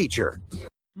man-made feature?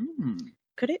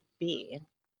 Could it be?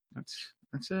 That's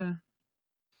a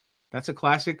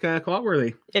classic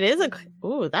clot-worthy. It is I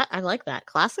like that.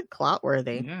 Classic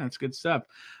clot-worthy. Yeah, it's good stuff.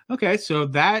 Okay, so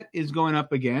that is going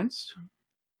up against...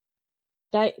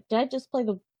 Did I just play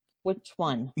which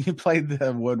one? You played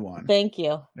the wood one. Thank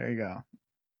you. There you go.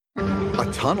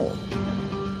 A tunnel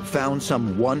found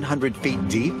some 100 feet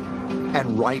deep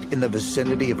and right in the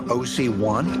vicinity of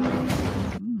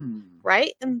OC1.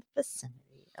 Right in the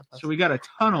vicinity of OC1. So we got a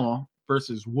tunnel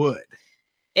versus wood.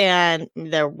 And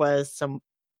there was some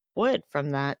wood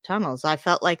from that tunnel. So I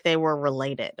felt like they were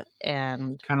related.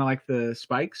 And kind of like the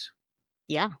spikes.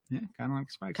 Yeah, kind of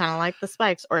like spikes. Kind of like the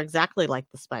spikes, or exactly like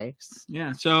the spikes.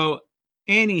 Yeah. So,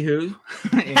 anywho.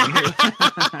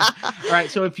 All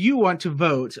right. So, if you want to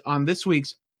vote on this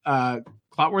week's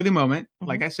Clot-worthy moment,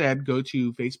 like I said, go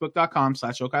to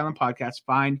facebook.com/Oak Island Podcast,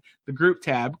 find the group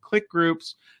tab, click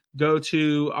groups, go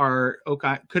to our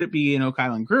Could It Be an Oak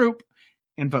Island group,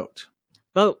 and vote.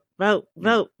 Vote. All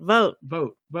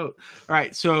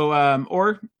right. So,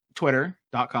 or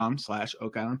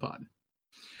twitter.com/Oak Island Pod.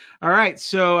 All right,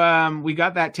 so we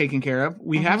got that taken care of.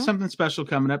 We have something special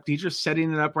coming up. Deidre's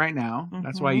setting it up right now.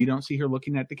 That's why you don't see her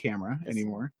looking at the camera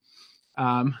anymore.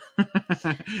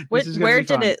 Where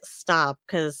did it stop?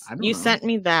 Because you sent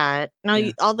me that.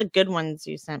 No, all the good ones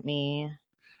you sent me.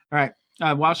 All right.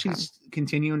 While she's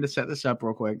continuing to set this up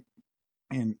real quick,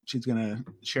 and she's going to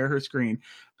share her screen.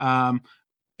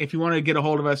 If you want to get a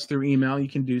hold of us through email, you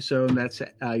can do so. And that's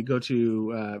you go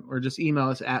to or just email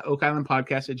us at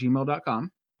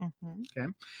oakislandpodcast@gmail.com. Okay.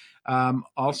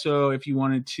 Also, if you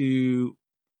wanted to,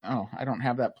 I don't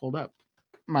have that pulled up.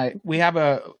 We have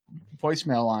a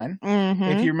voicemail line.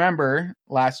 If you remember,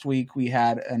 last week we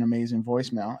had an amazing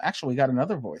voicemail. Actually, we got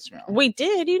another voicemail. We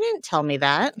did. You didn't tell me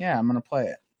that. Yeah, I'm going to play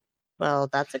it. Well,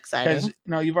 that's exciting.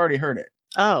 No, you've already heard it.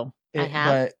 Oh, I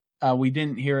have. But we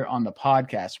didn't hear it on the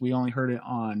podcast. We only heard it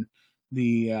on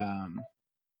the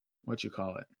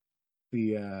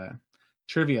the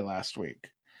trivia last week.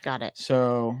 Got it.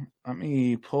 So let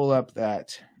me pull up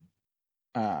that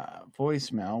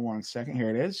voicemail. 1 second. Here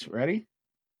it is. Ready?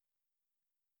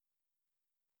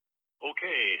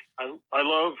 Okay. I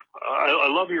love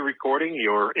your recording,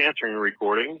 your answering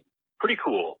recording. Pretty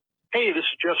cool. Hey, this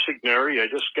is Jeff Signeri. I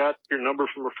just got your number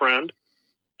from a friend.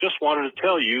 Just wanted to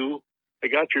tell you I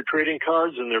got your trading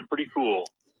cards and they're pretty cool.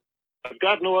 I've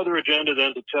got no other agenda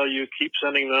than to tell you keep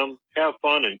sending them, have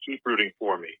fun, and keep rooting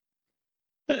for me.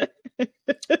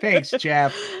 Thanks,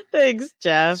 Jeff. Thanks,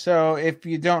 Jeff. So if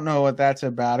you don't know what that's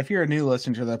about, if you're a new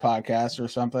listener to the podcast or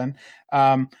something,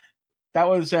 that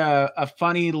was a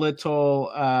funny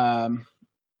little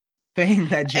thing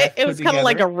that Jeff It was kind of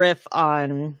like a riff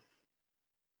on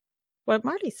what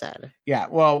Marty said. Yeah,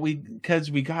 well,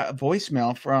 because we got a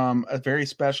voicemail from a very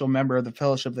special member of the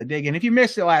Fellowship of the Dig, and if you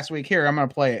missed it last week, here I'm going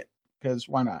to play it because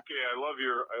why not? Okay, I love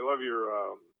your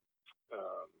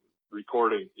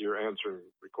recording, your answering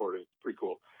recording. Pretty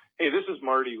cool. Hey, this is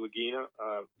Marty Lagina.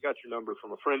 Got your number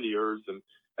from a friend of yours, and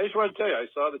I just want to tell you, I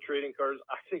saw the trading cards.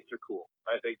 I think they're cool.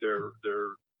 I think they're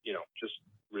just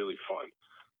really fun.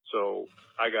 So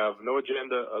I have no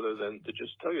agenda other than to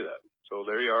just tell you that. So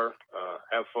there you are.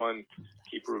 Have fun.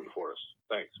 Keep rooting for us.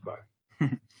 Thanks. Bye.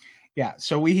 Yeah.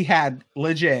 So we had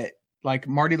legit, like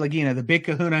Marty Lagina, the big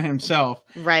kahuna himself,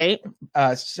 right?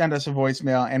 Send us a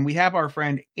voicemail, and we have our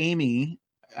friend Amy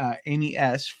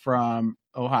S from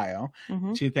Ohio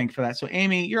to thank for that. So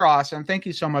Amy, you're awesome. Thank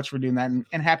you so much for doing that,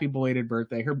 and happy belated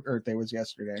birthday. Her birthday was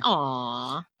yesterday.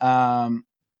 Aww.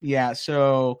 Yeah.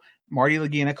 So Marty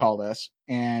Lagina called us,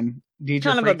 and Deidre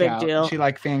kind of a big deal. She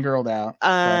fangirled out.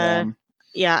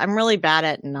 Yeah, I'm really bad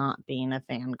at not being a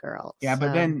fangirl. Yeah,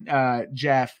 but then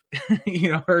Jeff,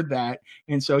 heard that,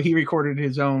 and so he recorded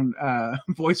his own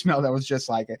voicemail that was just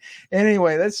like it.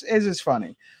 Anyway, this is just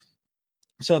funny.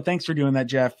 So thanks for doing that,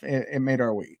 Jeff. It made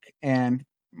our week. And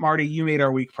Marty, you made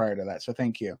our week prior to that. So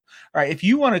thank you. All right. If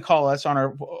you want to call us on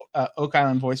our Oak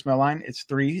Island voicemail line, it's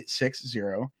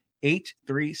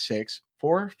 360-836-4549.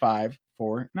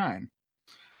 All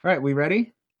right. We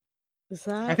ready?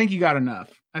 I think you got enough.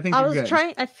 I think you're good.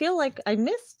 I feel like I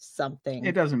missed something.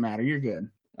 It doesn't matter. You're good.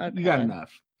 Okay. You got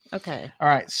enough. Okay. All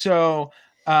right. So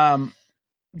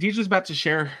Deidre's about to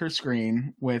share her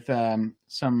screen with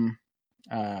some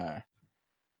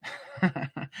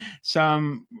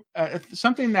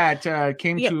something that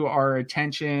came to our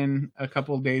attention a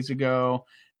couple of days ago.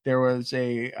 There was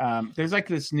there's like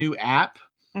this new app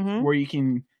where you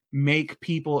can make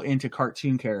people into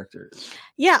cartoon characters.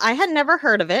 Yeah, I had never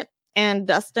heard of it, and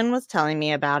Dustin was telling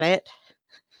me about it.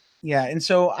 Yeah, and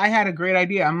so I had a great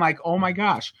idea. I'm like, oh my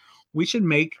gosh, we should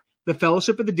make the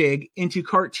Fellowship of the Dig into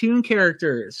cartoon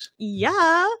characters.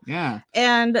 Yeah. Yeah.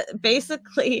 And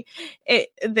basically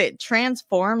it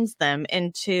transforms them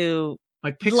into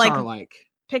like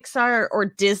Pixar or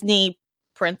Disney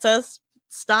princess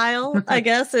style, I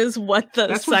guess, is what the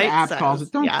That's site what the app says. calls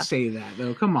it. Don't say that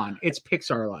though. Come on. It's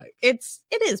Pixar-like. It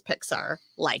is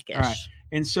Pixar-like-ish. All right.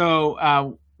 And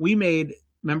so we made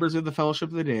members of the Fellowship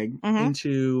of the Dig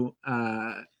into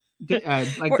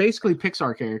basically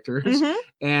Pixar characters,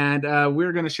 and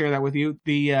we're going to share that with you.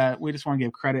 We just want to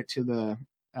give credit to the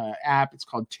app. It's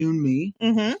called Toon Me,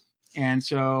 and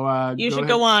so you should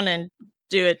go on and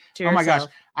do it to yourself. Oh my gosh,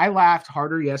 I laughed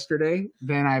harder yesterday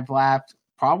than I've laughed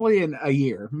probably in a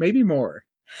year, maybe more.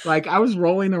 Like I was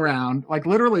rolling around, like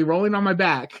literally rolling on my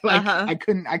back. Like I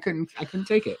couldn't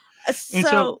take it. And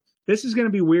so this is going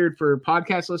to be weird for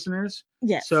podcast listeners.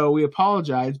 Yes. So we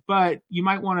apologize, but you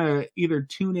might want to either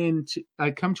tune in to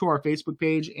come to our Facebook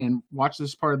page and watch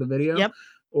this part of the video,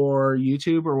 or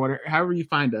YouTube or whatever, however you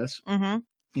find us,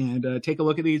 and take a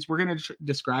look at these. We're going to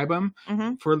describe them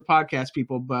for the podcast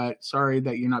people, but sorry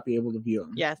that you'll not be able to view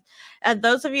them. Yes. And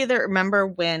those of you that remember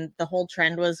when the whole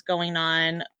trend was going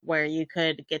on where you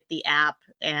could get the app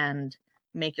and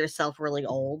make yourself really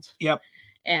old. Yep.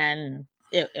 And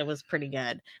it was pretty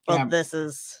good. Well, this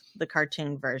is the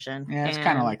cartoon version. Yeah, it's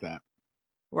kind of like that.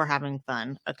 We're having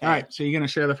fun. Okay. All right. So you're going to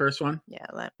share the first one? Yeah,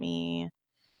 let me.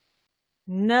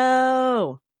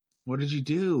 No. What did you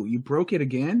do? You broke it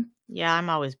again? Yeah, I'm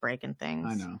always breaking things.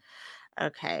 I know.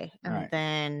 Okay. And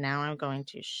then now I'm going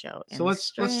to show. So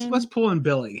let's pull in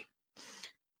Billy.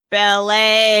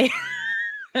 Billy.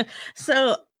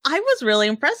 So I was really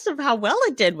impressed of how well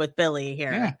it did with Billy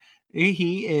here. Yeah.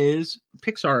 He is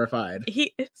Pixarified.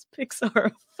 He is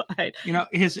Pixarified. You know,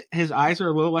 his eyes are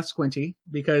a little less squinty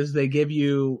because they give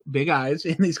you big eyes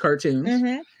in these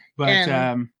cartoons. But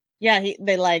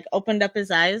they like opened up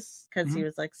his eyes because he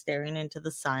was like staring into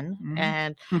the sun,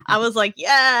 and I was like,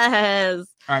 yes.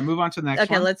 All right, move on to the next one.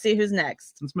 Okay, let's see who's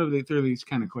next. Let's move through these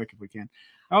kind of quick if we can.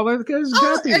 Oh, look at his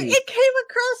Guppy. It came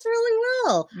across really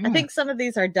well. Yeah. I think some of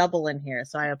these are double in here,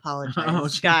 so I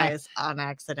apologize, guys, on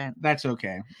accident. That's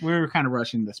okay. We were kind of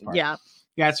rushing this part. Yeah.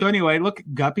 Yeah, so anyway, look,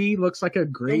 Guppy looks like a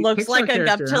great looks Pixar like a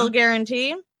Guptil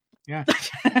guarantee. Yeah.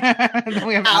 Then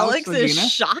we have Alex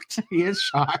is shocked. He is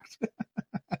shocked.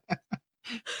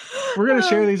 We're going to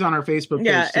share these on our Facebook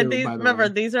page too, and remember,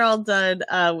 these are all done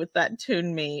with that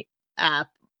Toon Me app.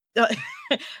 So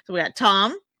we got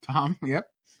Tom. Tom, yep.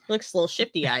 Looks a little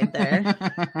shifty-eyed there.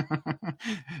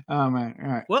 Oh, man. All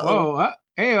right. Whoa.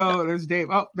 There's Dave.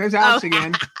 Oh, there's Alex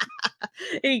again.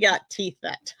 He got teeth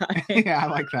that time. Yeah, I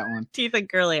like that one. Teeth and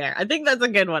curly hair. I think that's a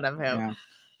good one of him. Yeah.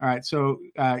 All right. So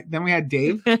then we had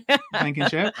Dave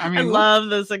Blankenship. I mean, I love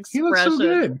this expression. He looks so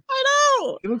good. I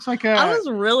know. He looks like I was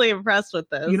really impressed with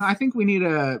this. You know, I think we need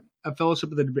a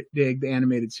Fellowship of the Dig, the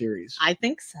animated series. I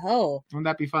think so. Wouldn't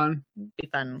that be fun? Be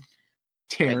fun.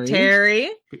 Terry. Like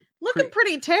Terry. Looking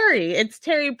pretty Terry. It's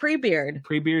Terry Pre-Beard.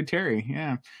 Pre-Beard Terry.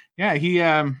 Yeah. Yeah. He,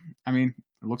 I mean,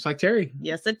 it looks like Terry.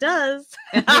 Yes, it does.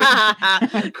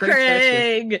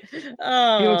 Craig.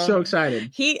 Oh, he looks so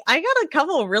excited. I got a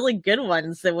couple really good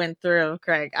ones that went through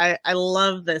Craig. I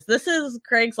love this. This is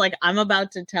Craig's like, I'm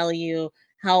about to tell you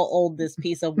how old this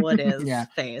piece of wood is.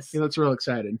 Face. He looks real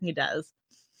excited. He does.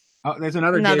 Oh, there's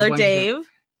another Dave.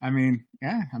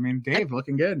 Dave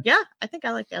looking good. Yeah, I think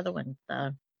I like the other one.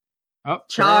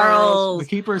 Charles, the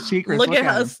Keeper of Secrets. Look at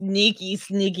how sneaky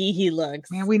he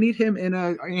looks. Man, we need him in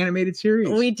an animated series.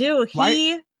 We do.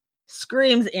 He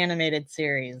screams animated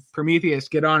series. Prometheus,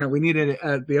 get on it. We need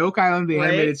the Oak Island, the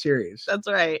animated series. That's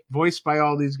right. Voiced by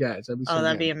all these guys.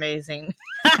 That'd be amazing.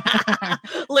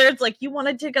 Laird's like, you want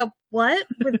to dig up what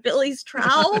with Billy's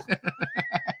trowel?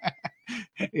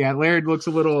 Yeah, Laird looks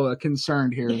a little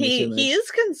concerned here. He is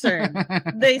concerned.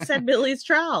 They said Billy's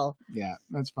trowel. Yeah,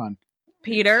 that's fun.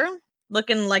 Peter,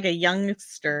 looking like a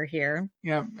youngster here.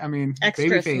 Yeah, I mean,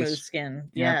 extra smooth skin.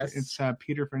 Yeah, yes, it's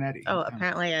Peter Fernetti. Oh,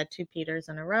 apparently I had 2 Peters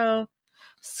in a row.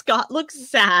 Scott looks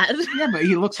sad. Yeah, but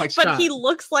he looks like Scott. But he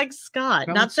looks like Scott.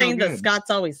 Not saying that Scott's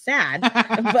always sad,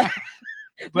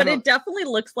 but it definitely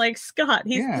looks like Scott.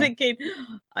 He's thinking,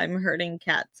 I'm hurting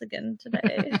cats again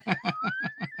today.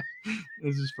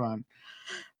 This is fun.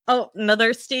 Oh,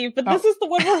 another Steve, but this is the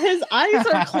one where his eyes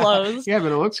are closed. Yeah,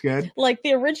 but it looks good. Like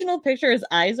the original picture, his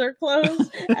eyes are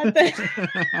closed, and then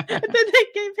they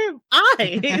gave him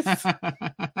eyes. So,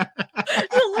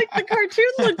 like, the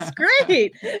cartoon looks great.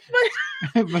 right.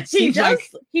 But he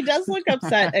does look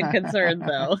upset and concerned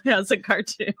though as a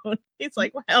cartoon. He's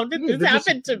like, how did this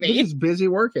happen to me? He's busy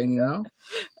working, you know.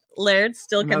 Laird's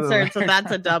still concerned, so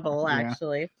that's a double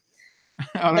actually.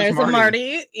 Oh, there's Marty. A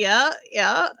Marty.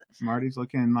 Yeah. Marty's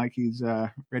looking like he's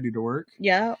ready to work.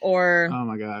 Yeah, or oh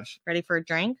my gosh, ready for a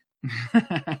drink.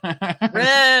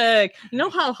 Rick, you know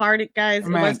how hard it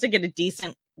was to get a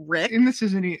decent Rick, and this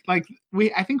isn't like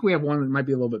I think we have one that might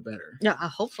be a little bit better. Yeah,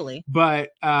 hopefully. But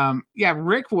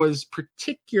Rick was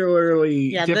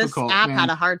particularly difficult. This app had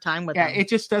a hard time with him. It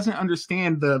just doesn't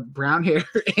understand the brown hair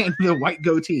and the white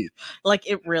goatee. Like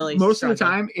it really most of the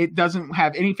time it doesn't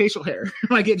have any facial hair.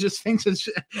 Like it just thinks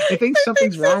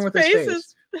something's wrong with his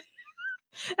face.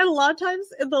 And a lot of times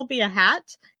there'll be a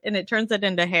hat and it turns it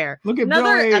into hair. Look at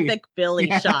another Billy. Epic Billy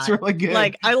shot. That's really good.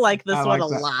 Like I like this one a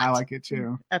lot. I like it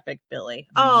too. Epic Billy.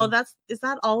 Oh, is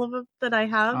that all of them that I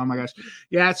have? Oh my gosh.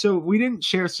 Yeah, so we didn't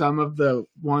share some of the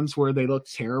ones where they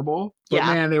looked terrible. But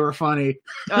man, they were funny.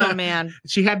 Oh man.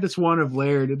 She had this one of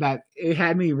Laird that it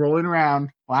had me rolling around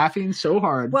laughing so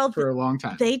hard for a long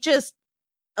time. They just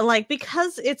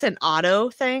because it's an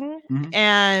auto thing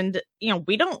and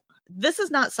this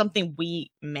is not something we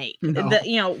make.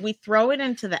 No. We throw it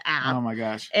into the app. Oh my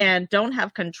gosh. And don't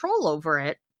have control over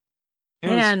it.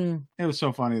 It was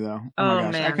so funny though. Oh my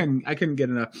gosh. Man. I couldn't get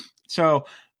enough. So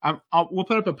we'll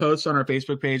put up a post on our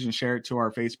Facebook page and share it to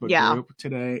our Facebook group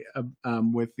today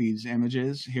with these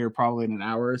images here probably in an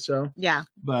hour or so. Yeah.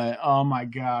 But oh my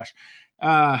gosh.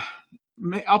 I'll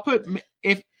put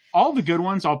all the good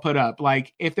ones I'll put up.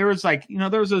 Like if there was there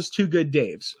was those two good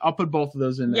Daves, I'll put both of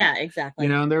those in there. Yeah, exactly.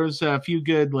 There was a few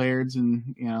good Lairds and,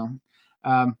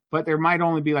 but there might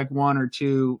only be like one or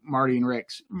two Marty and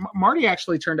Ricks. Marty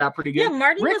actually turned out pretty good.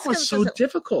 Yeah, Rick was so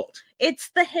difficult.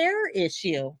 It's the hair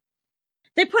issue.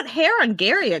 They put hair on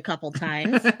Gary a couple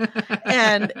times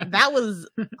and that was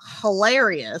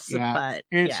hilarious. Yeah, but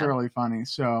it's really funny.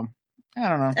 So I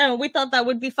don't know. Oh, we thought that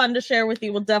would be fun to share with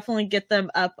you. We'll definitely get them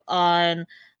up on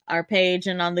our page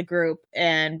and on the group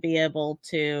and be able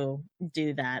to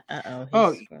do that.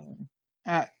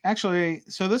 Actually,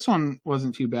 so this one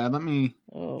wasn't too bad. Okay.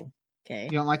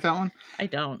 You don't like that one? I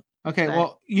don't. Okay,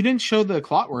 well, you didn't show the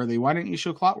Clotworthy. Why didn't you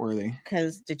show Clotworthy?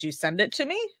 Because did you send it to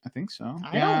me? I think so.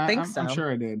 I don't think so. I'm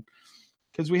sure I did.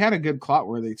 Because we had a good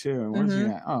Clotworthy too. Where's he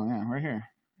at? Oh yeah, right here.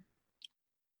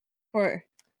 For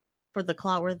the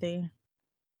Clotworthy.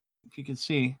 If you can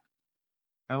see.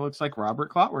 That looks like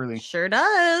Robert Clotworthy. Sure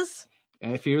does.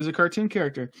 If he was a cartoon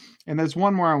character. And there's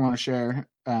one more I want to share.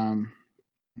 Let's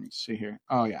see here.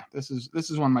 Oh yeah, this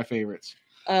is one of my favorites.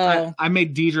 Oh. I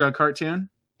made Deidre a cartoon,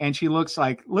 and she looks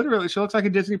like a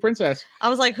Disney princess. I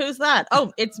was like, who's that?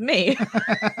 Oh, it's me.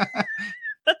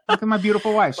 Look at my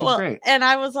beautiful wife. She's great. And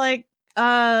I was like,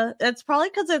 it's probably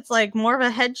because it's like more of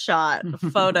a headshot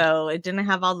photo. It didn't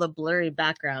have all the blurry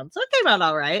background, so it came out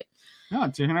all right. No,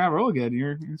 it's turning out real good.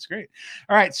 It's great.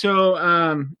 All right.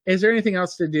 So, is there anything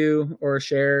else to do or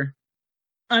share?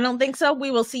 I don't think so.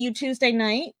 We will see you Tuesday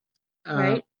night,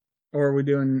 right? Or are we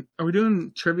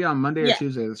doing trivia on Monday or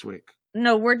Tuesday this week?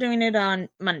 No, we're doing it on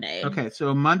Monday. Okay.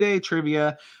 So Monday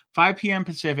trivia, 5 p.m.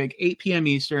 Pacific, 8 p.m.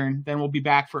 Eastern. Then we'll be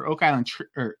back for Oak Island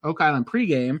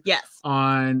pregame. Yes.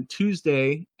 On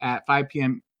Tuesday at 5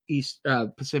 p.m.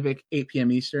 Pacific, 8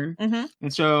 p.m. Eastern. Mm-hmm.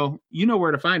 And so you know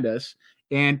where to find us.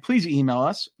 And please email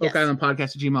us,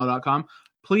 oakislandpodcast@gmail.com.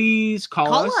 Please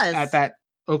call us at that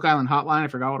Oak Island hotline. I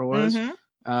forgot what it was.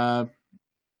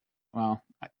 Mm-hmm.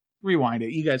 Rewind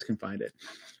it. You guys can find it.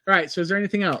 All right. So is there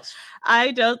anything else?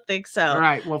 I don't think so. All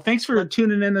right. Well, thanks for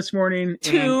tuning in this morning.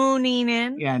 Tuning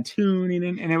in. And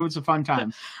it was a fun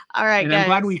time. All right, and guys. I'm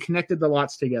glad we connected the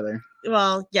lots together.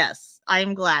 Well, yes, I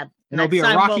am glad. And it'll be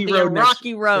a rocky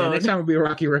road. Next time will be a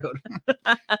rocky road.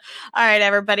 All right,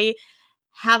 everybody.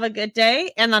 Have a good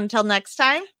day. And until next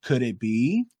time. Could it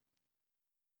be?